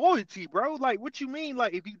Loyalty, bro. Like, what you mean?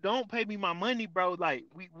 Like, if you don't pay me my money, bro, like,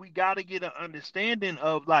 we gotta get an understanding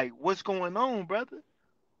of like what's going on, brother.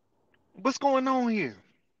 What's going on here?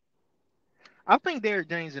 I think Derrick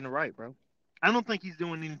James in the right, bro. I don't think he's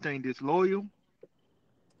doing anything disloyal.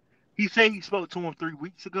 He said he spoke to him 3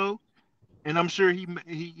 weeks ago, and I'm sure No,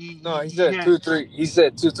 he he said had. 2, 3. He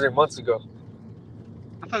said 2, 3 months ago.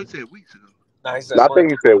 I thought he said weeks ago. No, he said No, I think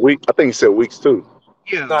months. he said week. I think he said weeks too.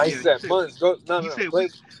 Yeah, No, he yeah, he said said months. Go. No, he no, no. said Play.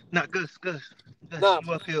 weeks. Not Gus, Gus. Nah,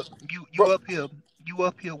 You up here? bro. You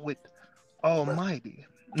up here with Almighty.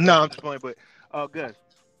 No, I'm just playing, but Gus.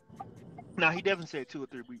 No, he definitely said 2 or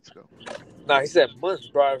 3 weeks ago. Nah, he said months,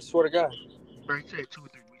 bro. I swear to God. Bro, he said 2 or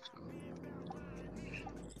 3 weeks ago.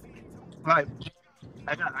 Like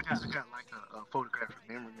I got like a photographic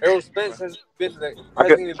memory and Errol shit, bro. Spence hasn't been the I could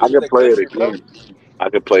hasn't even I been in could the play it country, bro. again. I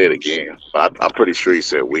could play it again. But I'm pretty sure he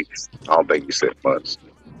said weeks. I don't think he said months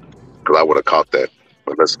because I would have caught that.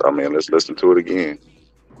 But let's listen to it again.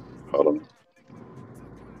 Hold on.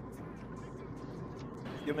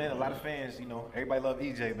 Yeah, man. A lot of fans, everybody love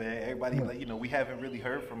EJ, man. Everybody, like, we haven't really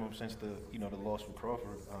heard from him since the loss with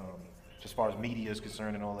Crawford. As far as media is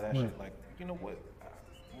concerned and all of that shit. Like, you know what?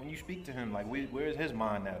 When you speak to him, like, where's his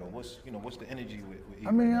mind at, or what's the energy with EJ?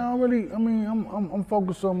 I mean, I don't really. I mean, I'm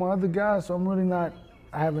focused on my other guys, so I'm really not.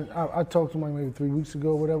 I haven't. I talked to him like maybe 3 weeks ago,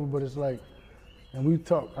 or whatever. But it's like, and we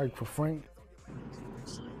talked like for Frank.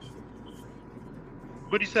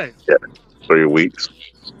 What'd he say? Yeah, 3 weeks.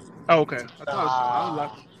 Oh, okay. I thought so. I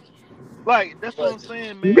was like, that's what I'm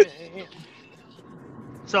saying, man.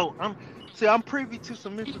 So I'm privy to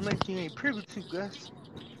some information you ain't privy to, Gus.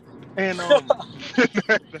 And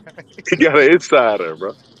He got an insider,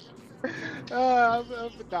 bro. nah,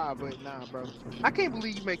 bro. I can't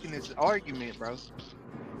believe you making this argument, bro.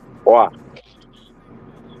 Why?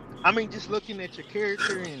 I mean, just looking at your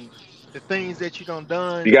character and the things that you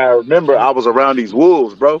done. You gotta remember, I was around these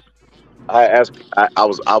wolves, bro. I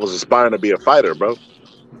was aspiring to be a fighter, bro.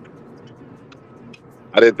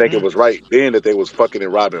 I didn't think it was right then that they was fucking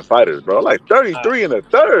and robbing fighters, bro. Like 33 and a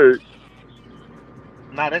third.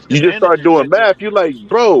 Nah, that's the You just start manager doing that math. You like,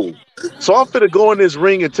 bro. So I'm finna go in this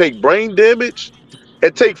ring and take brain damage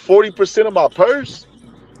and take 40% of my purse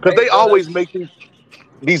because Hey, they bro, always make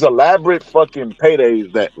these elaborate fucking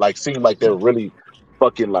paydays that like seem like they're really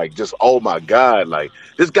fucking like just oh my god, like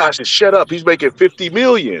this guy should shut up. He's making 50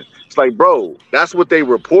 million. It's like, bro, that's what they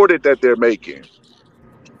reported that they're making.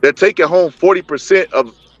 They're taking home 40%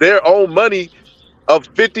 of their own money of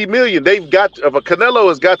 50 million. They've got of a Canelo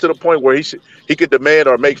has got to the point where he could demand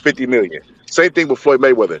or make 50 million. Same thing with Floyd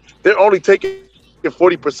Mayweather. They're only taking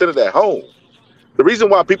 40% of that home. The reason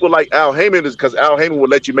why people like Al Heyman is because Al Heyman would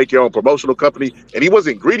let you make your own promotional company, and he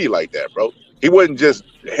wasn't greedy like that, bro. He wasn't just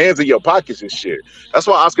hands in your pockets and shit. That's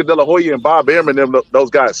why Oscar De La Hoya and Bob Arum, those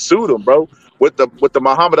guys sued him, bro, with the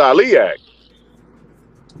Muhammad Ali Act.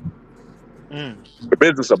 The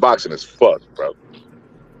business of boxing is fucked, bro.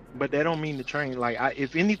 But that don't mean to train. Like,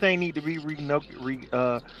 if anything need to be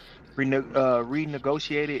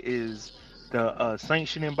renegotiated is the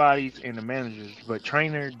sanctioning bodies and the managers. But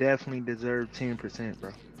trainer definitely deserve 10%,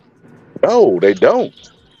 bro. No, they don't.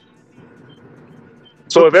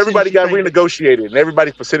 So What if everybody percentage you got think? renegotiated and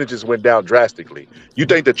everybody's percentages went down drastically, you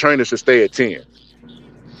think the trainer should stay at 10?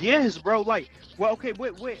 Yes, bro. Like, well, okay,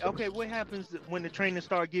 wait. Okay, what happens when the trainers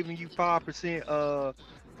start giving you 5%,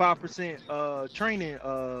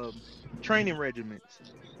 5% training regiments?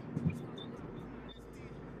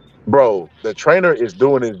 Bro, the trainer is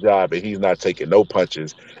doing his job and he's not taking no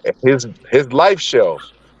punches. And his life shelf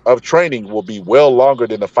of training will be well longer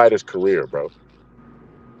than the fighter's career, bro.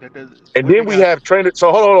 That does And what then they we got. have trainers.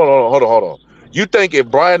 So hold on. You think if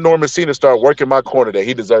Brian Norman Cena start working my corner that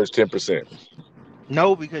he deserves 10%?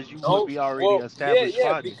 No, because you would no. be already Well, yeah, established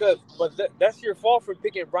yeah. fighter. But that's your fault for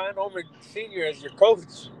picking Brian Orman Sr. as your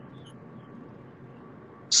coach.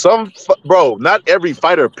 Bro, not every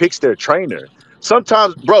fighter picks their trainer.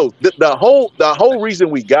 Sometimes, bro, the whole reason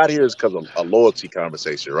we got here is because of a loyalty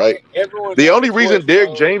conversation, right? Everyone The needs a only reason choice, Derrick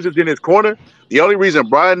bro. James is in his corner, the only reason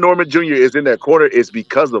Brian Norman Jr. is in their corner is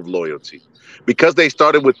because of loyalty. Because they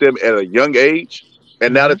started with them at a young age,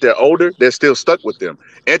 and now that they're older, they're still stuck with them.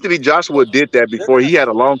 Anthony Joshua did that They're before not he had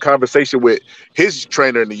a long conversation with his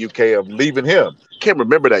trainer in the UK of leaving him. Can't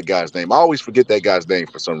remember that guy's name. I always forget that guy's name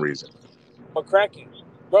for some reason. McCracken,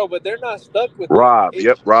 bro. But they're not stuck with him. Rob.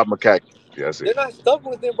 Yep, Rob McCacken. That's They're it. not stuck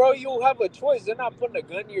with him, bro. You have a choice. They're not putting a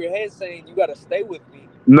gun to your head saying you got to stay with me.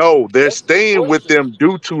 No, they're That's your staying with choices. them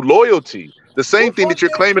due to loyalty. The same Well, thing that fuck you're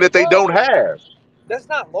that claiming that shit, they don't bro. have. That's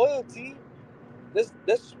not loyalty. That's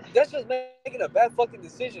just making a bad fucking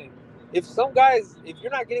decision. if some guys, if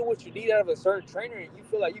you're not getting what you need out of a certain trainer and you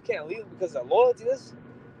feel like you can't leave them because of loyalty,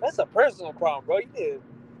 that's a personal problem, bro.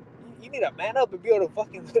 You need to man up and be able to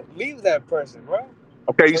fucking leave that person, bro.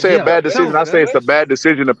 Okay, you But say a yeah, bad but decision. I say it's a bad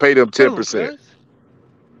decision to pay them 10%.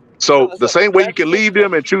 So no, it's the a same way you bad can leave decision.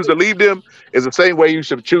 them and choose to leave them is the same way you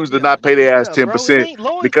should choose to not pay their ass Yeah, bro. It 10% ain't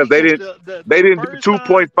loyalty because they because didn't the do first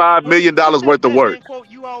time. $2.5 million What's worth of that work. man quote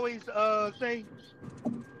you always say?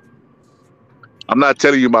 I'm not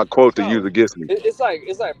telling you my quote to use No, against me. it's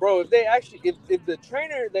like, bro, if they actually, if the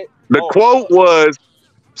trainer that, The oh, quote was,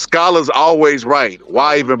 "Scholar's always right.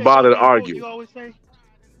 Why What's even that bother to goddamn quote argue?" you always say?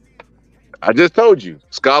 I just told you,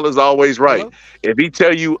 Scholar's always right. Hello, If he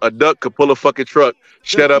tell you a duck could pull a fucking truck,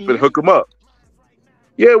 Gus, shut can up you and hear me? hook him up.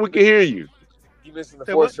 Yeah, we can hear you. you missing the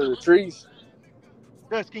Say what? forest for the trees.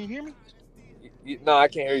 Gus, can you hear me? No, I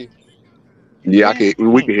can't hear you. You Yeah, I can?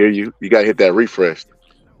 can. We can hear you. You gotta hit that refresh.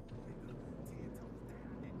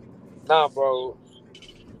 Nah, bro.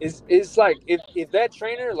 It's like if that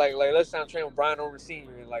trainer like let's say I'm training with Brian Over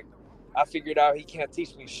Senior and like I figured out he can't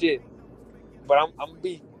teach me shit, but I'm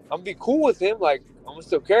be cool with him. Like I'm gonna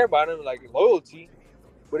still care about him, like loyalty.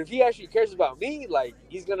 But if he actually cares about me, like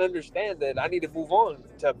he's gonna understand that I need to move on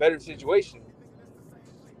to a better situation.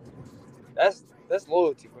 That's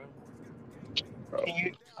loyalty, bro. Can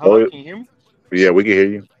you? Hello, Oh, can you hear me? yeah, we can hear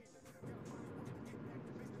you.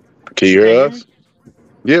 Can you You can't hear hear me? us?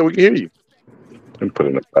 Yeah, we can hear you. Let me put it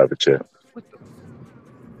in the private chat. What the?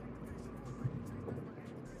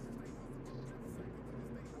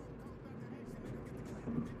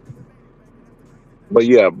 But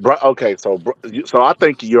yeah, okay. So I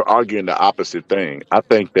think you're arguing the opposite thing. I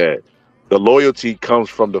think that the loyalty comes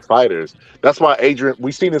from the fighters. That's why Adrian.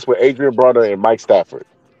 We seen this with Adrian Broner and Mike Stafford.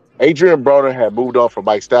 Adrian Broner had moved on from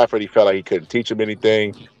Mike Stafford. He felt like he couldn't teach him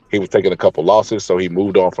anything. He was taking a couple losses, so he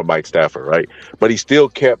moved on from Mike Stafford, right? But he still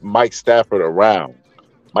kept Mike Stafford around.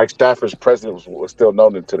 Mike Stafford's presence was still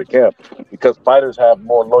known into the camp because fighters have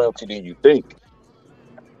more loyalty than you think.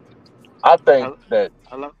 I think Hello, that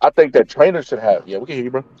hello. I think that trainers should have. Yeah, we can hear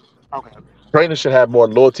you, bro. Okay. Trainers should have more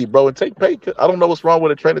loyalty, bro, and take pay cut. I don't know what's wrong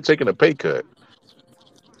with a trainer taking a pay cut.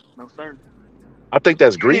 No sir. I think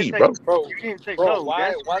that's You didn't greed, take. bro. Bro, You didn't take. bro, No, why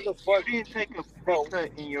that's the greed. fuck, You didn't take a pay bro?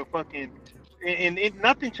 cut in your fucking. And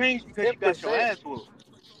nothing changed because you got your 10%. ass whooped.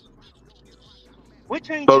 What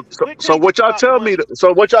So, changes? so, What so changes what y'all about the telling me? money?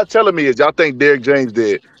 So what y'all telling me is y'all think Derrick James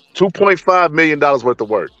did $2.5 million worth of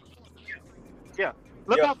work Yeah.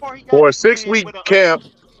 Look Yeah, how far he got for a this man 6 week with a camp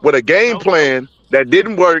with a game no no plan that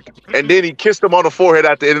didn't work, and then he kissed him on the forehead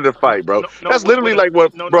at the end of the fight, bro. no That's literally with a like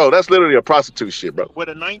what, no bro. That's literally a prostitute shit, bro. with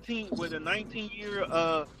a 19 year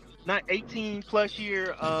not 18 plus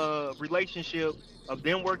year relationship of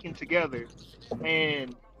them working together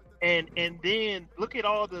and and then look at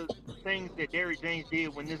all the things that Derrick James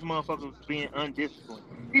did when this motherfucker was being undisciplined.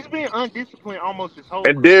 He's been undisciplined almost his whole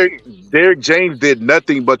And Derrick career. Derrick James did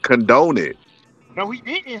nothing but condone it. No, he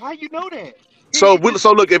didn't. How you know that? So, He just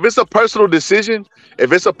so look, if it's a personal decision,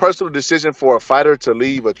 if it's a personal decision for a fighter to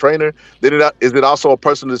leave a trainer, then is it also a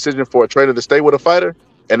personal decision for a trainer to stay with a fighter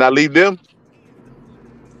and not leave them?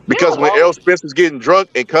 Because yeah. when why Errol Spence was getting drunk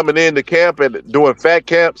and coming into camp and doing fat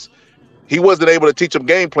camps, he wasn't able to teach them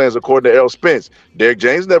game plans according to Errol Spence. Derrick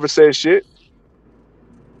James never said shit.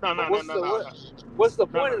 No but no no no no no what's the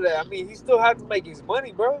no point no. of that? I mean, he still have to make his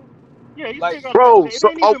money, bro. Yeah, you Like, still gotta make. Bro, It so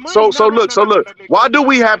ain't even money. so No no look, no no no no why do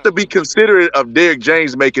we have no. to be considerate of Derrick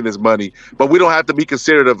James making his money, but we don't have to be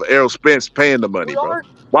considerate of Errol Spence paying the money, we bro? are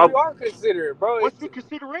Why we are considerate, bro. What's It's the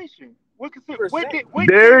consideration? percent.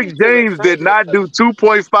 What Derrick changed? So the James did trainer, not do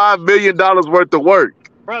 $2.5 million worth of work.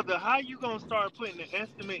 Brother, how you gonna start putting the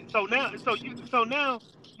estimate? So now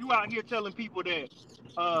you out here telling people that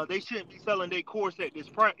they shouldn't be selling their course at this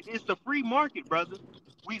price. It's the free market, brother.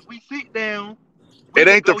 We sit down, we It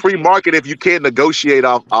ain't the free negotiate. market if you can't negotiate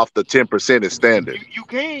off the 10% is standard.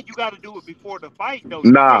 You got to do it before the fight though.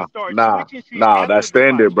 You Nah, can't start nah, switching shit nah. That's after the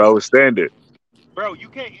standard, fight. bro. It's standard. Bro, you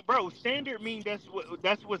can't, bro. Standard mean that's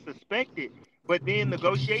what's expected. But then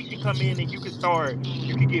negotiation come in and you can start.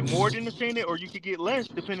 You could get more than the standard, or you could get less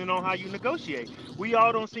depending on how you negotiate. We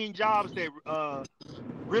all don't seen jobs that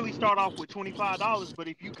really start off with $25, but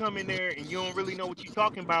if you come in there and you don't really know what you're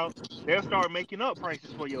talking about, they'll start making up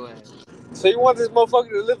prices for your ass. so you want this motherfucker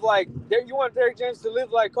to live like you want Derrick James to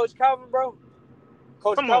live like Coach Calvin, bro?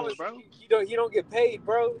 Coach Come Calvin, on, bro. he don't get paid,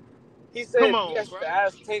 bro. He Come said he on, has bro. to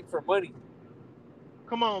ask Tank for money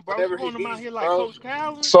Come on, bro. You whenever he want him out leaves, here like bro. Coach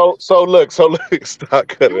Calvin? So look, stop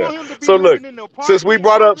You cutting out. want him to be So look, living in the since we apartments,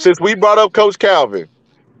 brought up brother? since we brought up Coach Calvin,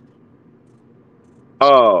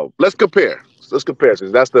 let's compare.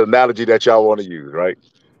 Since that's the analogy that y'all want to use, right?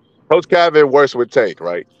 Coach Calvin works with Tank,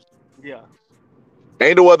 right? Yeah.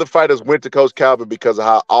 Ain't no other fighters went to Coach Calvin because of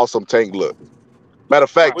how awesome Tank looked. Matter of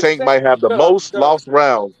fact, What you Tank say? might have the Cut off. most Cut off. lost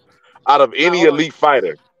rounds out of Nah, any hold on. elite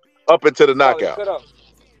fighter up into the Scholar, you knockout. cut off.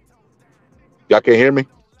 Y'all can hear me?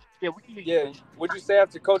 Yeah, we can hear you. Yeah. What'd you say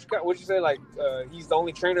after Coach? What'd you say? Like he's the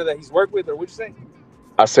only trainer that he's worked with, or what'd you say?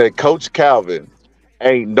 I said, Coach Calvin,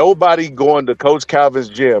 ain't nobody going to Coach Calvin's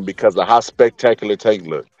gym because of how spectacular Tank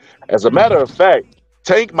looked. As a matter of fact,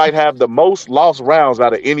 Tank might have the most lost rounds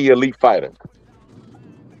out of any elite fighter,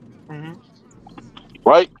 Mm-hmm.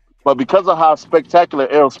 right? But because of how spectacular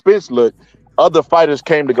Errol Spence looked, other fighters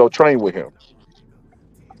came to go train with him.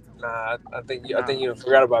 Nah, I think you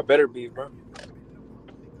forgot about Better Beef, bro.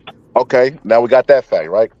 Okay, now we got that fact,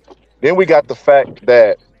 right? Then we got the fact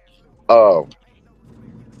that um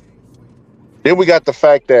then we got the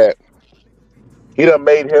fact that he done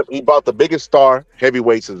made him. He bought the biggest star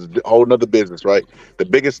heavyweights is a whole nother business, right? The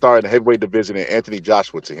biggest star in the heavyweight division, and Anthony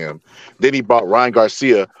Joshua to him. Then he bought Ryan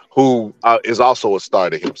Garcia, who is also a star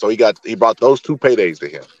to him. So he brought those two paydays to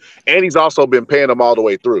him, and he's also been paying them all the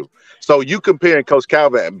way through. So you comparing Coach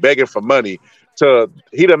Calvin and begging for money to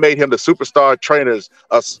he done made him the superstar trainers.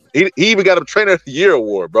 He even got him Trainer of the Year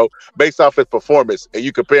award, bro, based off his performance. And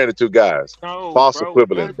you comparing the two guys, No, false bro.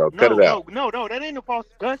 equivalence, bro. Cut it out. No. That ain't a false.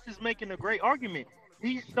 Gus is making a great argument.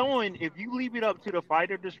 He's showing if you leave it up to the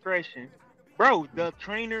fighter discretion, bro, the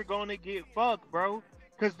trainer gonna get fucked, bro.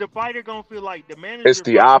 Cause the fighter gonna feel like the manager. It's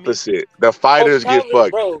the fucking me. opposite. The fighters get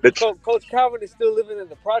fucked. Bro. Coach Calvin is still living in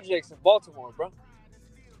the projects in Baltimore, bro.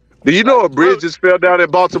 Do you know a bridge just fell down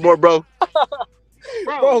in Baltimore, bro?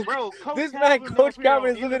 Bro, this man, Coach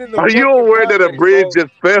Calvin, is living in the. Are you aware that a bridge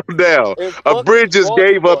just fell down? A bridge just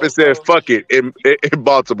gave up and said, "Fuck it," in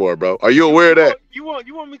Baltimore, bro. Are you aware of that? You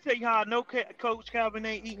want me to tell you how I know Coach Calvin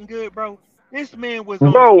ain't eating good, bro? This man was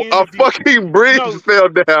on Bro, the a interview. fucking bridge fell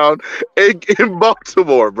down in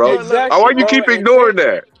Baltimore, bro. Exactly, Why you bro, keep and ignoring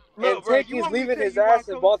that? And Tank is leaving his ass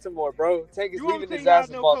in Baltimore, bro. Tank is leaving his ass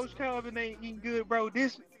in Baltimore. Coach Calvin ain't eating good, bro.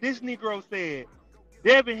 This Negro said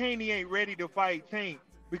Devin Haney ain't ready to fight Tank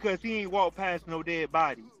because he ain't walked past no dead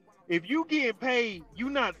body. If you getting paid, you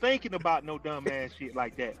not thinking about no dumb ass shit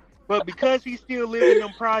like that. But because he's still living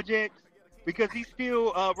them projects, because he's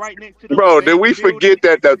still right next to them. Bro, did we forget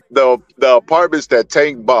that the apartments that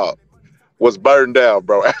Tank bought was burned down,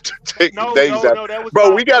 bro? After Tank days out, that was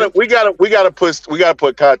bro. We gotta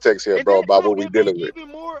put context here, bro, about what we dealing with. Even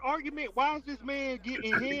more argument. Why is this man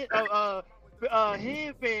getting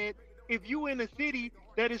hand fed? If you in a city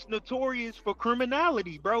that is notorious for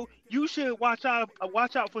criminality, bro, you should watch out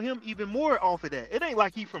for him even more off of that. It ain't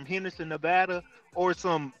like he from Henderson, Nevada, or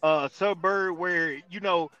some suburb where you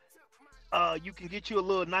can get you a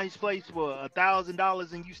little nice place for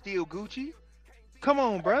 $1,000 and you still Gucci. Come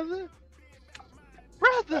on, brother.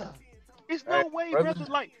 It's no way, brother.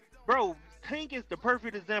 Like, bro, Tank is the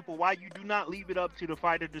perfect example why you do not leave it up to the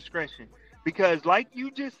fighter discretion. Because, like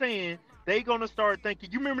you just saying, they gonna start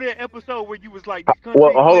thinking. You remember that episode where you was like,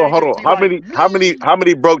 well, hold on. How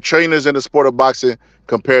many broke trainers in the sport of boxing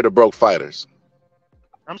compared to broke fighters?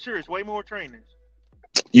 I'm sure it's way more trainers.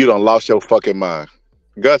 You done lost your fucking mind.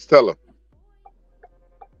 Gus, tell him.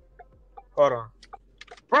 Hold on,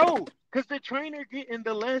 bro. Because the trainer getting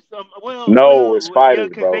the less. It's fighters,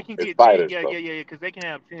 bro. They can it's get fighters, 10, bro. Because they can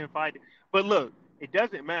have 10 fighters. But look, it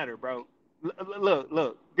doesn't matter, bro.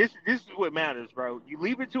 Look. This is what matters, bro. You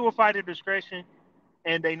leave it to a fighter discretion,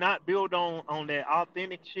 and they not build on that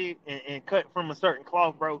authentic shit and cut from a certain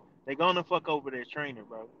cloth, bro. They gonna fuck over their trainer,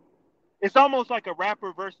 bro. It's almost like a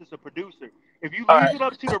rapper versus a producer. If you leave it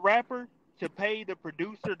up to the rapper to pay the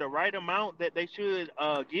producer the right amount that they should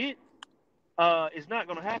get. It's not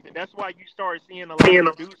gonna happen. That's why you start seeing a lot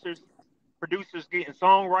of producers getting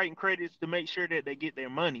songwriting credits to make sure that they get their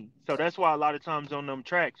money. So that's why a lot of times on them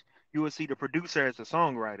tracks you will see the producer as a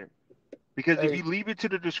songwriter. Because if you leave it to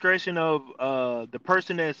the discretion of the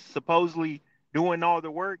person that's supposedly doing all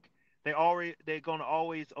the work, they're gonna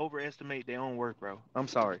always overestimate their own work, bro. I'm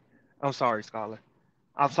sorry, Scholar.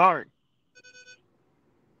 I'm sorry.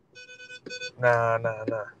 Nah.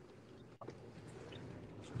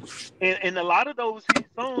 And a lot of those hit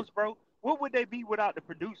songs, bro, what would they be without the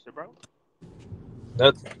producer, bro?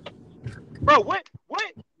 Nothing. Bro, what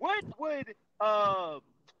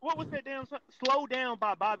was that damn song? Slow Down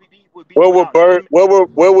by Bobby B would be where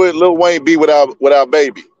would Lil Wayne be without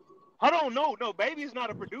Baby? I don't know. No, Baby's not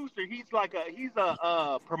a producer. He's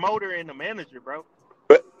a promoter and a manager, bro.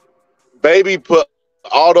 But Baby put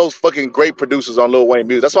all those fucking great producers on Lil Wayne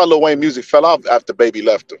music. That's why Lil Wayne music fell off after Baby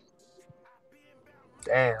left him.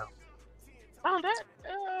 Damn. Oh, that.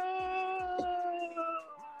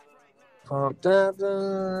 Pump that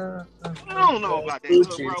blood. I don't know about that,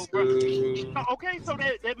 bro. Okay, so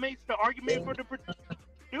that makes the argument for the producer.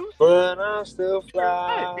 But I'm still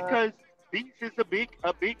fly. Because beats is a big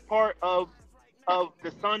part of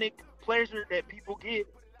the sonic pleasure that people get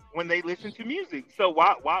when they listen to music. So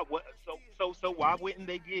why wouldn't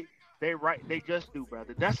they get they just do,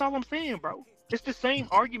 brother? That's all I'm saying, bro. It's the same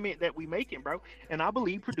argument that we making, bro. And I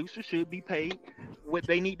believe producers should be paid what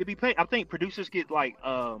they need to be paid. I think producers get like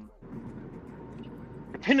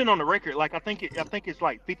depending on the record, like I think it's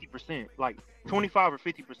like 50%, like 25 or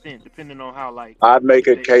 50%, depending on how like. I'd make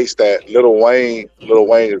a case that Lil Wayne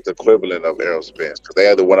is the equivalent of Errol Spence because they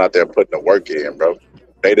are the one out there putting the work in, bro.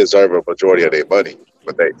 They deserve a majority of their money,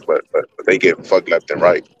 but they get fucked left and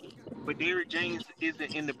right. But Derrick James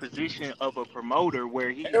isn't in the position of a promoter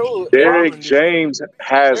where Derrick James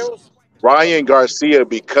has Ryan Garcia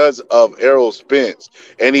because of Errol Spence,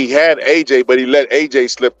 and he had AJ, but he let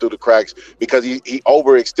AJ slip through the cracks because he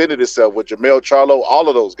overextended himself with Jamel Charlo, all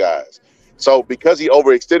of those guys. So because he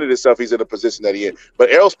overextended himself, he's in the position that he in. But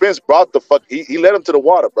Errol Spence brought he led him to the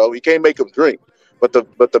water, bro. He can't make him drink. But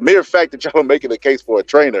the mere fact that y'all are making a case for a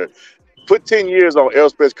trainer, put 10 years on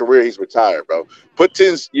Errol Spence's career, he's retired, bro. Put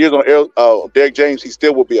 10 years on Derrick James, he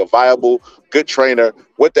still will be a viable, good trainer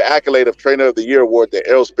with the accolade of Trainer of the Year award that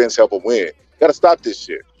Errol Spence helped him win. Got to stop this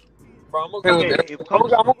shit. Bro, I'm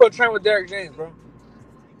gonna go train with Derrick James, bro.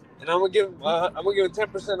 And I'm gonna give him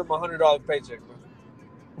 10% of my $100 paycheck, bro.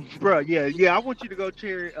 Bro, yeah, I want you to go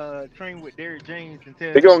train with Derrick James and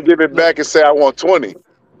tell. They're gonna give it back and say I want 20.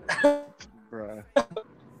 Bro.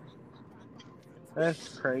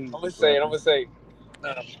 That's crazy. I'm gonna say,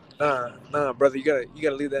 nah, brother, you gotta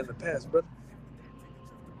leave that in the past, brother.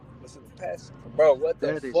 What's in the past, bro? What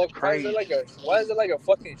the fuck? Why is it like a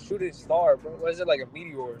fucking shooting star, bro? Why is it like a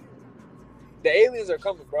meteor? The aliens are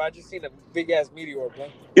coming, bro. I just seen a big ass meteor, bro.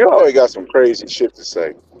 You always got some crazy shit to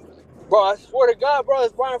say. Bro, I swear to God, bro,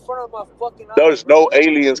 it's right in front of my fucking eyes. There's no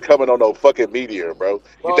aliens coming on no fucking meteor, bro.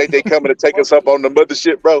 You think they coming to take us up on the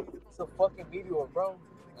mothership, bro? It's a fucking meteor, bro.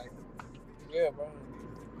 Like, yeah, bro.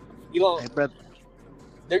 Elon, hey, brother.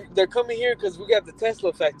 They're coming here because we got the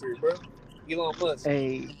Tesla factory, bro. Elon Musk.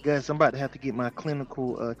 Hey, guys, I'm about to have to get my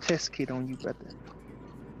clinical test kit on you, brother.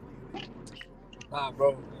 Nah,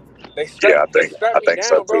 bro. They strapped me down,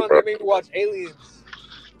 so bro, too, bro. And they made me watch aliens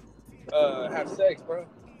have sex, bro.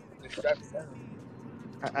 They strapped me down.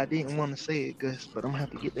 I didn't want to say it, Gus, but I'm gonna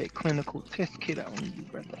have to get that clinical test kit on you,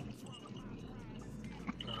 brother.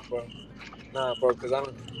 Nah, bro, because I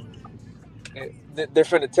don't. They're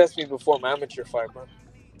finna test me before my amateur fight, bro.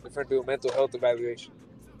 They're finna do a mental health evaluation.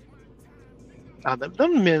 Them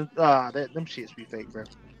shits be fake, bro.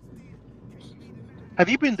 Have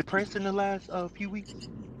you been depressed in the last few weeks?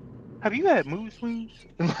 Have you had mood swings?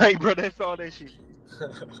 Like, bro, that's all that shit.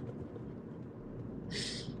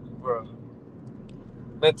 Bro,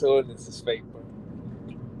 mental illness is fake, bro.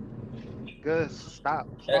 Gus, stop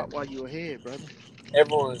while you're ahead, brother.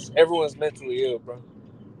 Everyone's mentally ill, bro.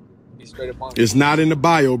 Be straight up on. It's not in the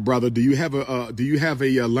bio, brother. Do you have a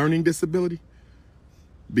learning disability?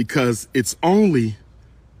 Because it's only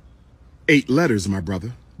 8 letters, my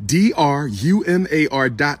brother. DRUMAR.TV.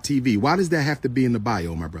 Why does that have to be in the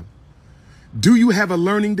bio, my brother? Do you have a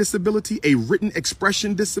learning disability, a written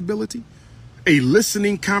expression disability, a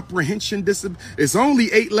listening comprehension disability? It's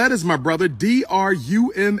only 8 letters, my brother. DRUMAR.TV.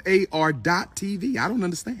 I don't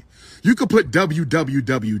understand. You could put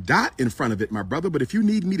www. in front of it, my brother, but if you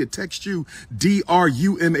need me to text you DRUMAR.TV,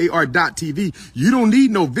 you don't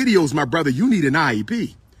need no videos, my brother. You need an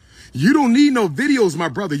IEP. You don't need no videos, my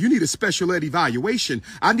brother. You need a special ed evaluation.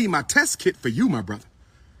 I need my test kit for you, my brother.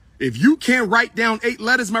 If you can't write down 8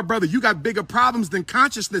 letters, my brother, you got bigger problems than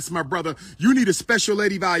consciousness, my brother. You need a special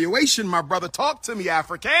ed evaluation, my brother. Talk to me,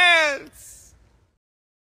 Africans.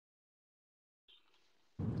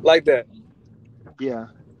 Like that. Yeah.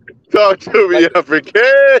 Talk to me,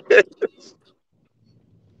 Africans.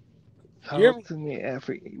 Talk to me,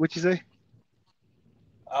 African. What you say?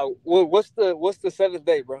 What's the 7th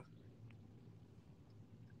day, bro?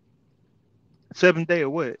 7th day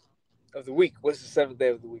of what? Of the week. What's the 7th day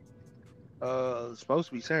of the week? It's supposed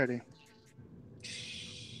to be Saturday.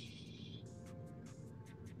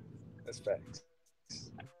 That's facts.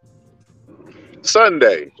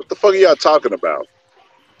 Sunday. What the fuck are y'all talking about?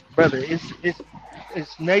 Brother, it's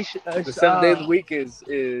nation. The 7th day of the week is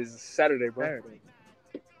Saturday, bro. Saturday.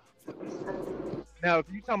 Now, if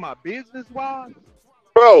you talking about business wise,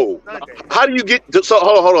 bro, how do you get? So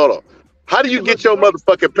hold on. How do you get your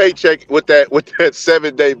motherfucking paycheck with that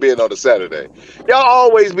 7-day being on a Saturday? Y'all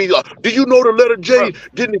always be like, do you know the letter J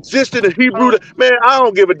didn't exist in the Hebrew? Man, I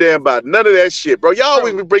don't give a damn about none of that shit, bro. Y'all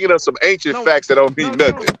always be bringing up some ancient facts that don't mean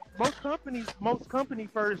nothing. Most companies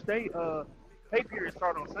first day pay period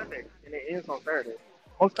start on Sunday and it ends on Saturday.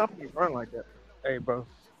 Most companies run like that. Hey, bro,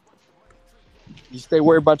 you stay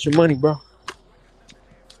worried about your money, bro.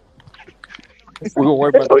 We're gonna worry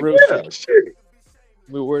about the real shit.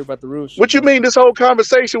 We're worried about the real shit. What you mean this whole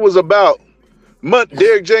conversation was about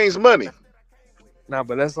Derrick James' money? Nah,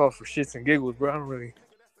 but that's all for shits and giggles, bro. I don't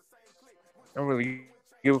really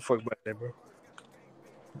give a fuck about that, bro.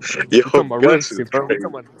 Yo, Gus is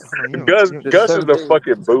the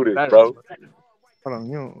fucking Buddhist, bro. Hold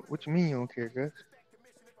on, what you mean you don't care, Gus?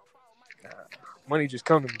 Money just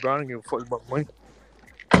come to me, bro. I don't give a fuck about money.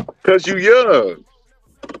 Cause you young.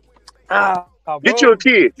 Get you a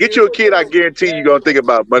kid. Get you a kid. I guarantee you're gonna think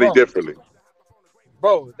about money differently.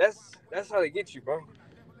 Bro, that's how they get you, bro.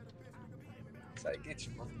 That's how they get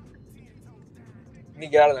you, bro. You need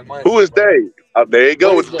to get out of that mindset. Who is they? There you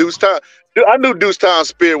go with Deuce Time. I knew Deuce Time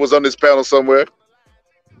Spirit was on this panel somewhere.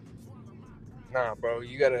 Nah, bro,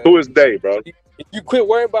 you gotta. Who is they, bro? If you quit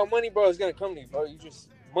worrying about money, bro, it's gonna come to you, bro.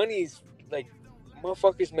 Money is like,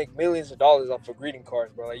 motherfuckers make millions of dollars off of greeting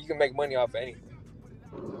cards, bro. Like, you can make money off of anything.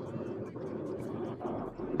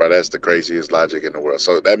 Bro, that's the craziest logic in the world.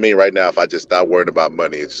 So that means right now, if I just stop worrying about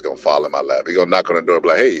money, it's just gonna fall in my lap. You're gonna knock on the door, and be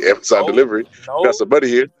like, "Hey, Amazon delivery, got some money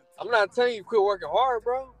here." I'm not telling you quit working hard,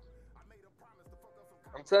 bro.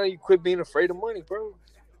 I'm telling you quit being afraid of money, bro.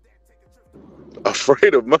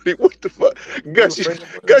 Afraid of money? What the fuck?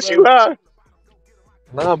 Gus, you high?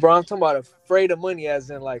 Nah, bro. I'm talking about afraid of money, as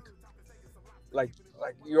in like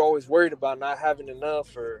you're always worried about not having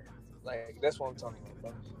enough, or like that's what I'm talking about,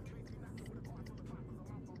 bro.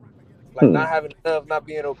 Like not having enough, not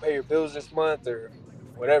being able to pay your bills this month or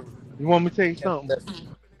whatever. You want me to tell you something?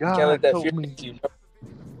 Can't let that told fear me. you, bro.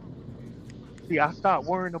 See, I stopped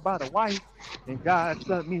worrying about a wife, and God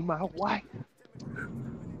sent me my wife.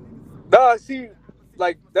 Nah, see,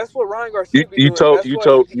 like that's what Ryan Garcia be doing.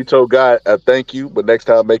 You told God thank you, but next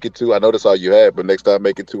time make it 2. I know that's all you had, but next time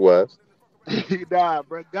make it 2 wives. Nah,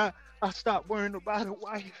 bro. God, I stopped worrying about a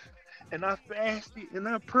wife, and I fasted and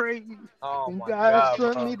I prayed, and God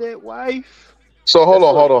sent me that wife. So hold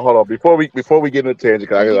on. Before we get into tangent,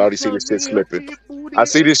 because I can already see this shit slipping. I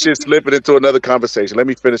see this shit slipping into another conversation. Let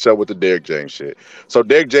me finish up with the Derrick James shit. So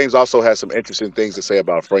Derrick James also has some interesting things to say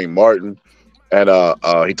about Frank Martin, and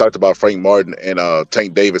he talked about Frank Martin and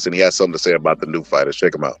Tank Davis, and he has something to say about the new fighters.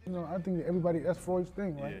 Check him out. You know, I think that everybody, that's Floyd's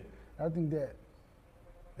thing, right? Yeah. I think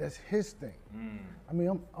that's his thing. I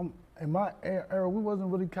mean, I'm in my era, we wasn't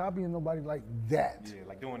really copying nobody like that. Yeah,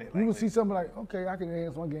 like doing it. You would see something like, okay, I can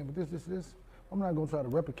enhance one game, but this. I'm not gonna try to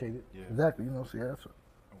replicate it. Yeah. Exactly, you know. See, that's okay.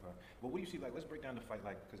 Well, what do you see? Like, let's break down the fight.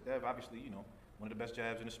 Like, because Dev, obviously, you know, one of the best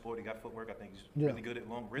jabs in the sport. He got footwork. I think he's really good at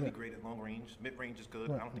great at long range. Mid range is good.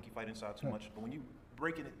 I don't think he fight inside too much. But when you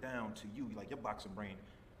breaking it down to you, like your boxing brain,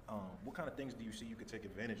 what kind of things do you see you could take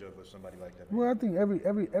advantage of with somebody like that? Well, I think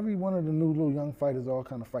every one of the new little young fighters all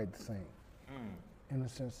kind of fight the same, in a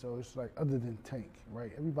sense. So it's like other than Tank,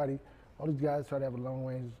 right? All these guys try to have a long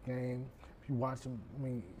range game. If you watch them, I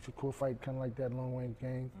mean, Shakur fight kind of like that long range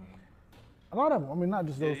game. A lot of them, I mean, not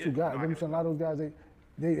just those two guys. A lot of those guys,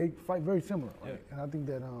 they fight very similar, right? And I think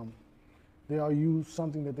that they all use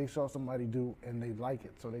something that they saw somebody do and they like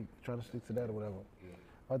it, so they try to stick to that or whatever.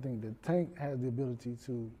 I think that Tank has the ability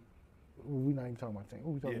to. We're not even talking about Tank.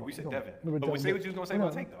 What we talking about? We said Devin. But say what you was gonna say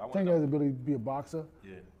about Tank though. Tank has the ability to be a boxer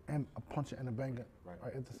and a puncher and a banger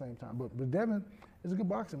right at the same time. But Devin is a good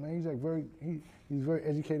boxer, man. He's like he's very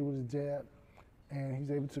educated with his jab, and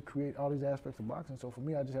he's able to create all these aspects of boxing. So for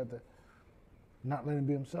me, I just had to not let him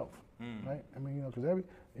be himself, right? I mean, you know, because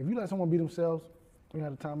if you let someone be themselves, they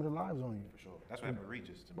have the time of their lives on you. For sure, that's what happened to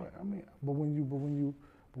Regis. Right. I mean, but when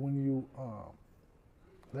you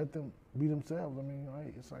let them be themselves, I mean,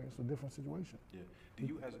 right? It's a different situation. Yeah. Do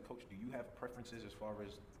you, as a coach, do you have preferences as far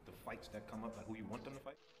as the fights that come up, like who you want them to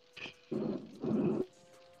fight?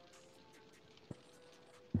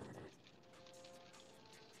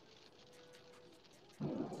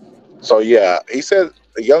 So yeah, he said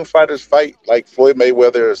the young fighters fight like Floyd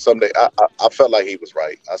Mayweather or someday. I felt like he was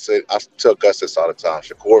right. I tell Gus this all the time.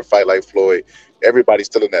 Shakur fight like Floyd. Everybody's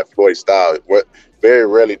still in that Floyd style. Very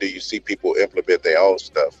rarely do you see people implement their own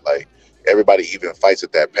stuff. Like everybody even fights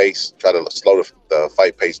at that pace, try to slow the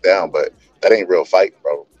fight pace down, but that ain't real fight,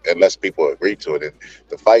 bro. Unless people agree to it, and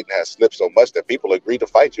the fighting has slipped so much that people agree to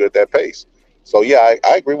fight you at that pace. So yeah,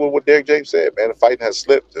 I agree with what Derrick James said, man. The fighting has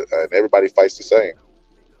slipped, and everybody fights the same.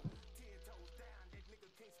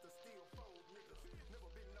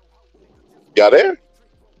 Y'all there?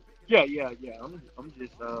 Yeah. I'm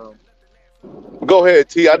just Go ahead,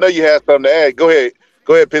 T. I know you had something to add. Go ahead.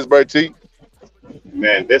 Go ahead, Pittsburgh T.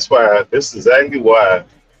 Man, this is exactly why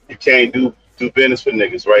you can't do business with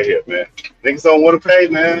niggas right here, man. Niggas don't want to pay,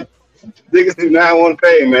 man. Niggas do not want to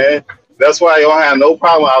pay, man. That's why I don't have no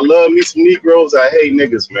problem. I love me some Negroes. I hate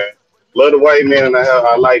niggas, man. Love the white man, and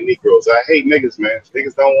I like Negroes. I hate niggas, man.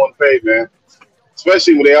 Niggas don't want to pay, man.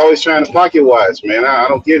 Especially when they always trying to pocket watch, man. I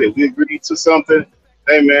don't get it. We agreed to something.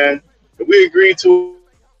 Hey, man, if we agreed to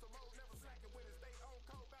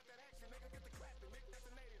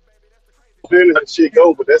that shit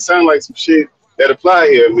go, but that sound like some shit that apply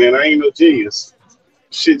here, man. I ain't no genius.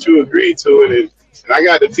 Shit, you agreed to it, and I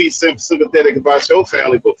got to be sympathetic about your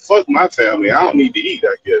family, but fuck my family. I don't need to eat,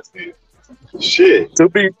 I guess, then. Shit. To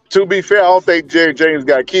be fair, I don't think Jerry James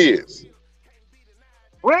got kids.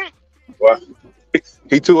 what? What?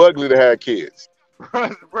 He too ugly to have kids.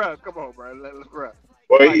 Bro, come on, bro. Bro.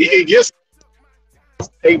 Well, he gets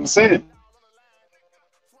 8%.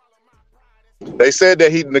 They said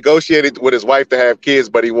that he negotiated with his wife to have kids,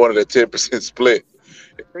 but he wanted a 10% split.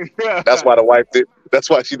 That's why the wife did. That's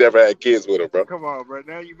why she never had kids with him, bro. Come on, bro.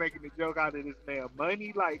 Now you making a joke out of this man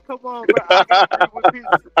money. Like, come on, bro.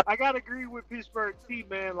 I gotta agree with Pittsburgh T,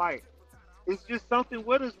 man. Like, it's just something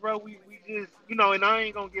with us, bro. We just, and I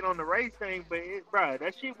ain't gonna get on the race thing, but bro,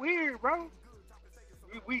 that shit weird, bro.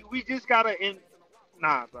 We just gotta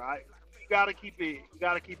nah, bro. You gotta keep it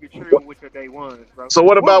true with your day ones, bro. So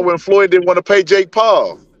what about when Floyd didn't want to pay Jake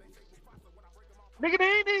Paul? Nigga, they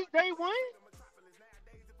ain't his day one.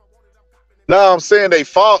 No, I'm saying they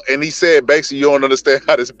fought, and he said basically you don't understand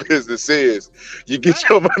how this business is. You get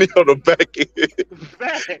your money on the back end.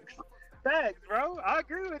 Facts, bro. I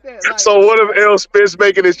agree with that. Like, So what if Errol Spence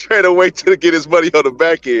making his trainer wait to get his money on the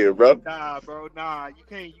back end, bro? Nah, bro. Nah, you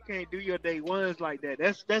can't do your day ones like that.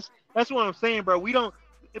 That's what I'm saying, bro. We don't.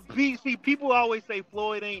 See, people always say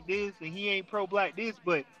Floyd ain't this and he ain't pro-black this,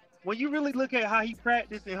 but when you really look at how he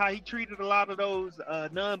practiced and how he treated a lot of those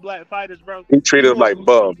non-black fighters, bro, He treated them like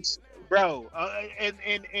bums. bro. And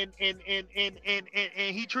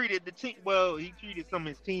he treated the team well. He treated some of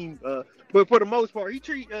his team, but for the most part, he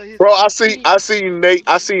treated his. Bro, I team. seen Nate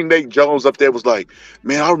Jones up there was like,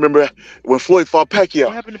 man, I remember when Floyd fought Pacquiao.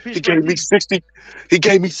 What happened to He Pittsburgh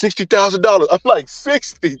gave me $60,000. I'm like,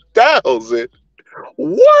 60,000.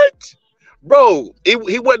 What? Bro, he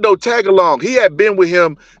wasn't no tag along. He had been with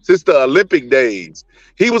him since the Olympic days.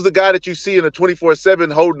 He was the guy that you see in a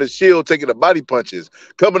 24/7 holding the shield, taking the body punches,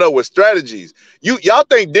 coming up with strategies. Y'all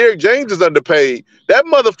think Derrick James is underpaid? That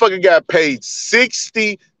motherfucker got paid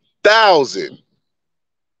 $60,000.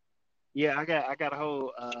 Yeah, I got a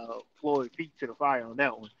whole Floyd feet to the fire on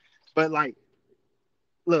that one. But like,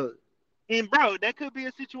 look, and bro, that could be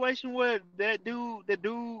a situation where the dude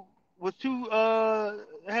was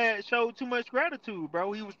had showed too much gratitude,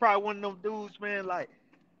 bro. He was probably one of them dudes, man. Like,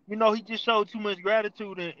 he just showed too much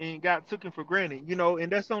gratitude and got taken for granted,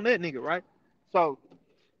 and that's on that nigga, right? So,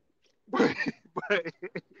 but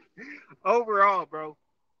overall, bro,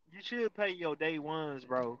 you should pay your day ones,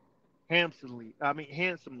 bro, handsomely.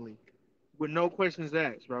 With no questions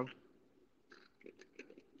asked, bro.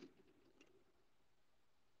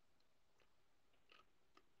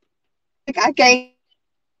 I can't.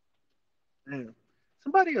 Damn.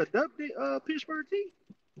 Somebody abducted Pittsburgh T.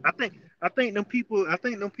 I think them people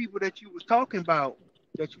that you was talking about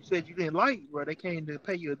that you said you didn't like, bro, they came to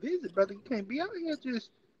pay you a visit, brother. You can't be out here just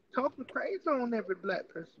talking crazy on every black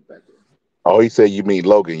person back there. Oh, he said you mean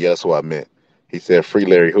Logan. Yeah, that's what I meant. He said free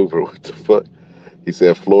Larry Hoover. What the fuck? He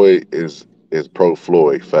said Floyd is pro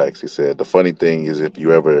Floyd. Facts. He said the funny thing is if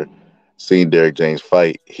you ever seen Derrick James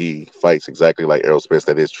fight, he fights exactly like Errol Spence.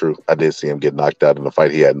 That is true. I did see him get knocked out in the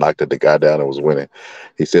fight. He had knocked the guy down and was winning.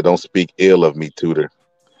 He said, "Don't speak ill of me, Tudor.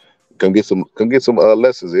 Come get some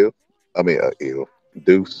lessons, ill. I mean, ill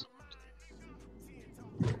Deuce.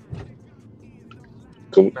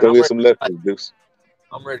 Come get some lessons, Deuce."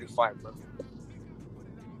 I'm ready to fight, bro.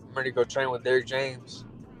 I'm ready to go train with Derrick James,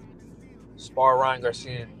 spar Ryan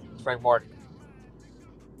Garcia, and Frank Martin.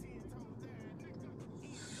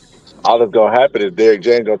 All that's gonna happen is Derrick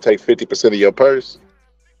James gonna take 50% of your purse.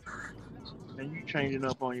 And you changing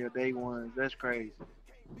up on your day ones. That's crazy.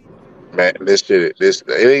 Man, it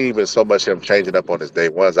ain't even so much him changing up on his day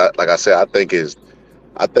ones. Like I said, I think is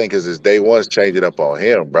his day ones changing up on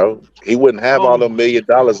him, bro. He wouldn't have all them $1 million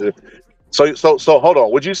if. So hold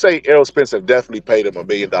on. Would you say Errol Spence have definitely paid him $1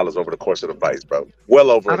 million over the course of the fights, bro? Well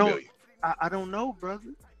over $1 million. I don't know, brother.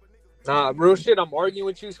 Nah, real shit. I'm arguing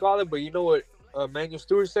with you, Scholar, but you know what Manuel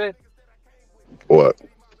Stewart said? What?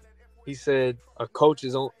 He said a coach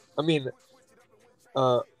is on. I mean,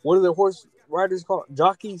 what riders called?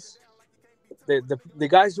 Jockeys. The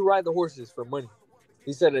guys who ride the horses for money.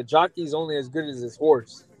 He said a jockey is only as good as his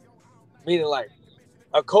horse, meaning like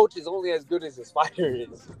a coach is only as good as his fighter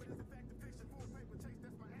is.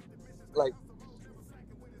 Like,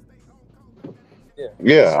 yeah.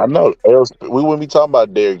 Yeah, I know. We wouldn't be talking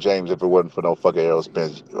about Derrick James if it wasn't for no fucking Errol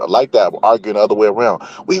Spence. I like that, arguing the other way around.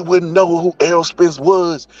 We wouldn't know who Errol Spence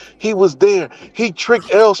was. He was there. He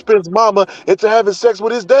tricked Errol Spence's mama into having sex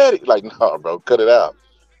with his daddy. Like, no, bro, cut it out.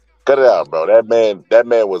 Cut it out, bro. That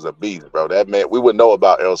man was a beast, bro. That man, we would know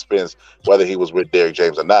about Errol Spence whether he was with Derrick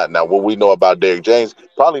James or not. Now, what we know about Derrick James,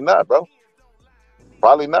 probably not, bro.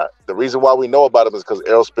 Probably not. The reason why we know about him is because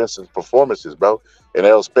Errol Spence's performances, bro. And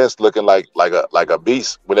Errol Spence looking like a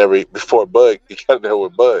beast whenever before Bud he got there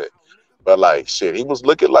with Bud. But like shit, he was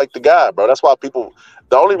looking like the guy, bro. That's why people.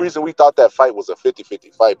 The only reason we thought that fight was a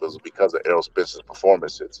 50-50 fight was because of Errol Spence's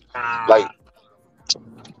performances. Like,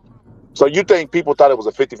 so you think people thought it was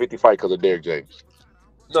a 50-50 fight because of Derrick James?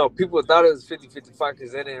 No, people thought it was 50-50 fight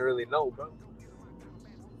because they didn't really know, bro.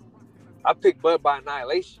 I picked Bud by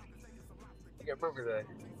annihilation. You can remember that.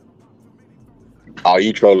 Oh,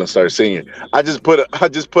 you trolling Sir Senior. I put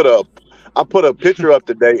a picture up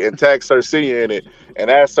today and tagged Sir Senior in it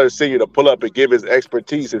and asked Sir Senior to pull up and give his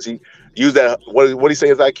expertise since he used that what he say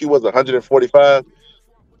his IQ was 145.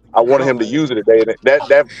 I wanted him to use it today. And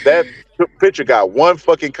that picture got one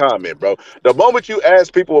fucking comment, bro. The moment you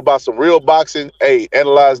ask people about some real boxing, hey,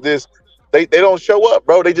 analyze this, they don't show up,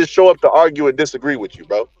 bro. They just show up to argue and disagree with you,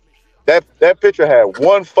 bro. That picture had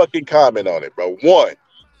one fucking comment on it, bro. One.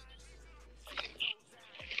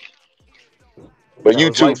 But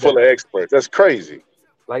you two full of experts. That's crazy.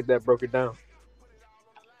 Like that broke it down.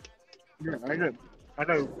 Yeah, I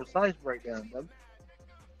got a precise breakdown, brother.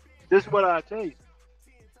 This is what I tell you.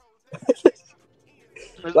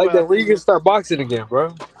 Like that, when you can start boxing again,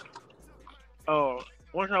 bro. Oh,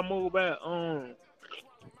 once I move back, once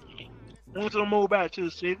I move back to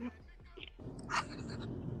the city.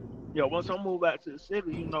 Yeah, once I move back to the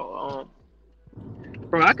city, you know,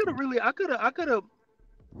 bro, I could have.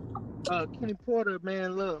 Kenny Porter,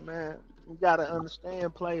 man, look, man, you gotta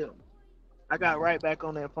understand, player. I got right back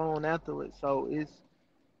on that phone afterwards, so it's,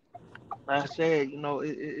 like I said, you know,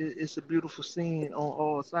 it's a beautiful scene on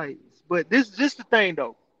all sides. But this the thing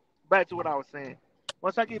though. Back to what I was saying.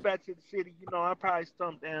 Once I get back to the city, you know, I probably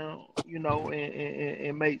stump down, you know,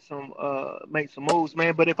 and make some moves,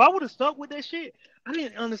 man. But if I would have stuck with that shit, I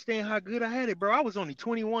didn't understand how good I had it, bro. I was only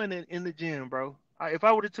 21 in the gym, bro. If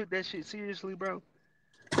I would have took that shit seriously, bro,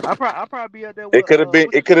 I probably be out there with, It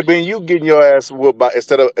could have been you getting your ass whooped by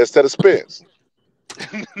instead of Spence.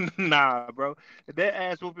 Nah, bro. That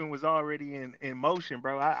ass whooping was already in motion,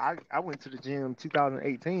 bro. I went to the gym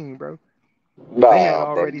 2018, bro. Nah, they had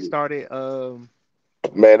already bro. started.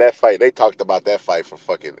 Man, that fight. They talked about that fight for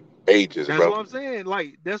fucking ages, That's bro. what I'm saying.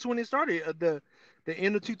 Like that's when it started. The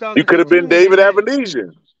end of 2018. You could have been David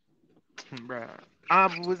Avenesian. Bro,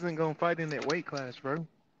 I wasn't gonna fight in that weight class, bro.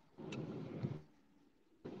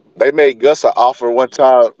 They made Gus an offer one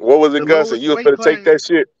time. What was it, Gus? And you was gonna take that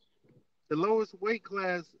shit. The lowest weight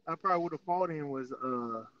class I probably would have fought in was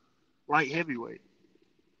light heavyweight.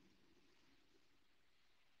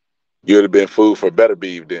 You would have been food for better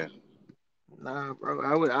beef then. Nah, bro.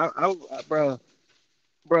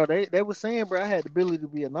 Bro, they were saying, bro, I had the ability to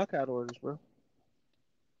be a knockout artist, bro.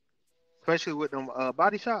 Especially with them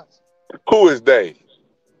body shots. Who is they?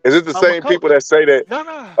 Is it the same people that say that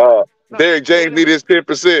No. Derrick James needed his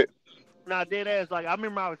 10%? Nah, dead ass. Like I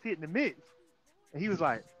remember I was hitting the mitts, and he was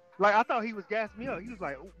like I thought he was gassing me up. He was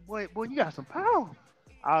like, boy, you got some power.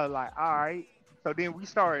 I was like, all right. So then we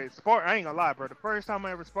started sparring. I ain't gonna lie, bro. The first time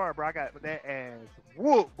I ever sparred, bro, I got that ass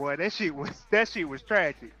whooped, boy. That shit was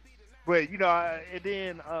tragic. But you know, and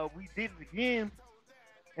then we did it again,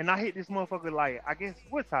 and I hit this motherfucker like I guess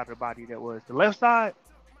what side of the body that was, the left side,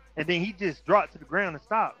 and then he just dropped to the ground and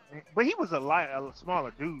stopped. But he was a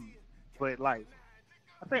smaller dude, but like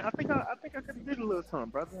I think I could have did a little something,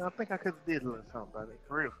 brother. I think I could have did a little something, brother.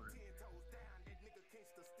 For real.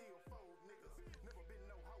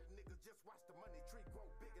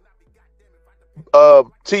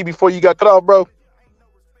 T, before you got cut off, bro.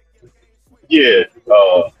 Yeah.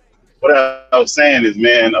 What I was saying is,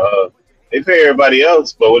 man, they pay everybody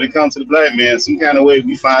else, but when it comes to the black man, some kind of way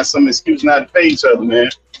we find some excuse not to pay each other, man.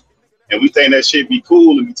 And we think that shit be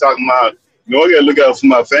cool and be talking about, you know, I gotta look out for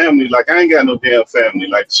my family. Like I ain't got no damn family.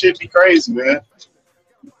 Like shit be crazy, man.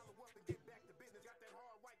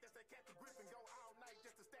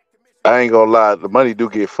 I ain't gonna lie, the money do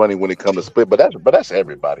get funny when it comes to split, but that's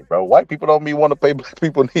everybody, bro. White people don't be want to pay black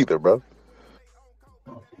people neither, bro.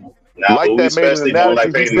 Nah, like but we that made an especially don't like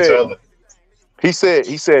analogy. paying each other. He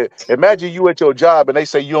said, imagine you at your job and they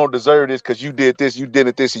say you don't deserve this because you did this, you did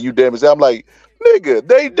this, and you damaged that. I'm like, nigga,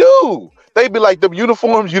 they do. They be like, them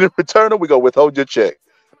uniforms, you didn't return them, we gonna withhold your check.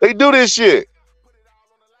 They do this shit.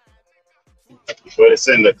 But it's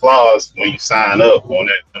in the clause when you sign up on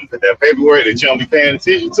that paperwork that you don't be paying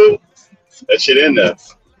attention to. That shit in there.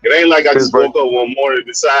 It ain't like I just Pittsburgh. woke up one morning and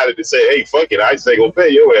decided to say, hey, fuck it, I just ain't gonna pay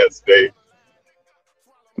your ass today.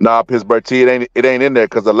 Nah, Pittsburgh T, it ain't in there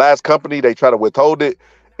because the last company they try to withhold it,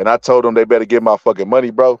 and I told them they better get my fucking money,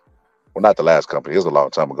 bro. Well, not the last company, it was a long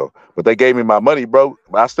time ago, but they gave me my money, bro.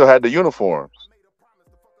 But I still had the uniforms.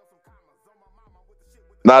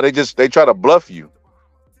 Nah, they try to bluff you.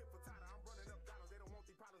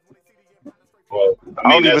 Well,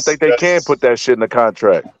 I don't even think they can put that shit in the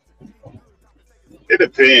contract. It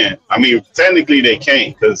depends. I mean, technically they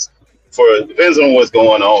can't because it depends on what's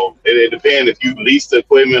going on. It depends if you leased the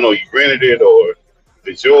equipment or you rented it or if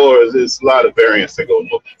it's yours. There's a lot of variance that go.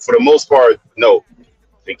 For the most part, no,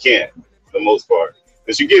 they can't. For the most part,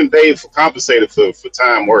 because you're getting paid compensated for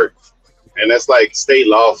time worked, and that's like state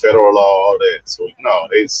law, federal law, all that. So no,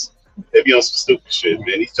 they be on some stupid shit,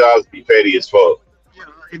 man. These jobs be petty as fuck.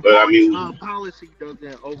 But I mean, policy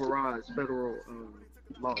doesn't override federal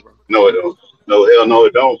law, bro. No, it don't. No, hell no,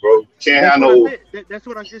 it don't, bro. Can't have no. That's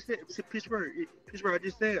what I just said. Pittsburgh, I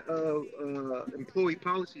just said employee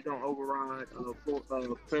policy don't override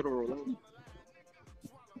federal law.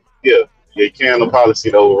 Yeah, you can't have no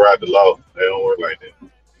policy to override the law. They don't work like that.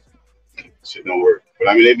 Shit don't work. But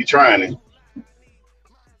I mean, they be trying it.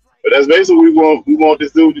 But that's basically what we want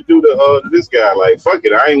this dude to do to this guy. Like, fuck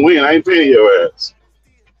it, I ain't win. I ain't paying your ass.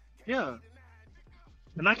 Yeah.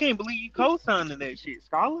 And I can't believe you co-signing that shit,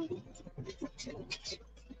 Scholar.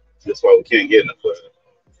 That's why we can't get in the club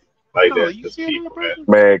like that. You see people,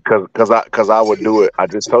 Man, cause I would do it. I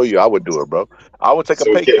just told you I would do it, bro. I would take a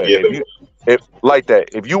pay cut. If like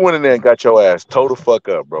that, if you went in there and got your ass toe the fuck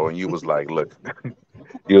up, bro, and you was like, look,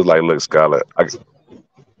 look, Scholar,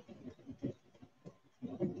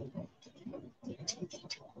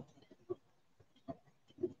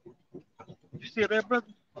 You see that, brother?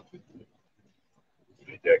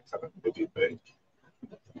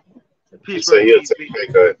 He said he'll take a pay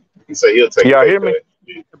cut. He said he'll take a pay cut.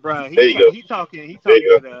 Bro, there you go. He talking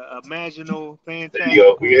at a marginal fantastic. There you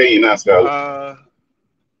go. We hear you now, Scholar.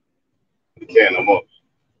 You can't no more.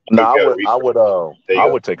 No, I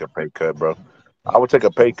would take a pay cut, bro. I would take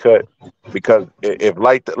a pay cut because if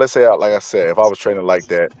let's say like I said, if I was training like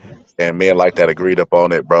that and men like that agreed up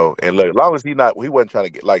on it, bro. And look, as long as he wasn't trying to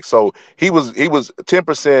get like so he was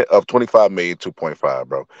 10% of 25 million, 2.5,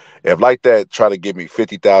 bro. If like that try to give me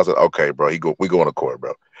 50,000, okay, bro, we going to court,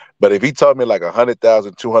 bro. But if he told me like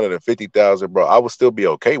 100,000, 250,000, bro, I would still be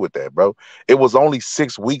okay with that, bro. It was only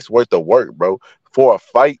 6 weeks worth of work, bro, for a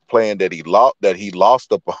fight plan that he lost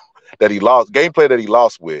gameplay that he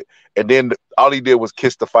lost with, and then all he did was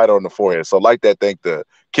kiss the fighter on the forehead. So like that, think the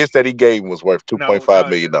kiss that he gave him was worth $2.5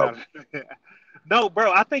 million. No,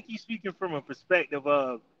 bro, I think he's speaking from a perspective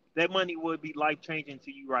of that money would be life changing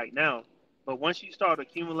to you right now, but once you start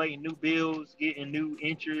accumulating new bills, getting new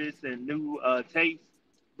interests and new tastes,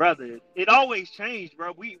 brother, it always changed,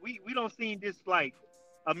 bro. We don't see this like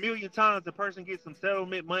a million times. The person gets some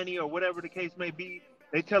settlement money or whatever the case may be.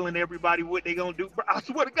 They telling everybody what they gonna do. Bro, I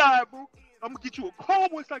swear to God, bro, I'm gonna get you a car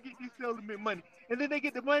once I get this settlement money. And then they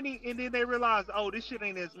get the money, and then they realize, oh, this shit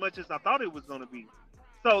ain't as much as I thought it was gonna be.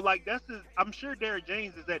 So like I'm sure Derrick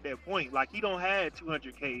James is at that point. Like he don't have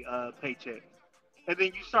 200K paycheck, and then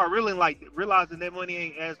you start realizing that money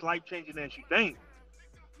ain't as life changing as you think.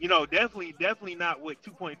 You know, definitely not what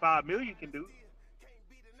 2.5 million can do.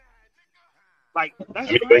 Like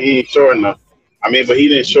that's but he ain't short enough. But he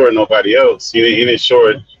didn't short nobody else. He didn't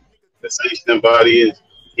short the sanctioning body.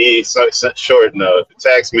 He ain't short the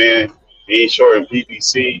tax man. He ain't short in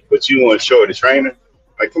PPC. But you want to short the trainer?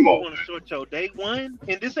 Like, come on. You want to short your day one?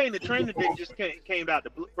 And this ain't a trainer that just came out the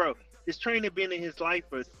blue, bro. This trainer been in his life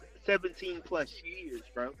for 17 plus years,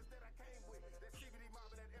 bro.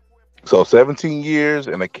 So 17 years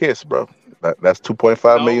and a kiss, bro. That's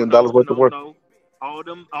 $2.5 million worth of work. No. All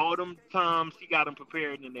them times he got him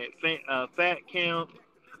prepared in that fat camp.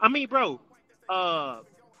 I mean, bro,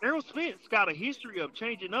 Errol Spence got a history of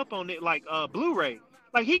changing up on it, like Blu-ray.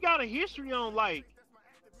 Like he got a history on like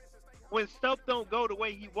when stuff don't go the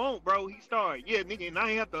way he want, bro. He started, yeah, nigga, and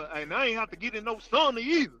I ain't have to get in no sauna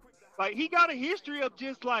either. Like he got a history of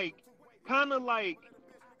just like kind of like.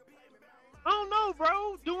 I don't know,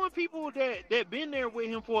 bro. Doing people that been there with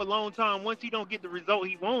him for a long time, once he don't get the result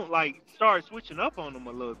he want, like start switching up on him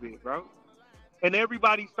a little bit, bro. And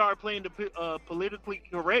everybody start playing the politically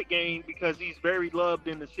correct game because he's very loved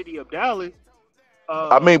in the city of Dallas.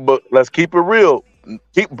 I mean, but let's keep it real.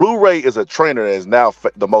 Blu-ray is a trainer that is now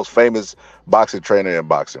the most famous boxing trainer in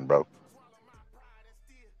boxing, bro.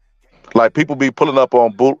 Like people be pulling up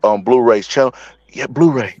on Blu-ray's channel. Yeah,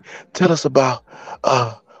 Blu-ray. Tell us about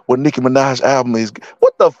what Nicki Minaj album is.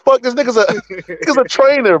 What the fuck? This nigga's a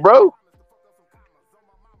trainer, bro.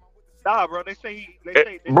 Nah, bro. They say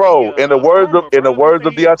they Bro, in the words of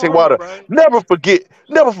Deontay Wilder, never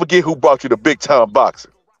forget who brought you to big time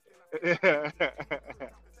boxing.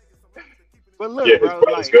 But look, Yeah, his bro,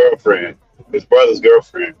 brother's girlfriend. His brother's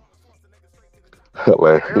girlfriend.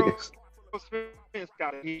 Hilarious. Spence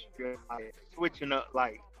got a history of like switching up.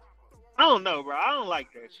 Like, I don't know, bro. I don't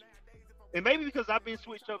like that shit. And maybe because I've been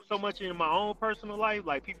switched up so much in my own personal life,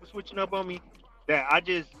 like people switching up on me, that I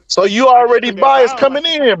just. So you already biased coming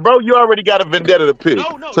in, bro. You already got a vendetta to pick.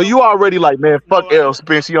 So you already like, man, fuck Errol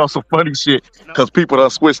Spence. You on some funny shit because people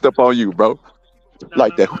done switched up on you, bro.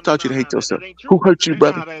 Like that. Who taught you to hate yourself? Who hurt you,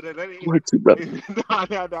 brother? Who hurt you, brother?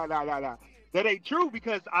 No. That ain't true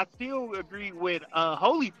because I still agree with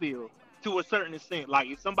Holyfield to a certain extent. Like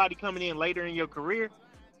if somebody coming in later in your career,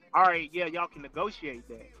 all right, yeah, y'all can negotiate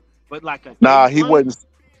that. But like a he wasn't.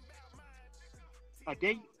 A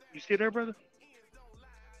day, you sit there, brother.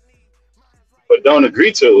 But don't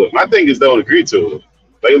agree to it. My thing is don't agree to it.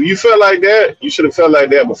 Like if you felt like that, you should have felt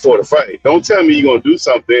like that before the fight. Don't tell me you're gonna do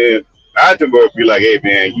something. Afterward, be like, hey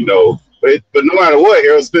man, you know. But no matter what,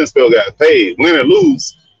 Errol Spence still got paid. Win or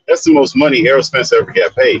lose, that's the most money Errol Spence ever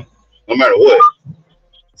got paid. No matter what.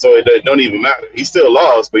 So it don't even matter. He still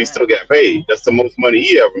lost, but he still got paid. That's the most money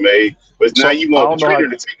he ever made. But now you want the trainer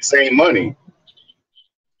to take the same money.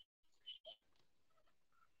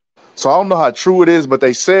 So I don't know how true it is, but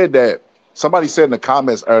they said that somebody said in the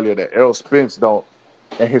comments earlier that Errol Spence and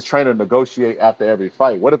his trainer negotiate after every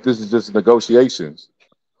fight. What if this is just negotiations?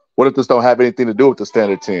 What if this don't have anything to do with the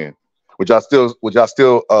standard 10? Would y'all still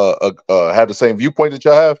have the same viewpoint that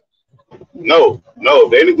y'all have? No.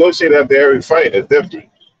 They negotiate after every fight. That's different.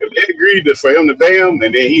 If they agreed for him to pay him,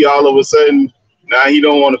 and then he all of a sudden now he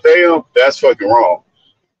don't want to pay him, that's fucking wrong.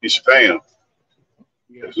 You should pay him.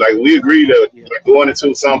 Like we agreed to like, going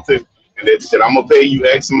into something, and they said I'm gonna pay you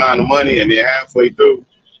X amount of money, and then halfway through,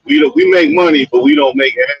 we make money, but we don't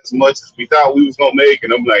make as much as we thought we was gonna make.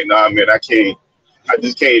 And I'm like, nah, man, I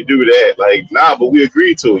just can't do that. Like, nah, but we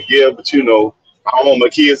agreed to it. Yeah, but you know, I don't want my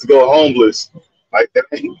kids to go homeless. Like that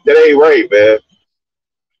ain't right, man.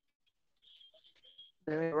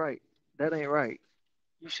 That ain't right. That ain't right.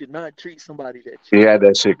 You should not treat somebody that. He had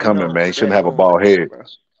that shit coming, man. He shouldn't have a bald head.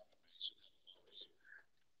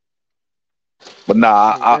 But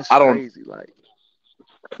nah, I don't crazy,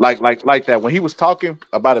 like that. When he was talking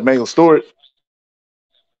about Emmanuel Stewart,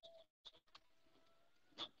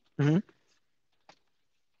 mm-hmm.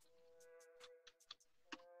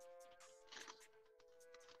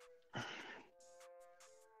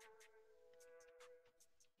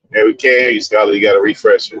 Yeah, we can't hear you, Scholar. You got to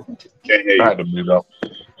refresh it. Can't hear you. I had to mute up.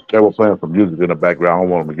 They were playing some music in the background. I don't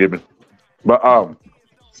want them to give me. But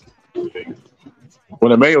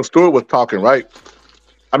when Emmanuel Stewart was talking, right?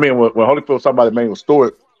 I mean, when Holyfield was talking about Emmanuel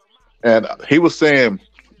Stewart, and he was saying,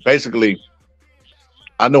 basically,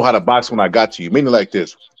 I know how to box when I got to you. Meaning like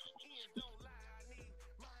this.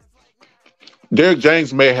 Derek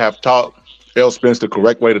James may have taught Errol Spence the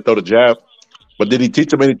correct way to throw the jab, but did he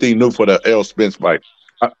teach him anything new for the Errol Spence fight?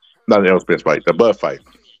 Not the Errol Spence fight, the Bud fight.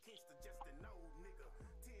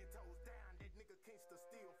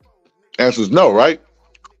 Answer is no, right?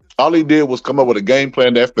 All he did was come up with a game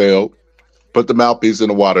plan that failed, put the mouthpiece in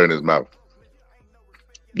the water in his mouth.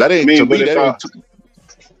 That ain't to me.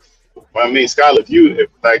 I mean, Scott, if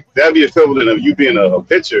that'd be equivalent of you being a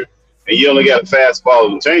pitcher and you only got a fastball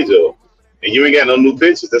and a changeup, and you ain't got no new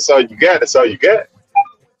pitches. That's all you got. That's all you got.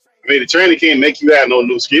 I mean, the trainer can't make you have no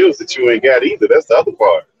new skills that you ain't got either. That's the other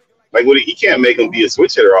part. Like, he can't make him be a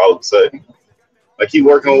switch hitter all of a sudden. Like, he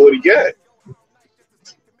working on what he got.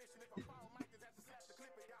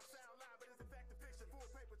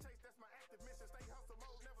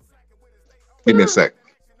 Give me a sec.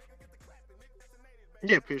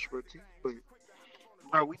 Yeah, Pittsburgh too. But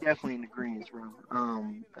bro, we definitely in agreement,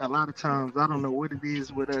 bro. A lot of times I don't know what it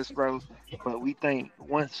is with us, bro, but we think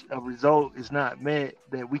once a result is not met,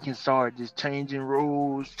 that we can start just changing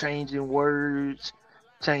rules, changing words,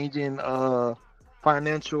 changing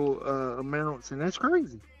financial amounts, and that's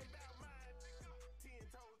crazy.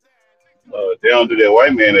 They don't do that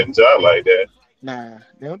white man at the job like that. Nah,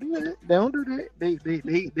 they don't do that. They don't do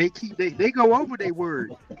that. They go over their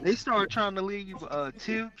word. They start trying to leave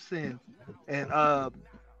tips and you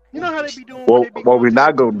know how they be doing. Well, what we're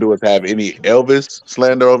not gonna do is have any Elvis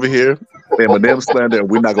slander over here. Eminem slander, and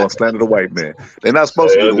we're not gonna slander the white man. They're not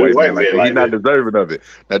supposed to do They'll the do white man white like men that. He's like not that. deserving of it.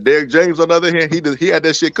 Now, Derrick James, on the other hand, he had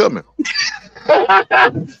that shit coming.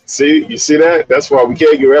 See, you see that? That's why we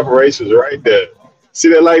can't get reparations right there. See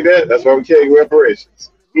that like that? That's why we can't get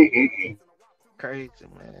reparations. Mm-mm-mm. Crazy,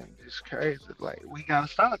 man. Just crazy. Like we gotta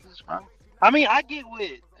stop this, bro. I mean, I get what,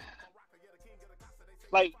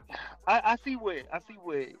 like, I see what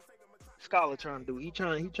Scholar trying to do. He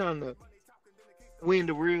trying to win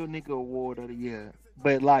the real nigga award of the year.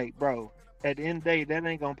 But like, bro, at the end of the day, that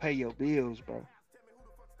ain't gonna pay your bills, bro.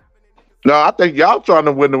 No, I think y'all trying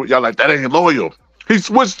to win. Y'all like that ain't loyal. He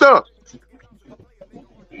switched up.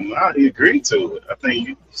 Nah, he agreed to it. I think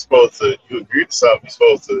you agree to something. You're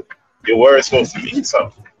supposed to, your word's supposed to mean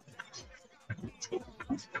something.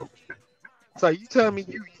 So you tell me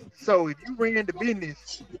so if you ran the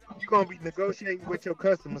business, you gonna be negotiating with your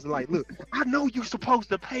customers like, look, I know you supposed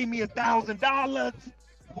to pay me $1,000.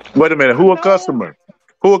 Wait a minute. I Who a know. customer?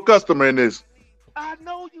 Who a customer in this? I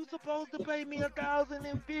know you supposed to pay me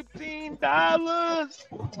 $1,015,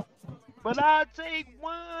 but I take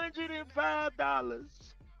 $105.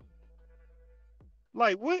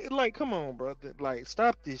 Like what? Like, come on, brother. Like,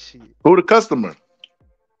 stop this shit. Who the customer?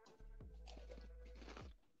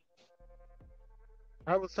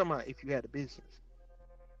 I was talking about if you had a business.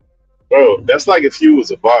 Bro, that's like if you was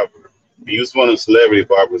a barber. You was one of the celebrity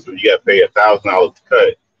barbers where you got to pay $1,000 to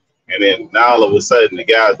cut. And then now all of a sudden the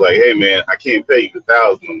guy's like, hey man, I can't pay you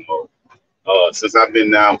 $1,000 no more. Since I've been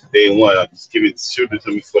down for day one, shoot it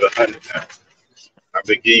to me for the 100 now. I've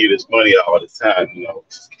been giving you this money all the time, you know.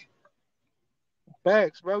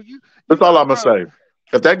 Facts, bro. You That's all got, I'm gonna bro. say.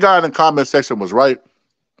 If that guy in the comment section was right,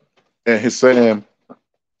 and he's saying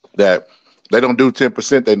that they don't do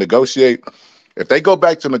 10%, they negotiate. If they go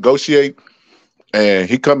back to negotiate, and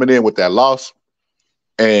he coming in with that loss,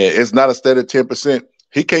 and it's not a steady 10%,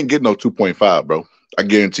 he can't get no 2.5, bro. I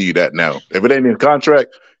guarantee you that now. If it ain't in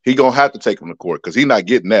contract, he gonna have to take him to court because he not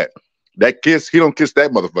getting that. That kiss, he don't kiss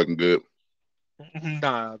that motherfucking good.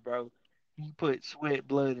 Nah, bro. You put sweat,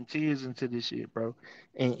 blood, and tears into this shit, bro.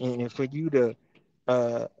 And for you to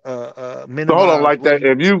So hold on, minimize like what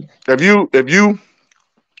that. he If you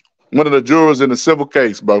one of the jurors in the civil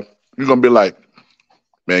case, bro, you're gonna be like,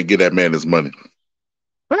 man, get that man his money.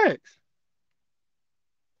 facts.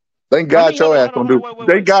 Thank I God mean, your ass hold don't on, do.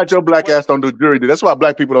 Thank God your black ass don't do jury duty. That's why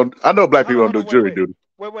black people don't. I know black people don't do jury duty.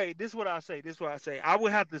 wait. This is what I say. I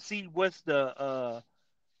would have to see what's the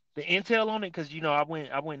intel on it because I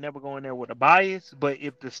went never going there with a bias. But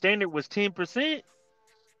if the standard was 10%,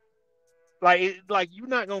 like you're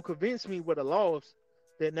not gonna convince me with a loss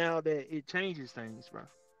that now that it changes things, bro.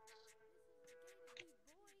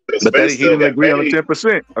 But Spence he still didn't got agree on the paid.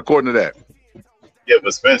 10%, according to that. Yeah,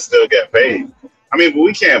 but Spence still got paid. I mean, but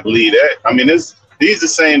we can't believe that. I mean, these the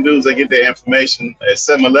same dudes that get their information at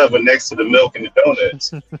 7-Eleven next to the milk and the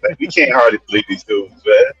donuts. Like, we can't hardly believe these dudes,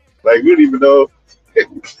 man. Like, we don't even know.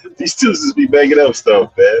 These dudes just be banging up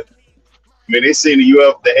stuff, man. I mean, they seen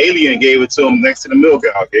the alien gave it to them next to the milk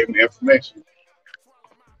aisle, gave them the information.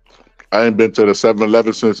 I ain't been to the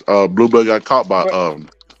 7-Eleven since Bluebird got caught by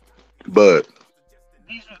Bud.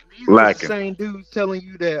 These was the Lacking. same dudes telling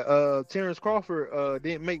you that Terrence Crawford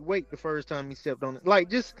didn't make weight the first time he stepped on it.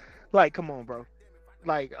 Like, come on, bro.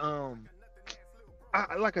 Like,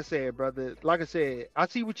 like I said, brother. Like I said, I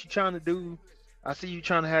see what you're trying to do. I see you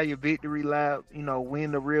trying to have your victory lap.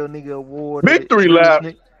 Win the real nigga award. Victory lap.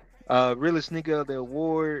 Realest nigga of the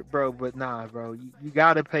award, bro. But nah, bro. You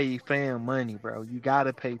gotta pay fam money, bro. You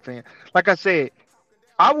gotta pay fam. Like I said,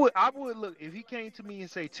 I would look if he came to me and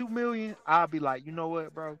say 2 million. I'd be like, you know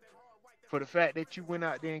what, bro? For the fact that you went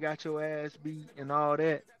out there and got your ass beat and all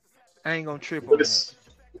that, I ain't gonna trip on that.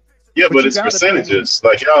 Yeah, but you it's gotta pay me. percentages.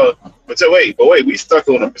 Like y'all, but wait, we stuck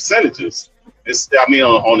on the percentages.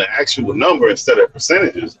 On the actual number instead of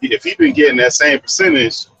percentages. If he been getting that same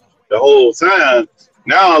percentage the whole time,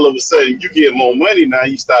 now all of a sudden you get more money. Now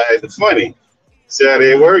you start acting funny. See how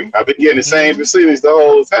they work? I've been getting the same percentage the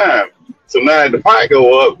whole time. So now the pot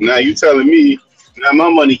go up. Now you telling me now my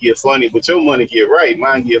money get funny, but your money get right.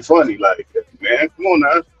 Mine get funny. Like, man, come on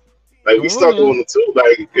now. Like we stuck on the two.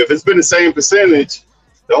 Like if it's been the same percentage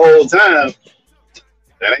the whole time,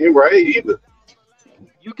 that ain't right either.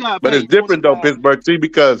 You got, but it's different though, Pittsburgh. See,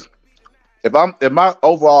 because if my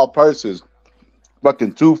overall purse is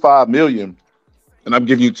fucking 2.5 million, and I'm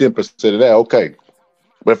giving you 10% of that, okay.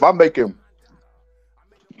 But if I'm making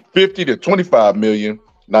 50 to 25 million,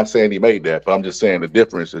 not saying he made that, but I'm just saying the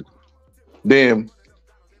difference is, then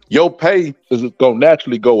your pay is gonna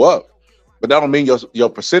naturally go up, but that don't mean your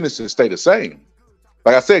percentages stay the same.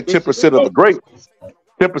 Like I said, 10% of a grape,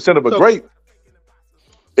 10% of a grape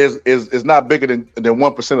is not bigger than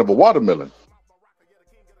 1% of a watermelon.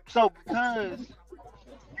 So because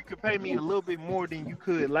you could pay me a little bit more than you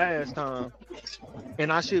could last time,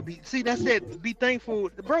 and I should be that's that be thankful,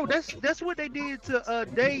 bro. That's what they did to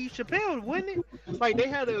Dave Chappelle, wasn't it? Like they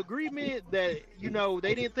had an agreement that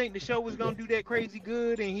they didn't think the show was gonna do that crazy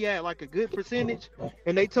good, and he had like a good percentage,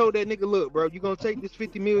 and they told that nigga, look, bro, you gonna take this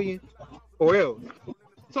 50 million or else.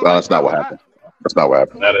 So Well, like, that's not bro, what happened. That's not what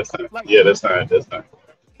happened. No, that's not. Yeah, that's not.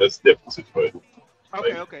 That's a different situation.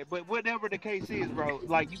 Okay, but whatever the case is, bro,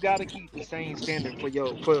 like you gotta keep the same standard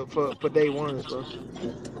for for day ones, bro.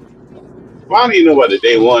 Well, I don't even know about the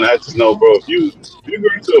day one. I just know, bro, if you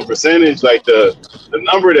agree to a percentage, like the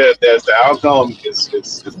number that's the outcome is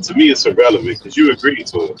to me it's irrelevant because you agreed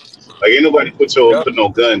to it. Like ain't nobody put no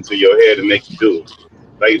gun to your head and make you do it.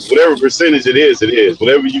 Like whatever percentage it is, it is.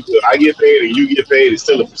 Whatever I get paid and you get paid is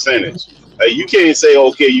still a percentage. Like you can't say,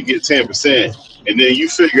 okay, you get 10%, and then you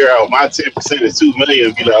figure out my 10% is 2 million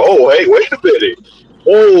and be like, oh, hey, wait a minute.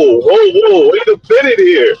 Whoa, wait a minute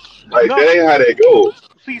here. Like No. that ain't how that goes.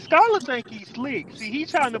 See, Scholar think he's slick. See, he's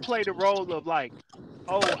trying to play the role of like,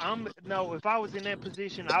 oh, if I was in that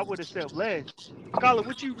position, I would accept less. Scholar,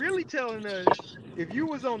 what you really telling us, if you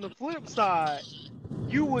was on the flip side,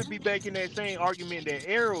 you would be making that same argument that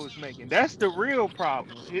Arrow's making. That's the real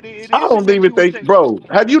problem. It I isn't don't that even you would think, take. bro.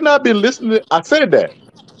 Have you not been listening? I said that.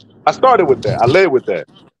 I started with that. I led with that.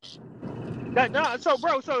 No, so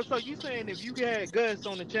bro, so you saying if you had Gus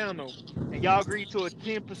on the channel and y'all agreed to a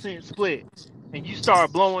 10% split and you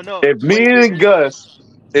start blowing up If way me and bigger.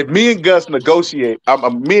 Gus negotiate,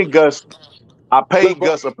 me and Gus, I pay But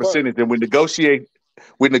Gus a percentage, and we negotiate.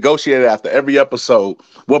 We negotiated after every episode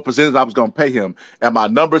what percentage I was going to pay him, and my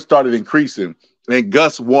numbers started increasing. And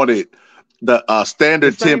Gus wanted the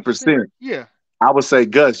standard 10%. Yeah. I would say,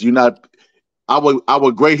 Gus, you not. I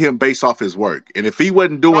would grade him based off his work, and if he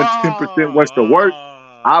wasn't doing 10% worth the work,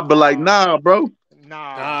 I'd be like, nah, bro.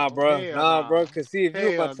 Nah, bro. Cause see, if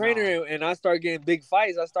you're my trainer and I start getting big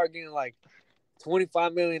fights, I start getting like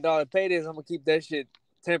 $25 million paydays. I'm gonna keep that shit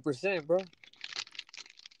 10%, bro.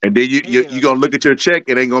 And then you gonna look at your check,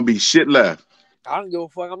 it ain't gonna be shit left. I don't give a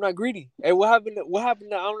fuck. I'm not greedy. Hey, what happened? What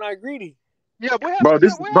happened? I'm not greedy. Yeah, Bro,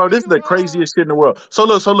 this is the craziest shit in the world. So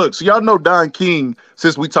look. So y'all know Don King,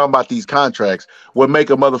 since we talking about these contracts, would make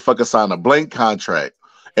a motherfucker sign a blank contract.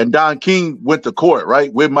 And Don King went to court,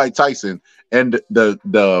 right, with Mike Tyson, and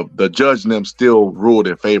the judge and them still ruled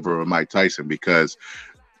in favor of Mike Tyson because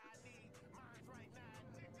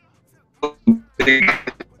Don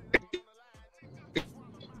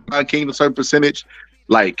King a certain percentage,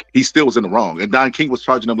 like he still was in the wrong. And Don King was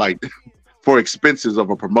charging him like for expenses of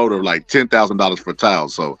a promoter like $10,000 for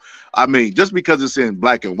towels. So I mean, just because it's in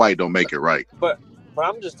black and white don't make it right. But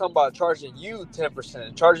I'm just talking about charging you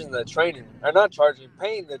 10%, charging the trainer, or not charging,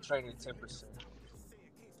 paying the trainer 10%.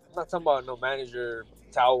 I'm not talking about no manager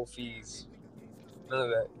towel fees, none of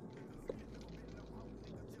that.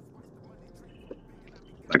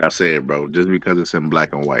 Like I said, bro, just because it's in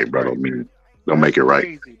black and white, bro, don't make it right.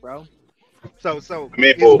 Crazy, bro. So I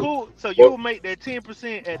mean, it's cool. So you'll make that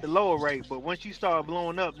 10% at the lower rate, but once you start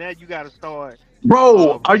blowing up, now you got to start.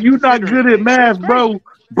 Bro, are you not good at math, bro?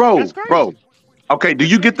 Bro. Okay, do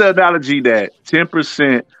you get the analogy that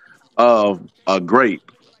 10% of a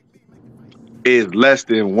grape is less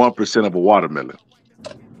than 1% of a watermelon?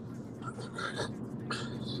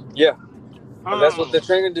 Yeah. But that's what the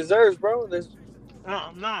trainer deserves, bro.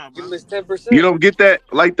 Nah, bro. Give him his 10%. You don't get that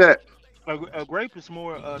like that? A grape is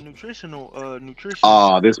more nutritional.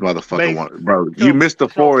 Oh, this motherfucker want, bro. You missed the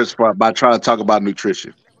forest by trying to talk about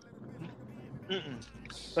nutrition.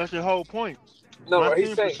 That's the whole point. No, bro,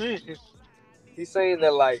 he's saying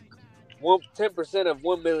that like 10% of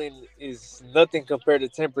 1 million is nothing compared to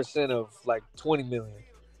 10% of like 20 million.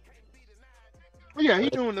 Yeah,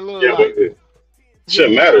 he's doing a little.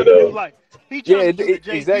 Shouldn't matter though.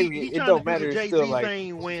 Exactly. It don't matter. It's still like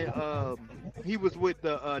thing when he was with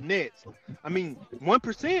the Nets. I mean,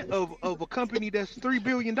 1% of a company that's $3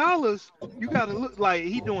 billion, you gotta look like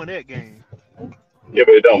he doing that game. Yeah,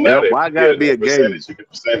 but it don't matter. Why gotta be a game?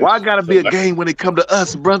 Why gotta be a game when it come to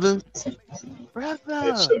us, brother?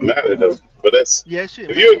 It shouldn't matter though. But that's if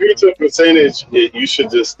you agree to a percentage, you should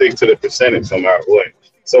just stick to the percentage no matter what.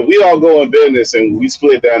 So we all go in business and we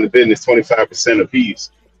split down the business 25%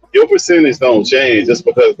 apiece. Your percentage don't change just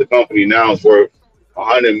because the company now is worth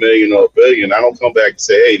 100 million or $1 billion. I don't come back and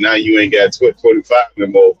say, hey, now you ain't got 25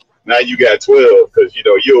 anymore. Now you got 12 because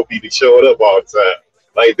you'll be showing up all the time.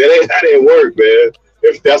 Like that ain't how that work, man.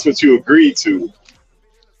 If that's what you agreed to.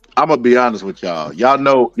 I'm gonna be honest with y'all. Y'all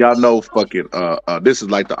know fucking this is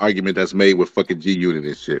like the argument that's made with fucking G Unit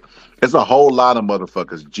and shit. It's a whole lot of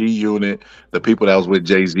motherfuckers, G Unit, the people that was with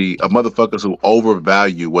Jay-Z, motherfuckers who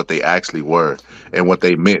overvalue what they actually were and what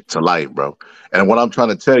they meant to life, bro. And what I'm trying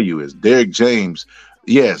to tell you is Derrick James,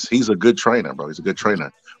 yes, he's a good trainer, bro. He's a good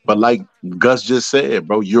trainer. But like Gus just said,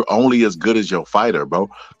 bro, you're only as good as your fighter, bro.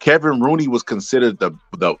 Kevin Rooney was considered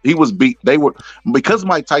the he was beat. They were because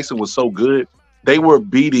Mike Tyson was so good. They were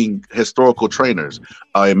beating historical trainers,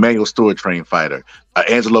 Emmanuel Stewart trained fighter,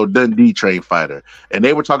 Angelo Dundee trained fighter, and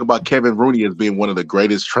they were talking about Kevin Rooney as being one of the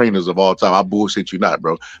greatest trainers of all time. I bullshit you not,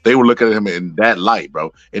 bro. They were looking at him in that light,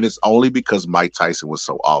 bro, and it's only because Mike Tyson was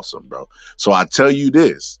so awesome, bro. So I tell you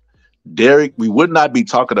this. Derek, we would not be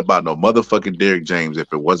talking about no motherfucking Derrick James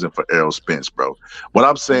if it wasn't for Errol Spence, bro. What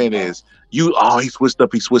I'm saying is, he switched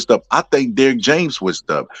up, he switched up. I think Derrick James switched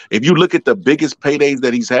up. If you look at the biggest paydays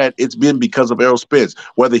that he's had, it's been because of Errol Spence,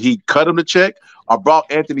 whether he cut him the check or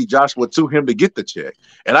brought Anthony Joshua to him to get the check.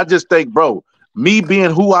 And I just think, bro, me being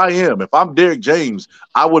who I am, if I'm Derrick James,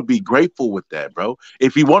 I would be grateful with that, bro.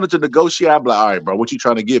 If he wanted to negotiate, I'd be like, all right, bro, what you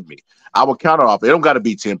trying to give me? I will counter off. It don't got to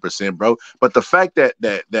be 10%, bro. But the fact that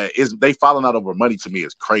is they falling out over money to me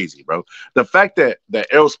is crazy, bro. The fact that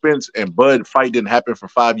Errol Spence and Bud fight didn't happen for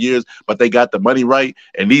 5 years, but they got the money right,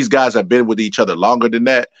 and these guys have been with each other longer than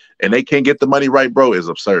that, and they can't get the money right, bro, is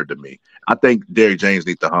absurd to me. I think Derrick James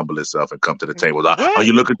needs to humble himself and come to the table. Like, are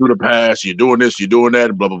you looking through the past? You're doing this, you're doing that,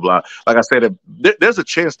 and blah, blah, blah. Like I said, there's a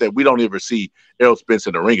chance that we don't ever see Errol Spence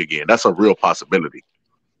in the ring again. That's a real possibility.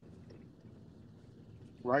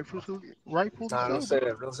 Rightful. Nah, don't say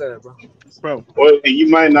that. Don't say that, bro. Well, you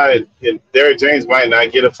might not, and Derrick James might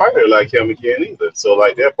not get a fighter like him again either. So,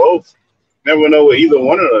 like, they're both, never know what either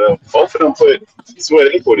one of them. Both of them put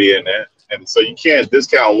sweat equity in there. And so you can't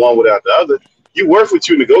discount one without the other. You work what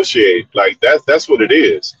you negotiate. Like, that's what it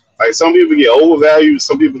is. Like, some people get overvalued,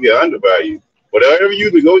 some people get undervalued. Whatever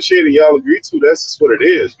you negotiate and y'all agree to, that's just what it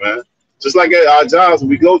is, man. Just like at our jobs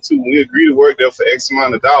we go to, when we agree to work there for X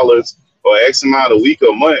amount of dollars or X amount a week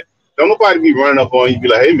or month, don't nobody be running up on you be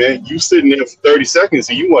like, hey, man, you sitting there for 30 seconds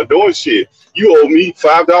and you weren't doing shit. You owe me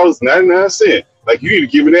 $5.99. Like, you need to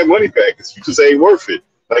give me that money back because you just ain't worth it.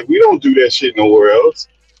 Like, we don't do that shit nowhere else.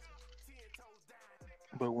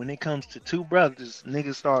 But when it comes to two brothers,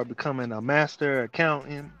 niggas start becoming a master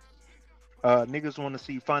accountant. Niggas want to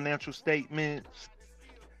see financial statements.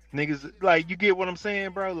 Niggas, like, you get what I'm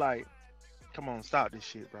saying, bro? Like, come on, stop this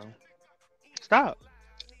shit, bro. Stop.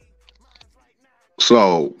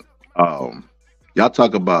 So, y'all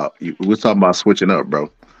talk about, we're talking about switching up,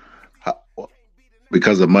 bro.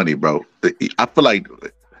 Because of money, bro. I feel like,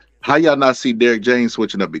 how y'all not see Derrick James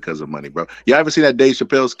switching up because of money, bro? Y'all ever seen that Dave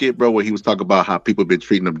Chappelle skit, bro, where he was talking about how people been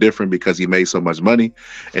treating him different because he made so much money,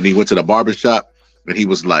 and he went to the barbershop and he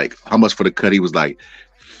was like, how much for the cut? He was like,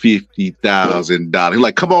 $50,000. He's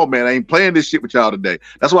like, come on, man, I ain't playing this shit with y'all today.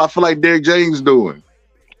 That's what I feel like Derrick James doing.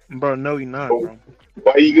 Bro, no, you're not, bro.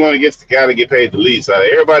 Why are you going against the guy to get paid the least?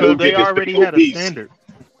 Everybody who they get already this had a piece. standard.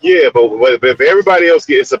 Yeah, but if everybody else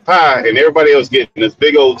gets a pie and everybody else getting this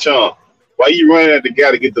big old chunk, why you running at the guy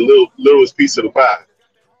to get the littlest piece of the pie?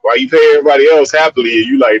 Why you pay everybody else happily and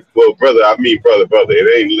you like, well, brother, it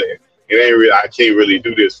ain't real. I can't really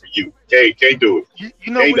do this for you. Can't do it.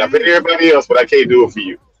 You know, I pay everybody else, but I can't do it for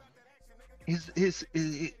you.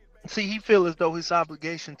 See, he feel as though his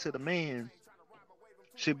obligation to the man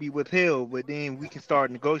should be withheld, but then we can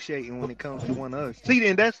start negotiating when it comes to one of us. See,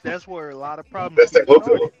 then that's where a lot of problems. That's that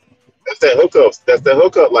hookup. That's that hookup. That's that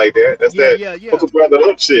hookup like that. That's hookup brother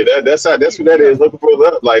up shit. That's what that is. Hookup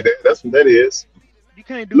brother up like that. That's what that is. You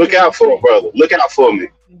can't do Look that. out for him, brother. Look out for me.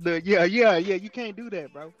 Yeah. You can't do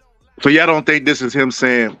that, bro. So y'all don't think this is him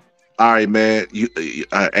saying, all right, man, hey,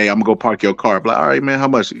 I'm gonna go park your car. But all right, man, how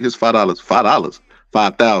much? Here's $5.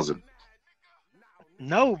 $5,000.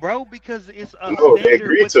 No, bro, because it's a standard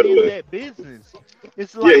within that business.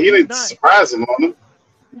 It's like he didn't surprise him on him.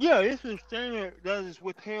 Yeah, it's a standard that is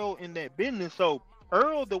withheld in that business. So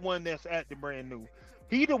Earl, the one that's acting brand new,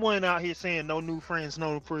 he the one out here saying no new friends,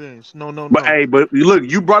 no friends, no. But hey, but look,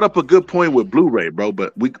 you brought up a good point with Blu-ray, bro.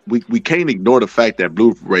 But we can't ignore the fact that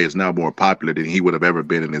Blu-ray is now more popular than he would have ever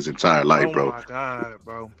been in his entire life, bro. Oh my God,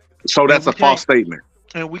 bro. So that's a false statement.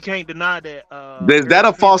 And we can't deny that. Is that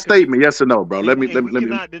a false statement? Yes or no, bro? Let me.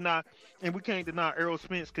 Deny, and we can't deny Errol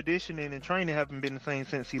Spence's conditioning and training haven't been the same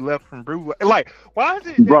since he left from Brew. Like, why is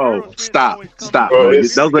it? Bro, stop. Bro,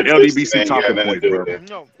 those are LDBC talking points, bro.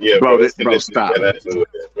 No. Yeah, bro, stop.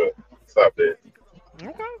 Stop that.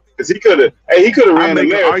 Okay. Because he could have ran the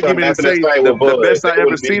marathon. Argument and say the best I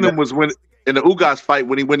ever seen him was when in the Ugas fight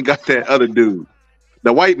when he went and got that other dude,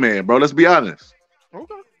 the white man, bro. Let's be honest.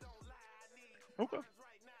 Okay. Okay.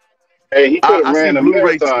 Hey, he could I have see ran a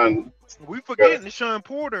Blu-ray. marathon. We forgetting the Sean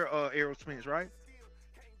Porter Errol Spence, right?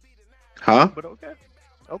 Huh? But okay.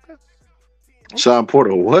 Okay. Sean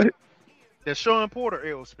Porter, what? That Sean Porter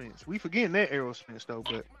Errol Spence. We forgetting that Errol Spence though,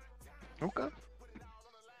 but okay.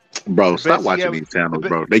 Bro, The stop best he watching ever. these channels,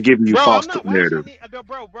 bro. They giving you Bro, false I'm not narrative. watching it,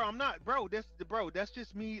 bro. Bro, I'm not, bro. That's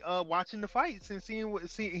just me watching the fights and seeing what.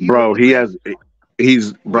 See, he Bro, looked the best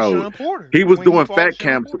he's with bro. Sean Porter He was when he doing fought fat Sean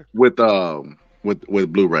camps Porter.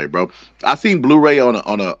 with Blu-ray, bro. I seen Blu-ray on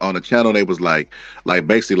a channel. They was like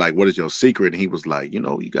basically like, what is your secret? And he was like,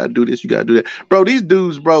 you gotta do this, you gotta do that, bro. These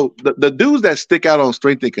dudes, bro, the dudes that stick out on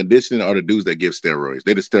strength and conditioning are the dudes that give steroids.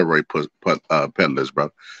 They the steroid peddlers, bro.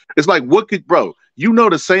 It's like, what could, bro? You know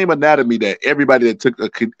the same anatomy that everybody that took a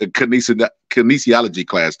kinesiology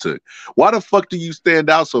class took. Why the fuck do you stand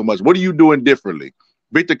out so much? What are you doing differently?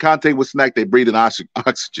 Victor Conte was snack. They breathe in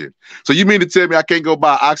oxygen. So you mean to tell me I can't go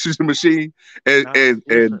buy an oxygen machine and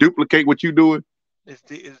duplicate what you doing? It's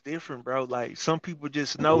different, bro. Like some people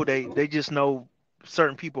just know they just know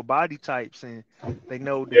certain people body types and they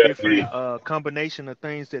know the different combination of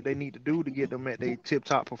things that they need to do to get them at their tip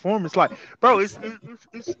top performance. Like, bro,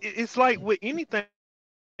 it's like with anything,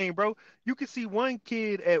 bro. You can see one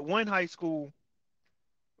kid at one high school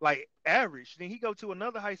like average, then he go to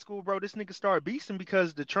another high school, bro. This nigga start beasting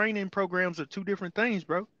because the training programs are two different things,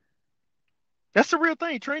 bro. That's the real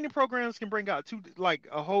thing. Training programs can bring out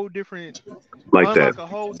a whole different, Like that. unlock a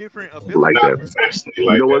whole different Like ability, that.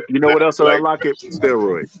 bro. You know what? You know what else will unlock it?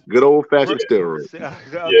 Steroids. Good old fashioned steroids.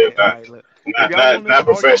 Okay, all right, look. Not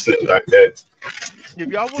professionally like that. If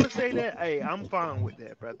y'all want to say that, hey, I'm fine with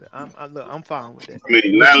that, brother. I'm fine with that. I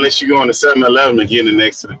mean, not unless you go on the 7-Eleven and get it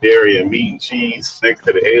next to the dairy and meat and cheese, next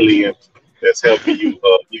to the alien that's helping you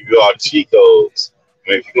give you all the cheat codes.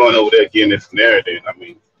 I mean, if you're going over there getting it from there, then I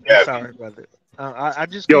mean, I'm sorry, brother. I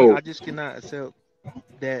just cannot accept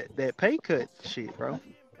that pay cut shit, bro.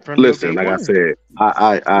 Listen, like I said,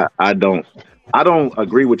 I don't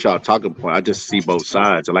agree with y'all talking point. I just see both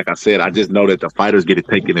sides. And like I said, I just know that the fighters get it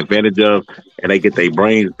taken advantage of and they get their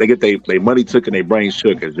brains, they get their money took and their brains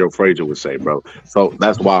shook, as Joe Frazier would say, bro. So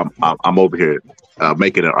that's why I'm over here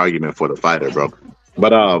making an argument for the fighter, bro.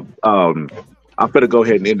 But I'm gonna go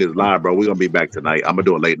ahead and end this live, bro. We're gonna be back tonight. I'm gonna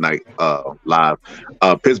do a late night live.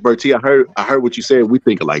 Pittsburgh T, I heard what you said. We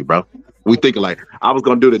think alike, bro. We think alike. I was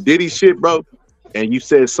gonna do the Diddy shit, bro. And you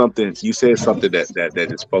said something that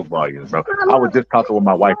just spoke volumes, bro. I was just talking with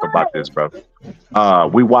my wife about this, bro. I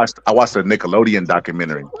watched a Nickelodeon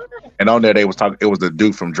documentary, and on there they was talking. It was the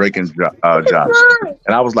dude from Drake and Josh,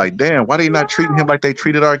 and I was like, damn, why they not treating him like they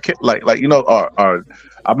treated R. Kelly,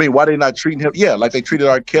 why they not treating him, like they treated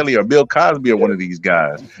R. Kelly or Bill Cosby or one of these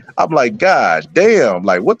guys? I'm like, God damn,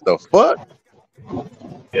 like what the fuck?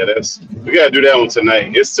 Yeah, we gotta do that one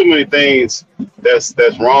tonight. It's too many things that's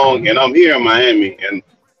wrong, and I'm here in Miami, and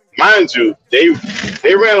mind you, they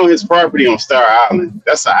ran on his property on Star Island.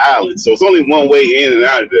 That's an island, so it's only one way in and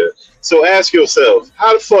out of there. So ask yourself,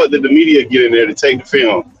 how the fuck did the media get in there to take the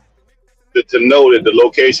film to know that the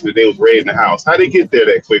location that they was raiding the house? How they get there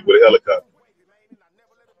that quick with a helicopter?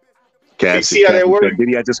 Cassie, see how that works?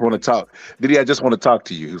 Diddy, I just want to talk. Diddy, I just want to talk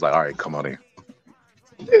to you. He was like, all right, come on in.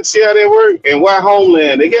 Yeah, see how that work? And why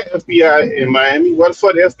Homeland? They got FBI in Miami. Why the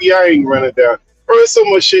fuck the FBI ain't running down? Bro, there's so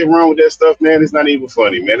much shit wrong with that stuff, man. It's not even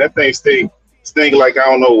funny, man. That thing stink like I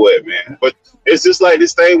don't know what, man. But it's just like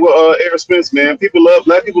this thing with Errol Spence, man.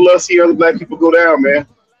 Black people love seeing other black people go down, man.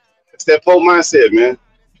 It's that Pope mindset, man.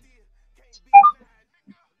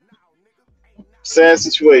 Sad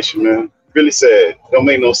situation, man. Really sad. Don't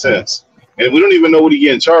make no sense. And we don't even know what he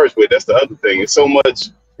getting charged with. That's the other thing. It's so much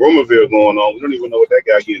rumorville going on. We don't even know what that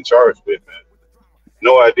guy getting charged with, man.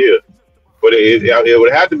 No idea. But it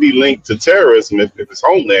would have to be linked to terrorism if it's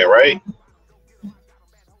Homeland, right?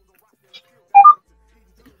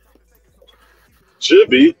 Should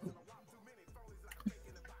be.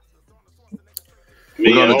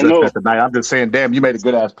 We're gonna address that tonight. I'm just saying, damn, you made a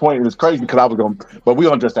good ass point. It was crazy because I was going, but we're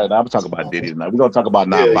gonna address that. I'm talking about Diddy tonight. We're gonna talk about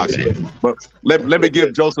non-boxing. Yeah. But let me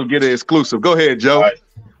give Joseph get an exclusive. Go ahead, Joe. Right.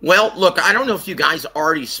 Well, look, I don't know if you guys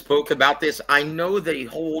already spoke about this. I know the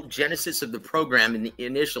whole genesis of the program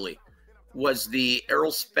initially was the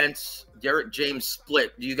Errol Spence, Derek James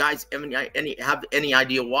split. Do you guys have any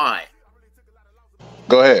idea why?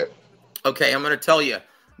 Go ahead. Okay, I'm going to tell you.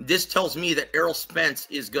 This tells me that Errol Spence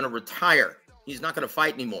is going to retire. He's not going to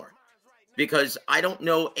fight anymore because I don't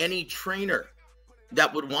know any trainer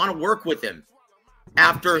that would want to work with him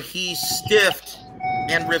after he stiffed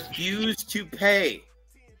and refused to pay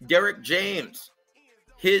Derek James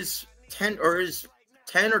his 10 or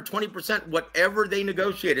 20%, whatever they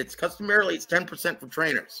negotiate. It's customarily it's 10% for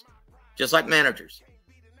trainers. just like managers.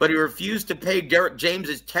 But he refused to pay Derek James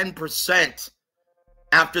his 10%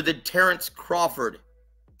 after the Terrence Crawford,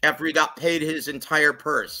 after he got paid his entire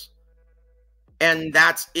purse. And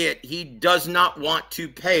that's it. He does not want to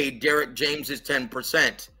pay Derek James his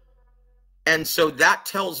 10%. And so that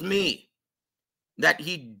tells me that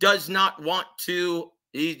he does not want to,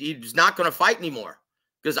 he's not going to fight anymore.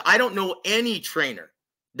 Because I don't know any trainer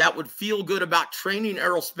that would feel good about training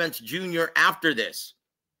Errol Spence Jr. after this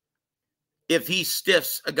if he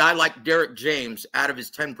stiffs a guy like Derek James out of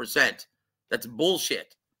his 10%. That's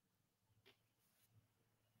bullshit.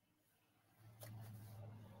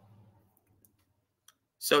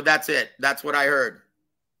 So that's it. That's what I heard.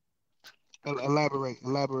 Elaborate a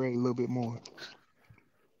little bit more.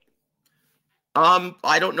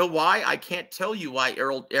 I don't know why. I can't tell you why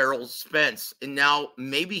Errol Spence. And now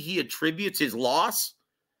maybe he attributes his loss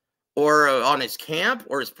or on his camp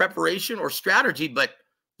or his preparation or strategy. But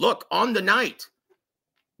look, on the night,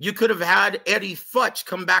 you could have had Eddie Futch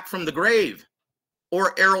come back from the grave,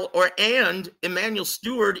 or and Emmanuel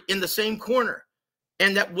Stewart in the same corner,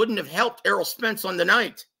 and that wouldn't have helped Errol Spence on the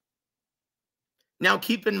night. Now,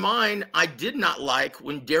 keep in mind, I did not like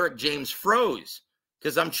when Derek James froze,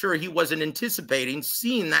 because I'm sure he wasn't anticipating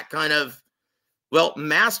seeing that kind of, well,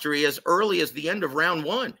 mastery as early as the end of round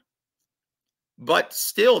one. But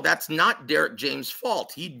still, that's not Derek James'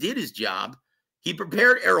 fault. He did his job. He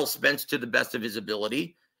prepared Errol Spence to the best of his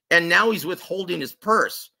ability, and now he's withholding his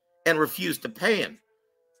purse and refused to pay him.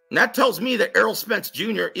 And that tells me that Errol Spence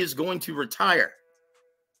Jr. is going to retire,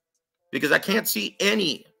 because I can't see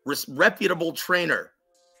any reputable trainer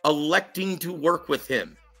electing to work with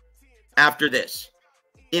him after this.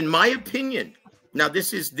 In my opinion, now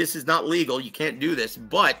this is not legal, you can't do this,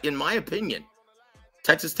 but in my opinion,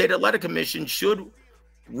 Texas State Athletic Commission should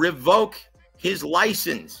revoke his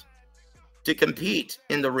license to compete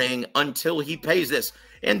in the ring until he pays this.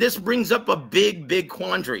 And this brings up a big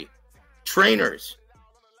quandary. Trainers,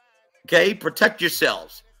 okay, protect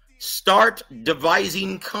yourselves. Start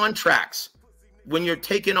devising contracts when you're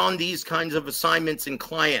taking on these kinds of assignments and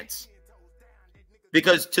clients.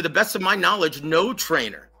 Because to the best of my knowledge, no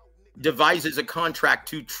trainer devises a contract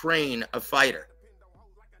to train a fighter.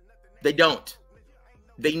 They don't.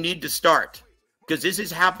 They need to start, because this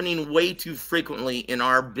is happening way too frequently in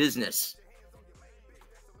our business.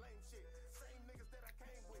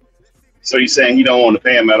 So you're saying he don't want to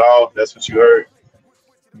pay him at all? That's what you heard?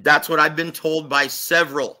 That's what I've been told by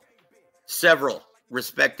several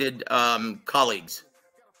respected colleagues.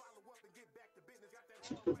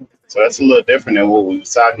 So that's a little different than what we were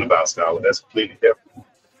talking about, Scholar. That's completely different.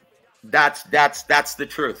 That's the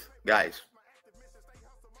truth, guys.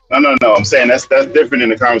 No. I'm saying that's different than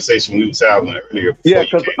the conversation we was having earlier. Yeah,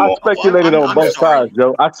 because I speculated on both sides,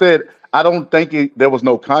 Joe. I said I don't think there was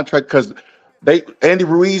no contract because Andy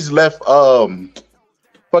Ruiz left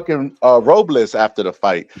fucking Robles after the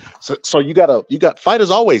fight. So you got fighters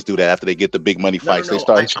always do that after they get the big money fights. No.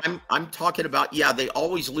 They start. I'm talking about, yeah, they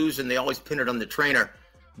always lose and they always pin it on the trainer,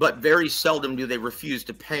 but very seldom do they refuse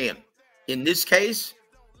to pay him. In this case,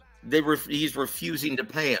 he's refusing to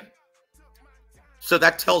pay him. So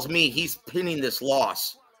that tells me he's pinning this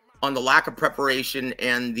loss on the lack of preparation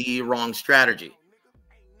and the wrong strategy.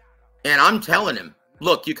 And I'm telling him,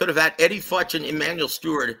 look, you could have had Eddie Futch and Emmanuel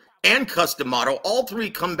Stewart and Customato, all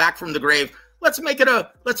three come back from the grave. Let's make it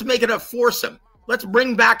a foursome. Let's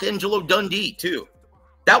bring back Angelo Dundee too.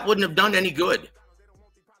 That wouldn't have done any good.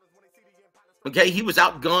 Okay, he was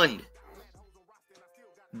outgunned.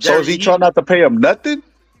 So is he trying not to pay him nothing?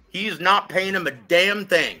 He's not paying him a damn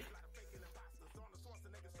thing.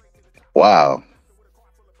 Wow.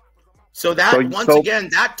 So again,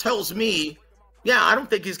 that tells me, yeah, I don't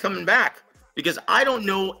think he's coming back, because I don't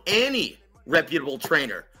know any reputable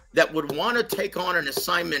trainer that would want to take on an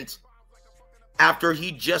assignment after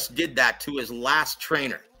he just did that to his last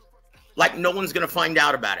trainer. Like, no one's going to find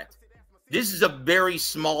out about it. This is a very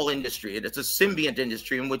small industry. It's a symbiont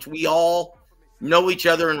industry in which we all know each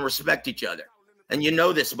other and respect each other. And you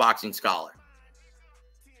know this, Boxing Scholar.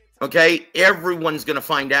 Okay? Everyone's going to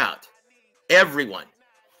find out. Everyone.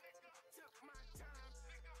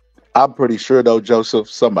 I'm pretty sure, though, Joseph,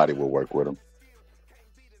 somebody will work with him.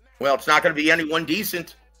 Well, it's not going to be anyone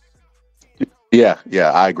decent. Yeah,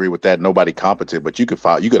 I agree with that. Nobody competent, but you could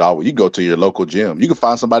go to your local gym. You can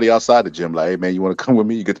find somebody outside the gym, like, hey man, you want to come with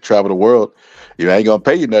me? You get to travel the world. You ain't gonna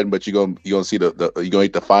pay you nothing, but you're gonna see you're gonna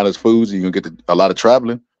eat the finest foods. And you're gonna get a lot of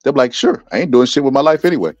traveling. They'll be like, sure, I ain't doing shit with my life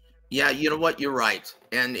anyway. Yeah, you know what? You're right,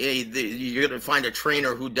 and you're gonna find a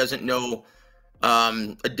trainer who doesn't know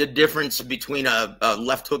the difference between a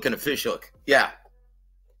left hook and a fish hook. Yeah.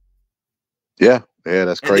 Yeah, Yeah,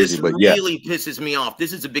 that's And crazy. this But yeah, really pisses me off.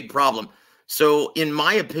 This is a big problem. So, in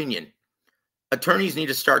my opinion, attorneys need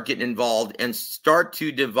to start getting involved and start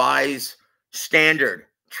to devise standard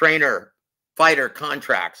trainer fighter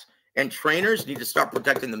contracts. And trainers need to start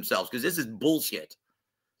protecting themselves because this is bullshit.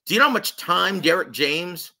 Do you know how much time Derek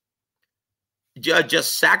James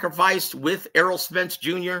just sacrificed with Errol Spence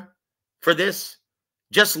Jr. for this?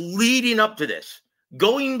 Just leading up to this,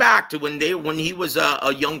 going back to when he was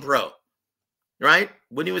a young pro, right?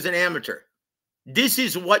 When he was an amateur. This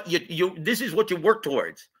is what you work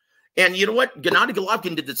towards. And you know what? Gennady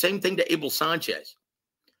Golovkin did the same thing to Abel Sanchez.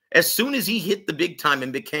 As soon as he hit the big time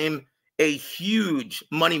and became a huge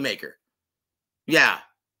moneymaker, yeah,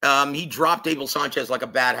 he dropped Abel Sanchez like a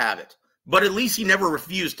bad habit. But at least he never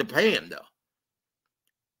refused to pay him, though.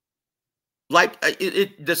 Like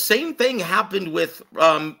the same thing happened with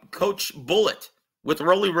Coach Bullet, with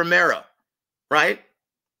Rolly Romero, right?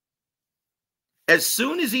 As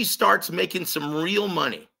soon as he starts making some real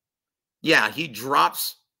money, yeah, he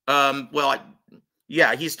drops.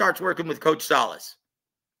 He starts working with Coach Salas.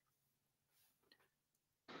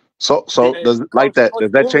 So does like that?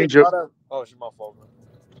 Does that change your? Oh, it's my fault, bro.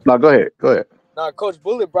 No, go ahead. Go ahead. Now, Coach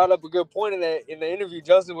Bullet brought up a good point in the interview,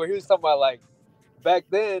 Justin, where he was talking about like back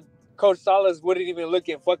then, Coach Salas wouldn't even look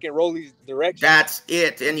in fucking Rolly's direction. That's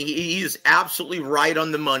it, and he's absolutely right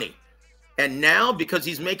on the money. And now, because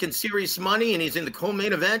he's making serious money and he's in the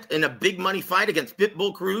co-main event in a big money fight against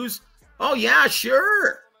Pitbull Cruz, oh yeah,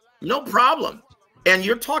 sure, no problem. And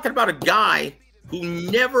you're talking about a guy who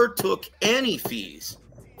never took any fees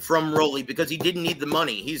from Rolly because he didn't need the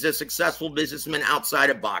money. He's a successful businessman outside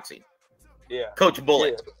of boxing. Yeah. Coach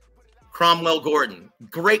Bullet, Cromwell Gordon,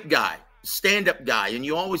 great guy, stand-up guy, and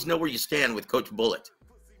you always know where you stand with Coach Bullet.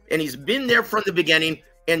 And he's been there from the beginning,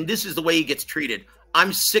 and this is the way he gets treated.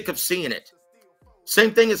 I'm sick of seeing it.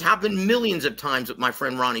 Same thing has happened millions of times with my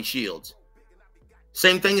friend Ronnie Shields.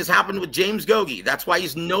 Same thing has happened with James Gogi. That's why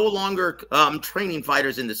he's no longer training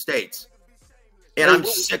fighters in the States. And I'm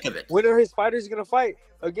sick of it. When are his fighters going to fight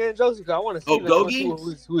again, Joseph? I want to see Gogi?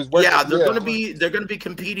 who's working. Yeah, they're going to be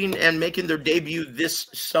competing and making their debut this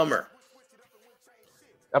summer.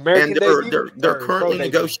 American and they're currently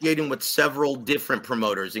negotiating with several different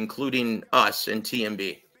promoters, including us and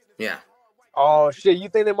TMB. Yeah. Oh shit! You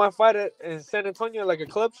think they might fight in San Antonio like a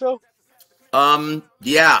club show?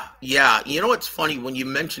 Yeah. You know what's funny? When you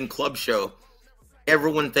mention club show,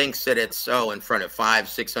 everyone thinks that it's in front of 500,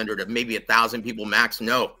 600, maybe 1,000 people max.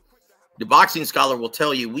 No, the Boxing Scholar will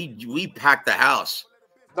tell you we pack the house,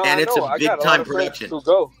 and it's a big time production. Who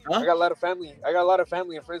go? Huh? I got a lot of family. I got a lot of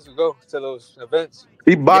family and friends who go to those events.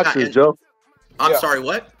 He boxes, Joe. I'm sorry,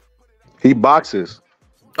 what? He boxes.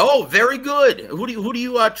 Oh, very good. Who do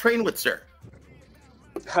you train with, sir?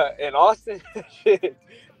 In Austin, shit.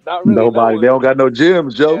 Not really. Nobody. They don't got no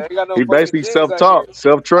gyms, Joe. Yeah, no he basically self-taught,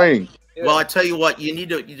 self-trained. Yeah. Well, I tell you what, you need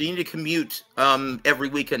to commute every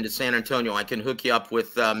weekend to San Antonio. I can hook you up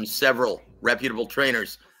with several reputable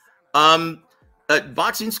trainers.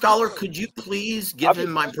 Boxing Scholar, could you please give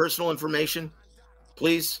him my personal information,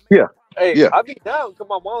 please? Yeah. Hey, yeah. I'll be down because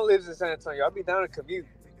my mom lives in San Antonio. I'll be down to commute.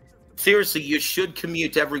 Seriously, you should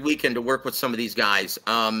commute every weekend to work with some of these guys.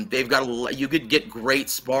 They've got you could get great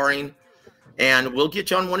sparring, and we'll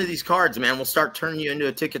get you on one of these cards, man. We'll start turning you into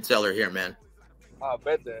a ticket seller here, man. I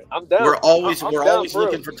bet that. I'm down. We're always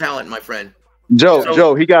looking for talent, my friend.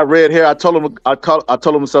 Joe, he got red hair. I told him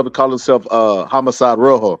himself to call himself Homicide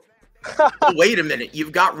Rojo. Wait a minute,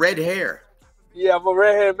 you've got red hair. Yeah, I'm a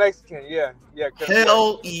redhead Mexican. Yeah.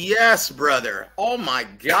 Hell yes, brother. Oh my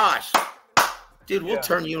gosh. Dude, we'll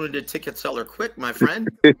turn you into a ticket seller quick, my friend.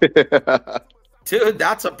 Dude,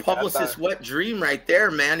 that's a publicist's wet dream right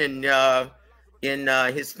there, man. In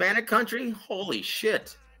Hispanic country, holy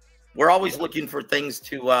shit. We're always looking for things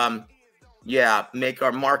to,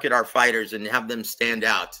 market our fighters and have them stand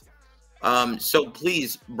out. So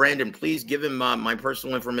please, Brandon, please give him my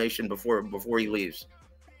personal information before he leaves.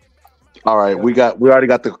 All right, we already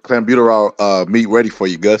got the clenbuterol meat ready for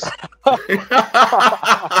you, Gus.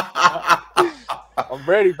 I'm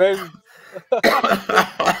ready, baby. But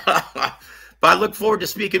I look forward to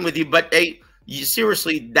speaking with you. But hey,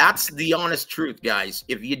 seriously, that's the honest truth, guys.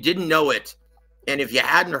 If you didn't know it, and if you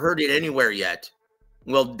hadn't heard it anywhere yet,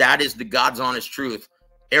 well, that is the God's honest truth.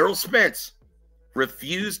 Errol Spence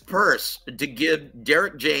refused purse to give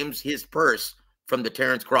Derek James his purse from the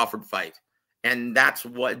Terrence Crawford fight. And that's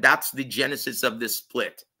the genesis of this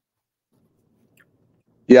split.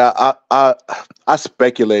 Yeah, I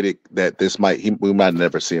speculated that we might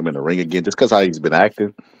never see him in the ring again just because how he's been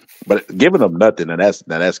acting. But giving him nothing, and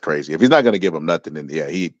that's crazy. If he's not going to give him nothing, then yeah,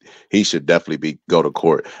 he should definitely go to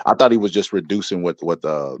court. I thought he was just reducing what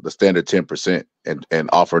the standard 10% and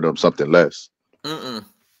offered him something less.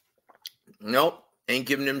 Nope, ain't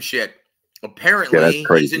giving him shit. Yeah, that's Apparently, he's in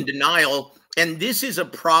crazy. denial, and this is a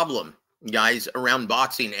problem, guys, around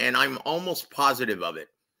boxing, and I'm almost positive of it.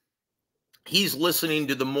 He's listening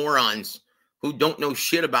to the morons who don't know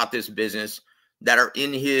shit about this business that are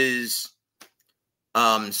in his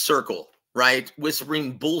circle, right?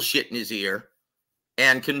 Whispering bullshit in his ear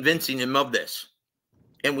and convincing him of this.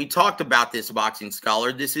 And we talked about this, Boxing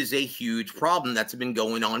Scholar. This is a huge problem that's been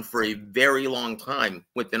going on for a very long time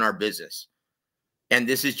within our business. And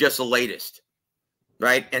this is just the latest,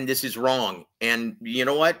 right? And this is wrong. And you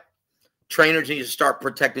know what? Trainers need to start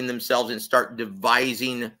protecting themselves and start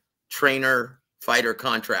devising trainer-fighter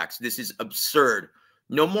contracts. This is absurd.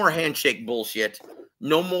 No more handshake bullshit.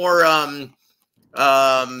 No more,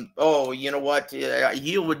 oh, you know what?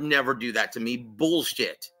 He would never do that to me.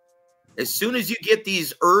 Bullshit. As soon as you get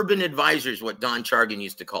these urban advisors, what Don Chargan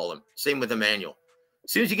used to call them, same with Emmanuel.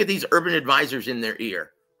 As soon as you get these urban advisors in their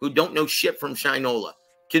ear who don't know shit from Shinola,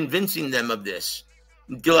 convincing them of this,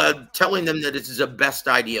 telling them that this is the best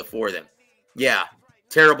idea for them. Yeah,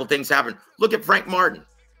 terrible things happen. Look at Frank Martin.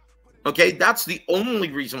 Okay, that's the only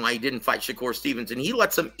reason why he didn't fight Shakur Stevenson. He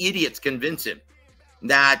let some idiots convince him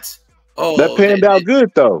that, oh, That panned out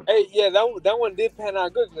good though. Hey, yeah, that one did pan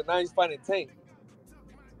out good because now he's fighting Tank.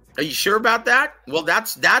 Are you sure about that? Well,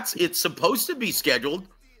 that's it's supposed to be scheduled.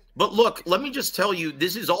 But look, let me just tell you,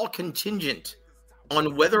 this is all contingent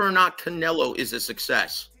on whether or not Canelo is a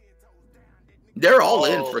success. They're all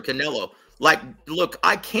in for Canelo. Like, look,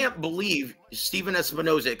 I can't believe Steven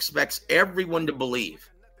Espinoza expects everyone to believe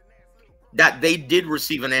that they did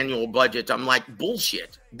receive an annual budget. I'm like,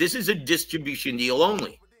 bullshit. This is a distribution deal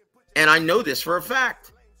only. And I know this for a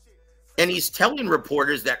fact. And he's telling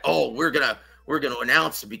reporters that, oh, we're gonna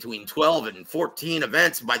announce between 12 and 14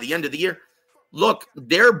 events by the end of the year. Look,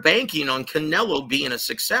 they're banking on Canelo being a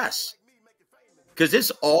success because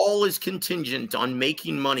this all is contingent on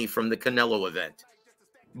making money from the Canelo event.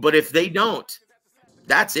 But if they don't,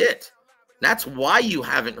 that's it. That's why you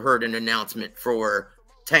haven't heard an announcement for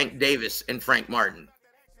Tank Davis and Frank Martin.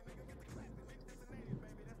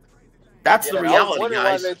 That's the reality, I was wondering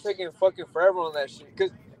guys. why they're taking fucking forever on that shit.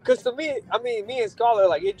 Because to me, I mean, me and Scholar,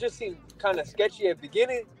 like, it just seemed kind of sketchy at the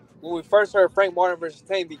beginning when we first heard Frank Martin versus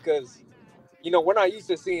Tank because, you know, we're not used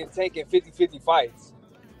to seeing Tank in 50-50 fights.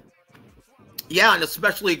 Yeah, and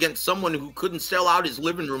especially against someone who couldn't sell out his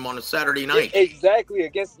living room on a Saturday night. Exactly,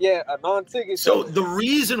 against, a non-ticket. So the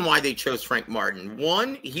reason why they chose Frank Martin,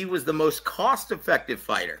 one, he was the most cost-effective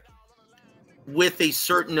fighter with a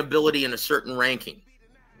certain ability and a certain ranking.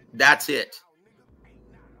 That's it.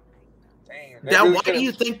 Damn, now, really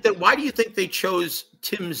why do you think they chose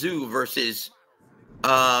Tim Tszyu versus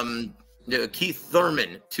Keith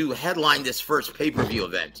Thurman to headline this first pay-per-view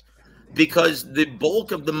event? Because the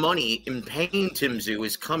bulk of the money in paying Tim Tszyu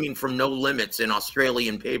is coming from No Limits in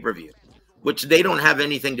Australian pay-per-view, which they don't have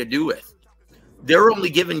anything to do with. They're only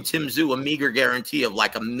giving Tim Tszyu a meager guarantee of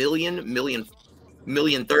like $1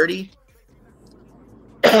 million 30.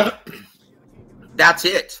 That's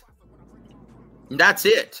it. That's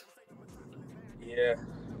it. Yeah.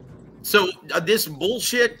 So this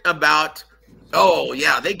bullshit about, oh,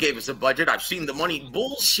 yeah, they gave us a budget. I've seen the money.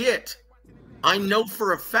 Bullshit. I know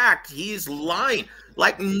for a fact he is lying.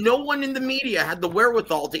 Like, no one in the media had the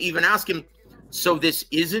wherewithal to even ask him, so this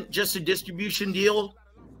isn't just a distribution deal?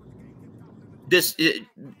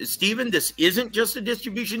 Steven, this isn't just a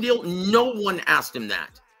distribution deal? No one asked him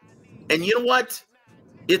that. And you know what?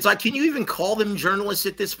 It's like, can you even call them journalists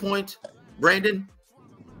at this point, Brandon?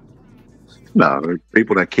 No, they're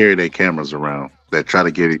people that carry their cameras around that try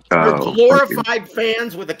to get it. They're glorified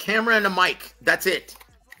fans with a camera and a mic. That's it.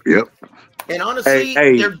 Yep. And honestly,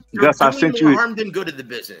 Hey, they're Gus, doing more harm than good to the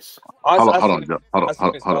business. Hold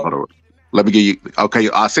on. Let me get you. Okay,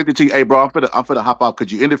 I sent it to you. Hey, bro, I'm finna hop out.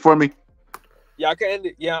 Could you end it for me? Yeah, I can end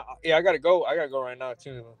it. Yeah, I gotta go. I gotta go right now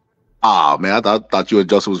too. Ah, man, I thought you and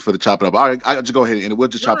Joseph was for the chop it up. All right, I just go ahead and we'll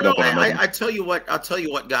just chop it up on another. I tell you what. I'll tell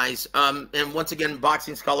you what, guys. And once again,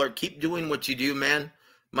 Boxing Scholar, keep doing what you do, man,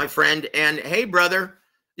 my friend. And hey, brother,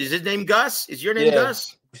 is his name Gus? Is your name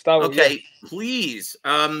Gus? Gustavo, okay, please.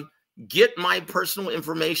 Get my personal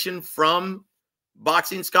information from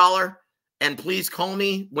Boxing Scholar, and please call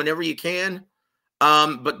me whenever you can.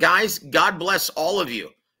 But guys, God bless all of you,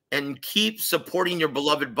 and keep supporting your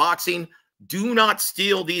beloved boxing. Do not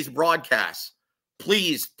steal these broadcasts.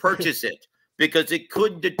 Please purchase it, because it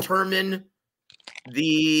could determine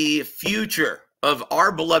the future of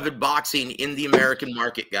our beloved boxing in the American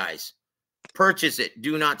market, guys. Purchase it.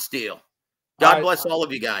 Do not steal. God bless all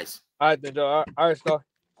of you guys. All right, then, Joe. All right, Scar.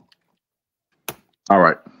 All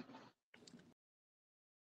right.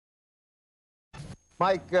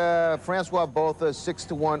 Mike, Francois Botha,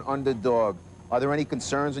 6-1 underdog. Are there any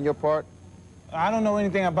concerns on your part? I don't know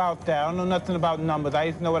anything about that. I don't know nothing about numbers.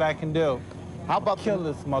 I just know what I can do. How about kill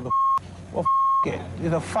this mother? Well, it.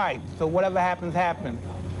 It's a fight. So whatever happens, happens.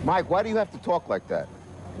 Mike, why do you have to talk like that?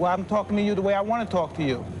 Well, I'm talking to you the way I want to talk to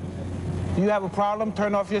you. Do you have a problem?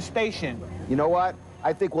 Turn off your station. You know what?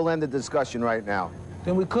 I think we'll end the discussion right now.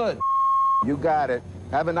 Then we could. You got it.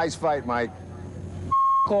 Have a nice fight, Mike.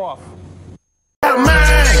 Off.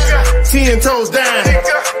 10 toes down,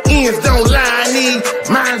 ends don't lie, I need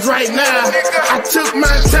mines right now. I took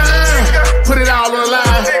my time, put it all on the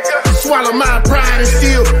line. Swallow my pride and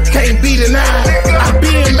still can't be denied. I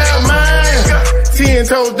been about mine, 10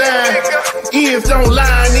 toes down, ends don't lie,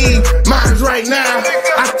 I need mines right now.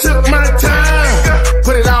 I took my time,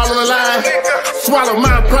 put it all on the line. Swallow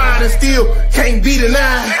my pride and still can't be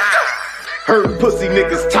denied. Heard pussy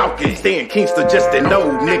niggas talking, staying Kingston just an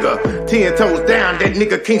old nigga. 10 toes down, that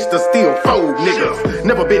nigga Kingston still fold niggas.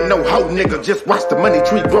 Never been no hoe nigga, just watch the money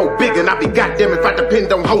tree grow bigger. And I be goddamn if I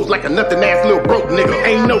depend on hoes like a nothing ass little broke nigga.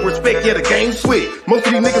 Ain't no respect, yeah the game switch. Most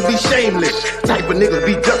of these niggas be shameless. Type of niggas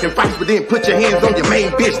be ducking fights, but then put your hands on your main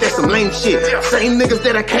bitch. That's some lame shit. Same niggas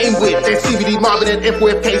that I came with, that CBD Marvin, that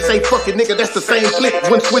FOFK say fucking nigga, that's the same flick.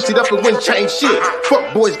 Wouldn't switch it up and wouldn't change shit.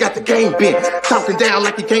 Fuck boys got the game bent. Talking down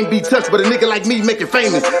like you can't be touched, but a nigga like me make it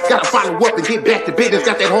famous. Gotta follow up and get back to business.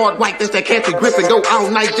 Got that hard white, that's that catchy grip and go all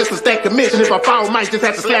night just to stack commission. If I fall, might just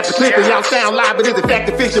have to slap the clip and y'all sound live, but it's a fact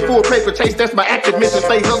of fiction. Full paper chase, that's my active mission.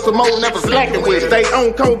 Stay hustle mode, never slacking with it. Stay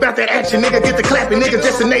on code about that action, nigga. Get the clapping, nigga.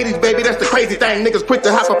 Just the 80s, baby. That's the crazy thing. Niggas quick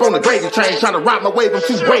to hop up on the gravy train, trying to ride my wave. I'm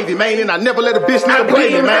too wavy, man, and I never let a bitch nigga play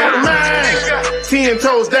me, man. Mine, 10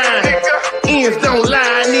 toes down, ends don't lie.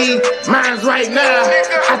 I need mines right now.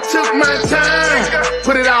 I took my time,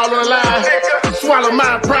 put it all on the line. Swallow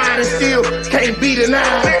my pride and still can't be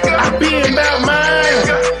denied. I been about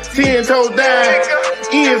mine, 10 toes down,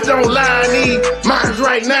 ends don't lie. I need mines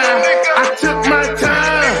right now. I took my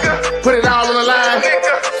time, put it all on the line.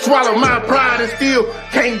 Swallow my pride and still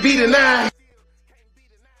can't be denied.